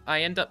that.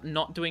 I end up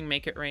not doing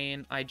Make It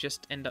Rain. I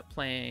just end up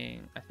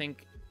playing, I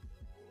think...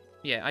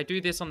 Yeah, I do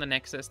this on the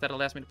Nexus. That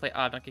allows me to play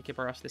Dunno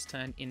Kibaros this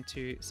turn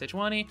into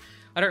Sejuani.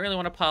 I don't really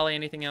want to parlay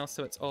anything else,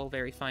 so it's all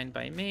very fine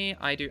by me.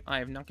 I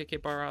have Dunno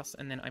Kibaros,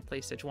 and then I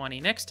play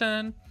Sejuani next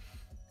turn.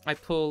 I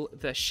pull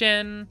the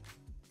Shen.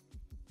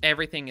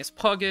 Everything is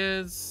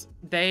poggers.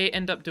 They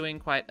end up doing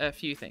quite a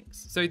few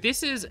things. So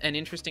this is an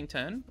interesting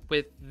turn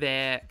with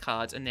their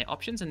cards and their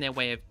options and their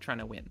way of trying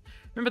to win.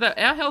 Remember that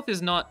our health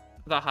is not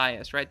the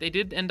highest, right? They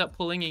did end up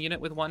pulling a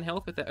unit with 1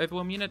 health with their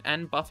Overwhelm unit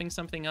and buffing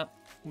something up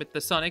with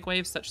the Sonic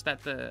Wave such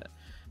that the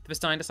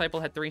Vestine Disciple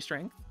had 3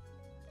 strength.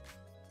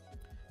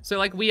 So,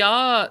 like, we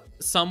are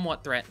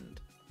somewhat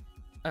threatened.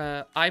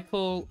 I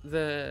pull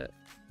the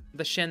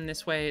Shen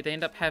this way. They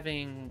end up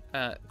having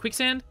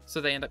Quicksand, so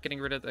they end up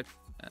getting rid of the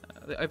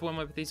Overwhelm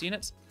with these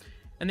units.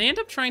 And they end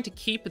up trying to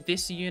keep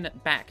this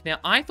unit back. Now,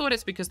 I thought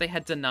it's because they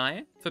had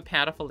Deny for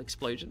Powerful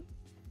Explosion.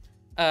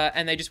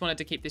 And they just wanted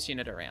to keep this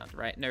unit around,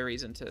 right? No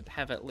reason to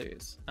have it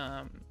lose.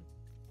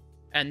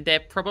 And they're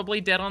probably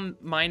dead on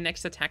my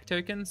next attack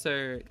token,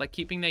 so like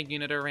keeping their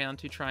unit around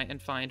to try and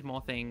find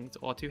more things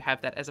or to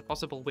have that as a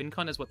possible win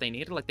con is what they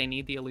need. Like, they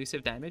need the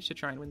elusive damage to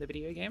try and win the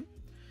video game.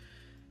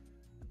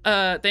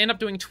 They end up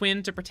doing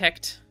Twin to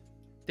protect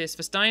this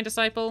Vestine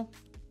Disciple.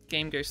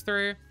 Game goes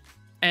through.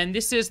 And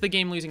this is the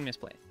game-losing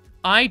misplay.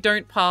 I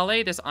don't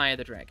parlay this Eye of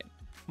the Dragon.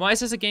 Why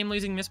is this a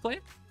game-losing misplay?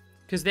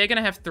 Because they're going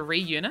to have 3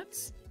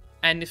 units.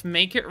 And if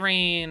Make It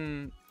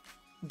Rain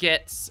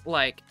gets,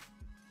 like,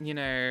 you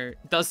know,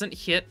 doesn't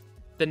hit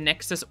the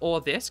Nexus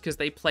or this because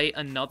they play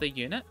another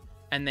unit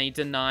and they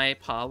deny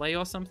Parlay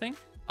or something,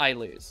 I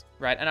lose,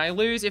 right? And I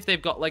lose if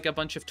they've got, like, a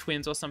bunch of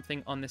twins or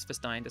something on this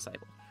Vestine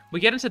Disciple. We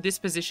get into this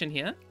position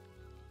here.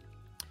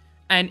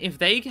 And if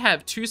they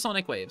have 2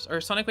 Sonic Waves, or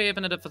a Sonic Wave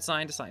and a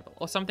Vestine Disciple,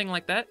 or something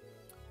like that,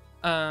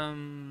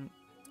 I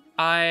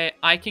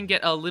can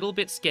get a little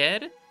bit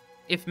scared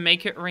if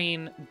Make It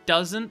Rain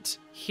doesn't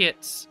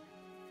hit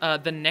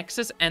the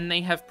Nexus and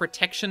they have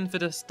protection for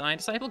the Vestine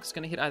Disciple, because it's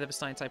going to hit either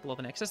Vestine Disciple or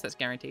the Nexus, that's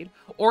guaranteed.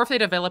 Or if they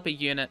develop a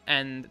unit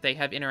and they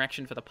have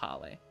interaction for the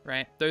Parlay,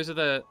 right? Those are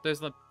the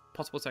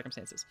possible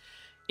circumstances.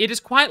 It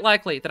is quite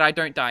likely that I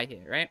don't die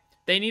here, right?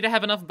 They need to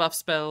have enough buff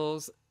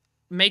spells.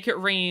 Make It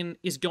Rain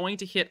is going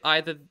to hit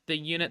either the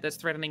unit that's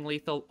threatening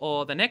lethal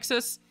or the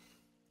Nexus.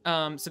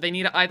 So they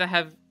need to either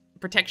have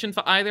protection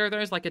for either of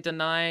those, like a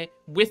Deny,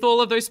 with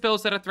all of those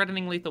spells that are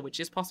threatening lethal, which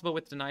is possible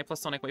with Deny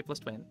plus Sonic Wave plus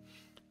Twin.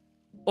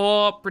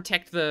 Or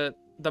protect the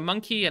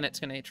monkey, and it's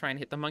going to try and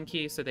hit the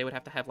monkey, so they would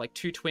have to have, like,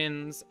 2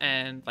 twins,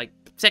 and, like,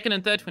 2nd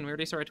and 3rd twin, we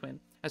already saw a twin,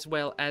 as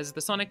well as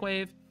the Sonic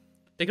Wave.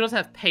 They could also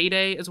have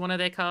Payday as one of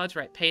their cards,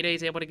 right? Payday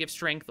is able to give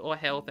strength or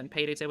health, and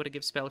Payday is able to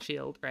give spell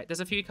shield, right? There's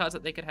a few cards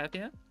that they could have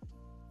here.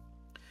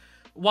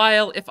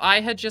 While if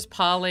I had just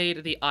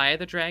parlayed the Eye of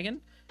the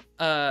Dragon,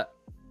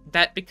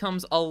 that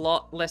becomes a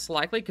lot less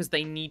likely because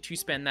they need to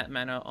spend that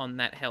mana on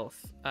that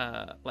health,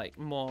 like,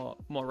 more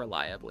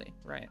reliably,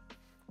 right?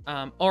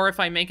 Or if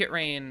I Make It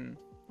Rain,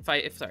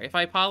 if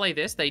I parlay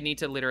this, they need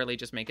to literally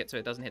just make it so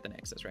it doesn't hit the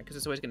Nexus, right? Because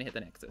it's always going to hit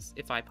the Nexus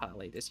if I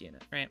parlay this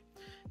unit, right?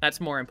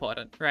 That's more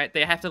important, right?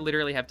 They have to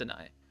literally have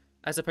Deny,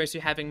 as opposed to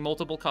having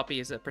multiple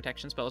copies of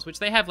protection spells, which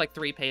they have, like,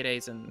 3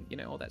 Paydays and, you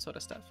know, all that sort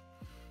of stuff.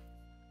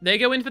 They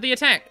go in for the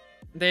attack.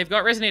 They've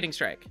got Resonating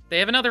Strike. They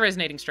have another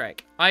Resonating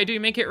Strike. I do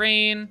Make It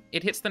Rain.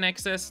 It hits the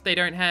Nexus. They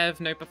don't have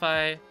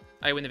Nopify.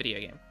 I win the video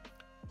game.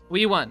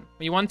 We won.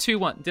 We won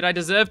 2-1. Did I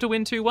deserve to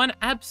win 2-1?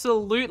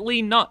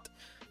 Absolutely not.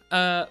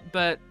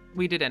 But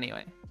we did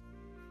anyway.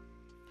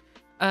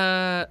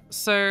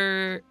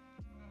 So...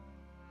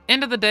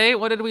 End of the day,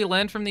 what did we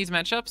learn from these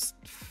matchups?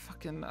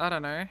 Fucking, I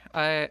don't know.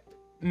 I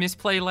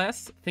misplay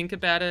less. Think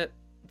about it.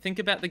 Think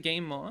about the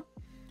game more.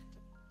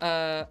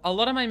 A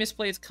lot of my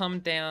misplays come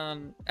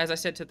down, as I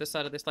said to the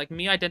start of this, like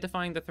me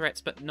identifying the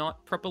threats, but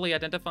not properly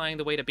identifying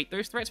the way to beat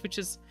those threats, which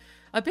is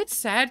a bit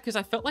sad because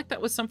I felt like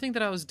that was something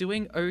that I was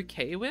doing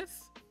okay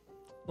with.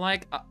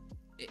 Like,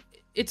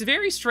 it's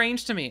very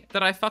strange to me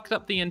that I fucked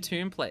up the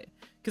Entomb play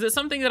because it's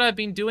something that I've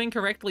been doing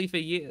correctly for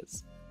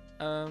years.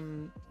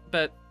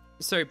 But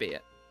so be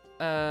it.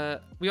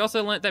 We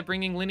also learnt that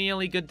bringing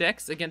linearly good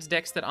decks against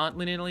decks that aren't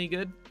linearly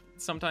good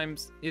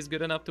sometimes is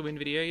good enough to win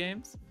video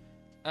games.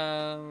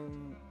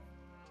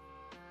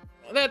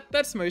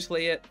 That's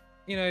mostly it.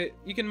 You know,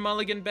 you can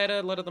mulligan better.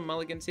 A lot of the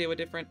mulligans here were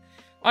different.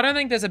 I don't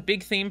think there's a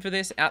big theme for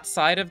this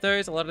outside of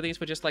those. A lot of these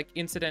were just like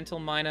incidental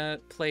minor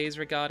plays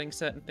regarding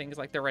certain things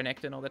like the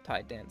Renekton or the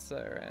Tide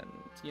Dancer and,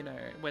 you know,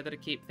 whether to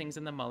keep things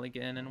in the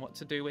mulligan and what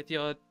to do with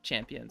your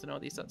champions and all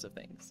these sorts of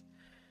things.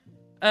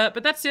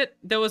 But that's it.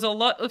 There was a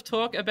lot of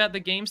talk about the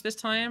games this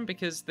time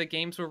because the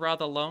games were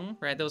rather long,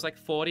 right? There was like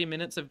 40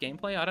 minutes of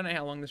gameplay. I don't know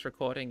how long this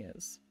recording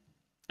is.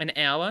 An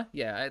hour?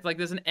 Yeah, it's like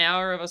there's an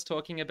hour of us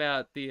talking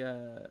about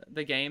the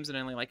games and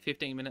only like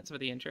 15 minutes for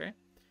the intro.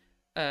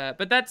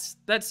 But that's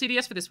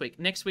CDS for this week.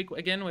 Next week,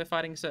 again, we're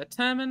fighting Sir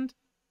Termund.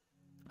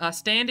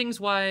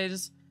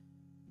 Standings-wise,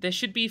 there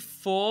should be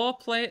 5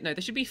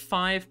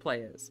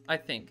 players, I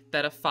think,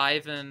 that are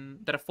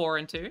 4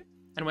 and 2.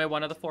 And we're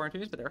one of the 4 and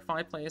 2s, but there are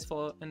 5 players,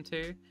 4 and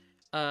 2.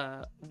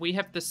 We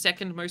have the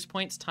second most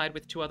points tied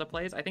with 2 other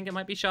players. I think it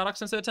might be Shadawx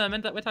and Sir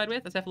Termund that we're tied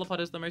with. The Cephalopod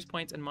has the most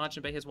points, and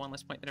Margin Bay has 1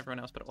 less point than everyone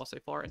else, but also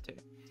 4 and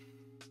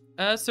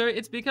 2. So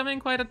it's becoming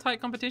quite a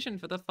tight competition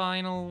for the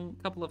final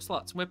couple of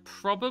slots. We're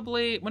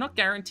not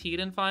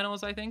guaranteed in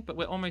finals, I think, but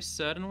we're almost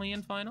certainly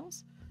in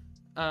finals.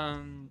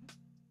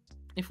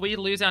 If we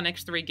lose our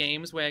next 3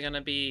 games, we're going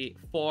to be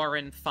 4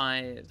 and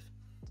 5.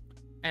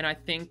 And I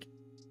think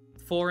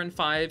 4 and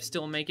 5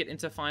 still make it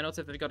into finals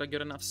if they've got a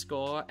good enough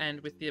score, and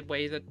with the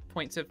way that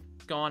points have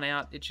gone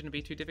out, it shouldn't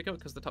be too difficult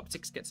because the top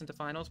 6 gets into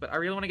finals. But I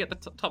really want to get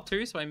the top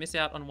 2, so I miss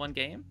out on 1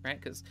 game,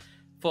 right? Because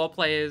 4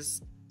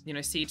 players, you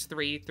know, seeds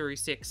 3 through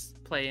 6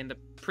 play in the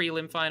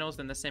prelim finals,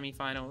 then the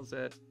semi-finals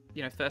are,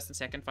 you know, first and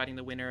second fighting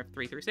the winner of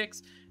 3 through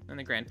 6, and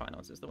the grand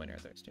finals is the winner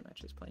of those 2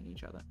 matches playing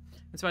each other.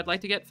 And so I'd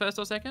like to get first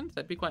or second.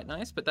 That'd be quite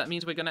nice, but that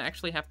means we're going to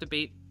actually have to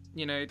beat,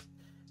 you know,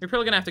 we're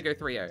probably going to have to go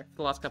 3-0 for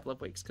the last couple of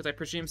weeks, because I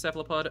presume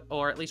Cephalopod,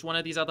 or at least one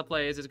of these other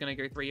players, is going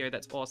to go 3-0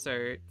 that's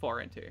also 4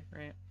 and 2,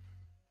 right?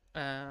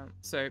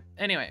 So,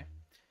 anyway.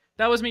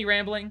 That was me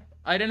rambling.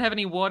 I didn't have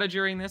any water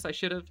during this. I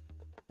should have.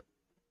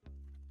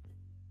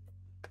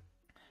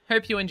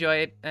 Hope you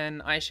enjoyed,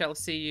 and I shall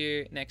see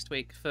you next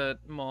week for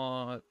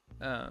more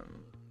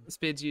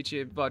Spidz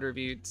YouTube VOD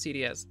review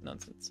CDS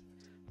nonsense.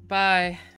 Bye.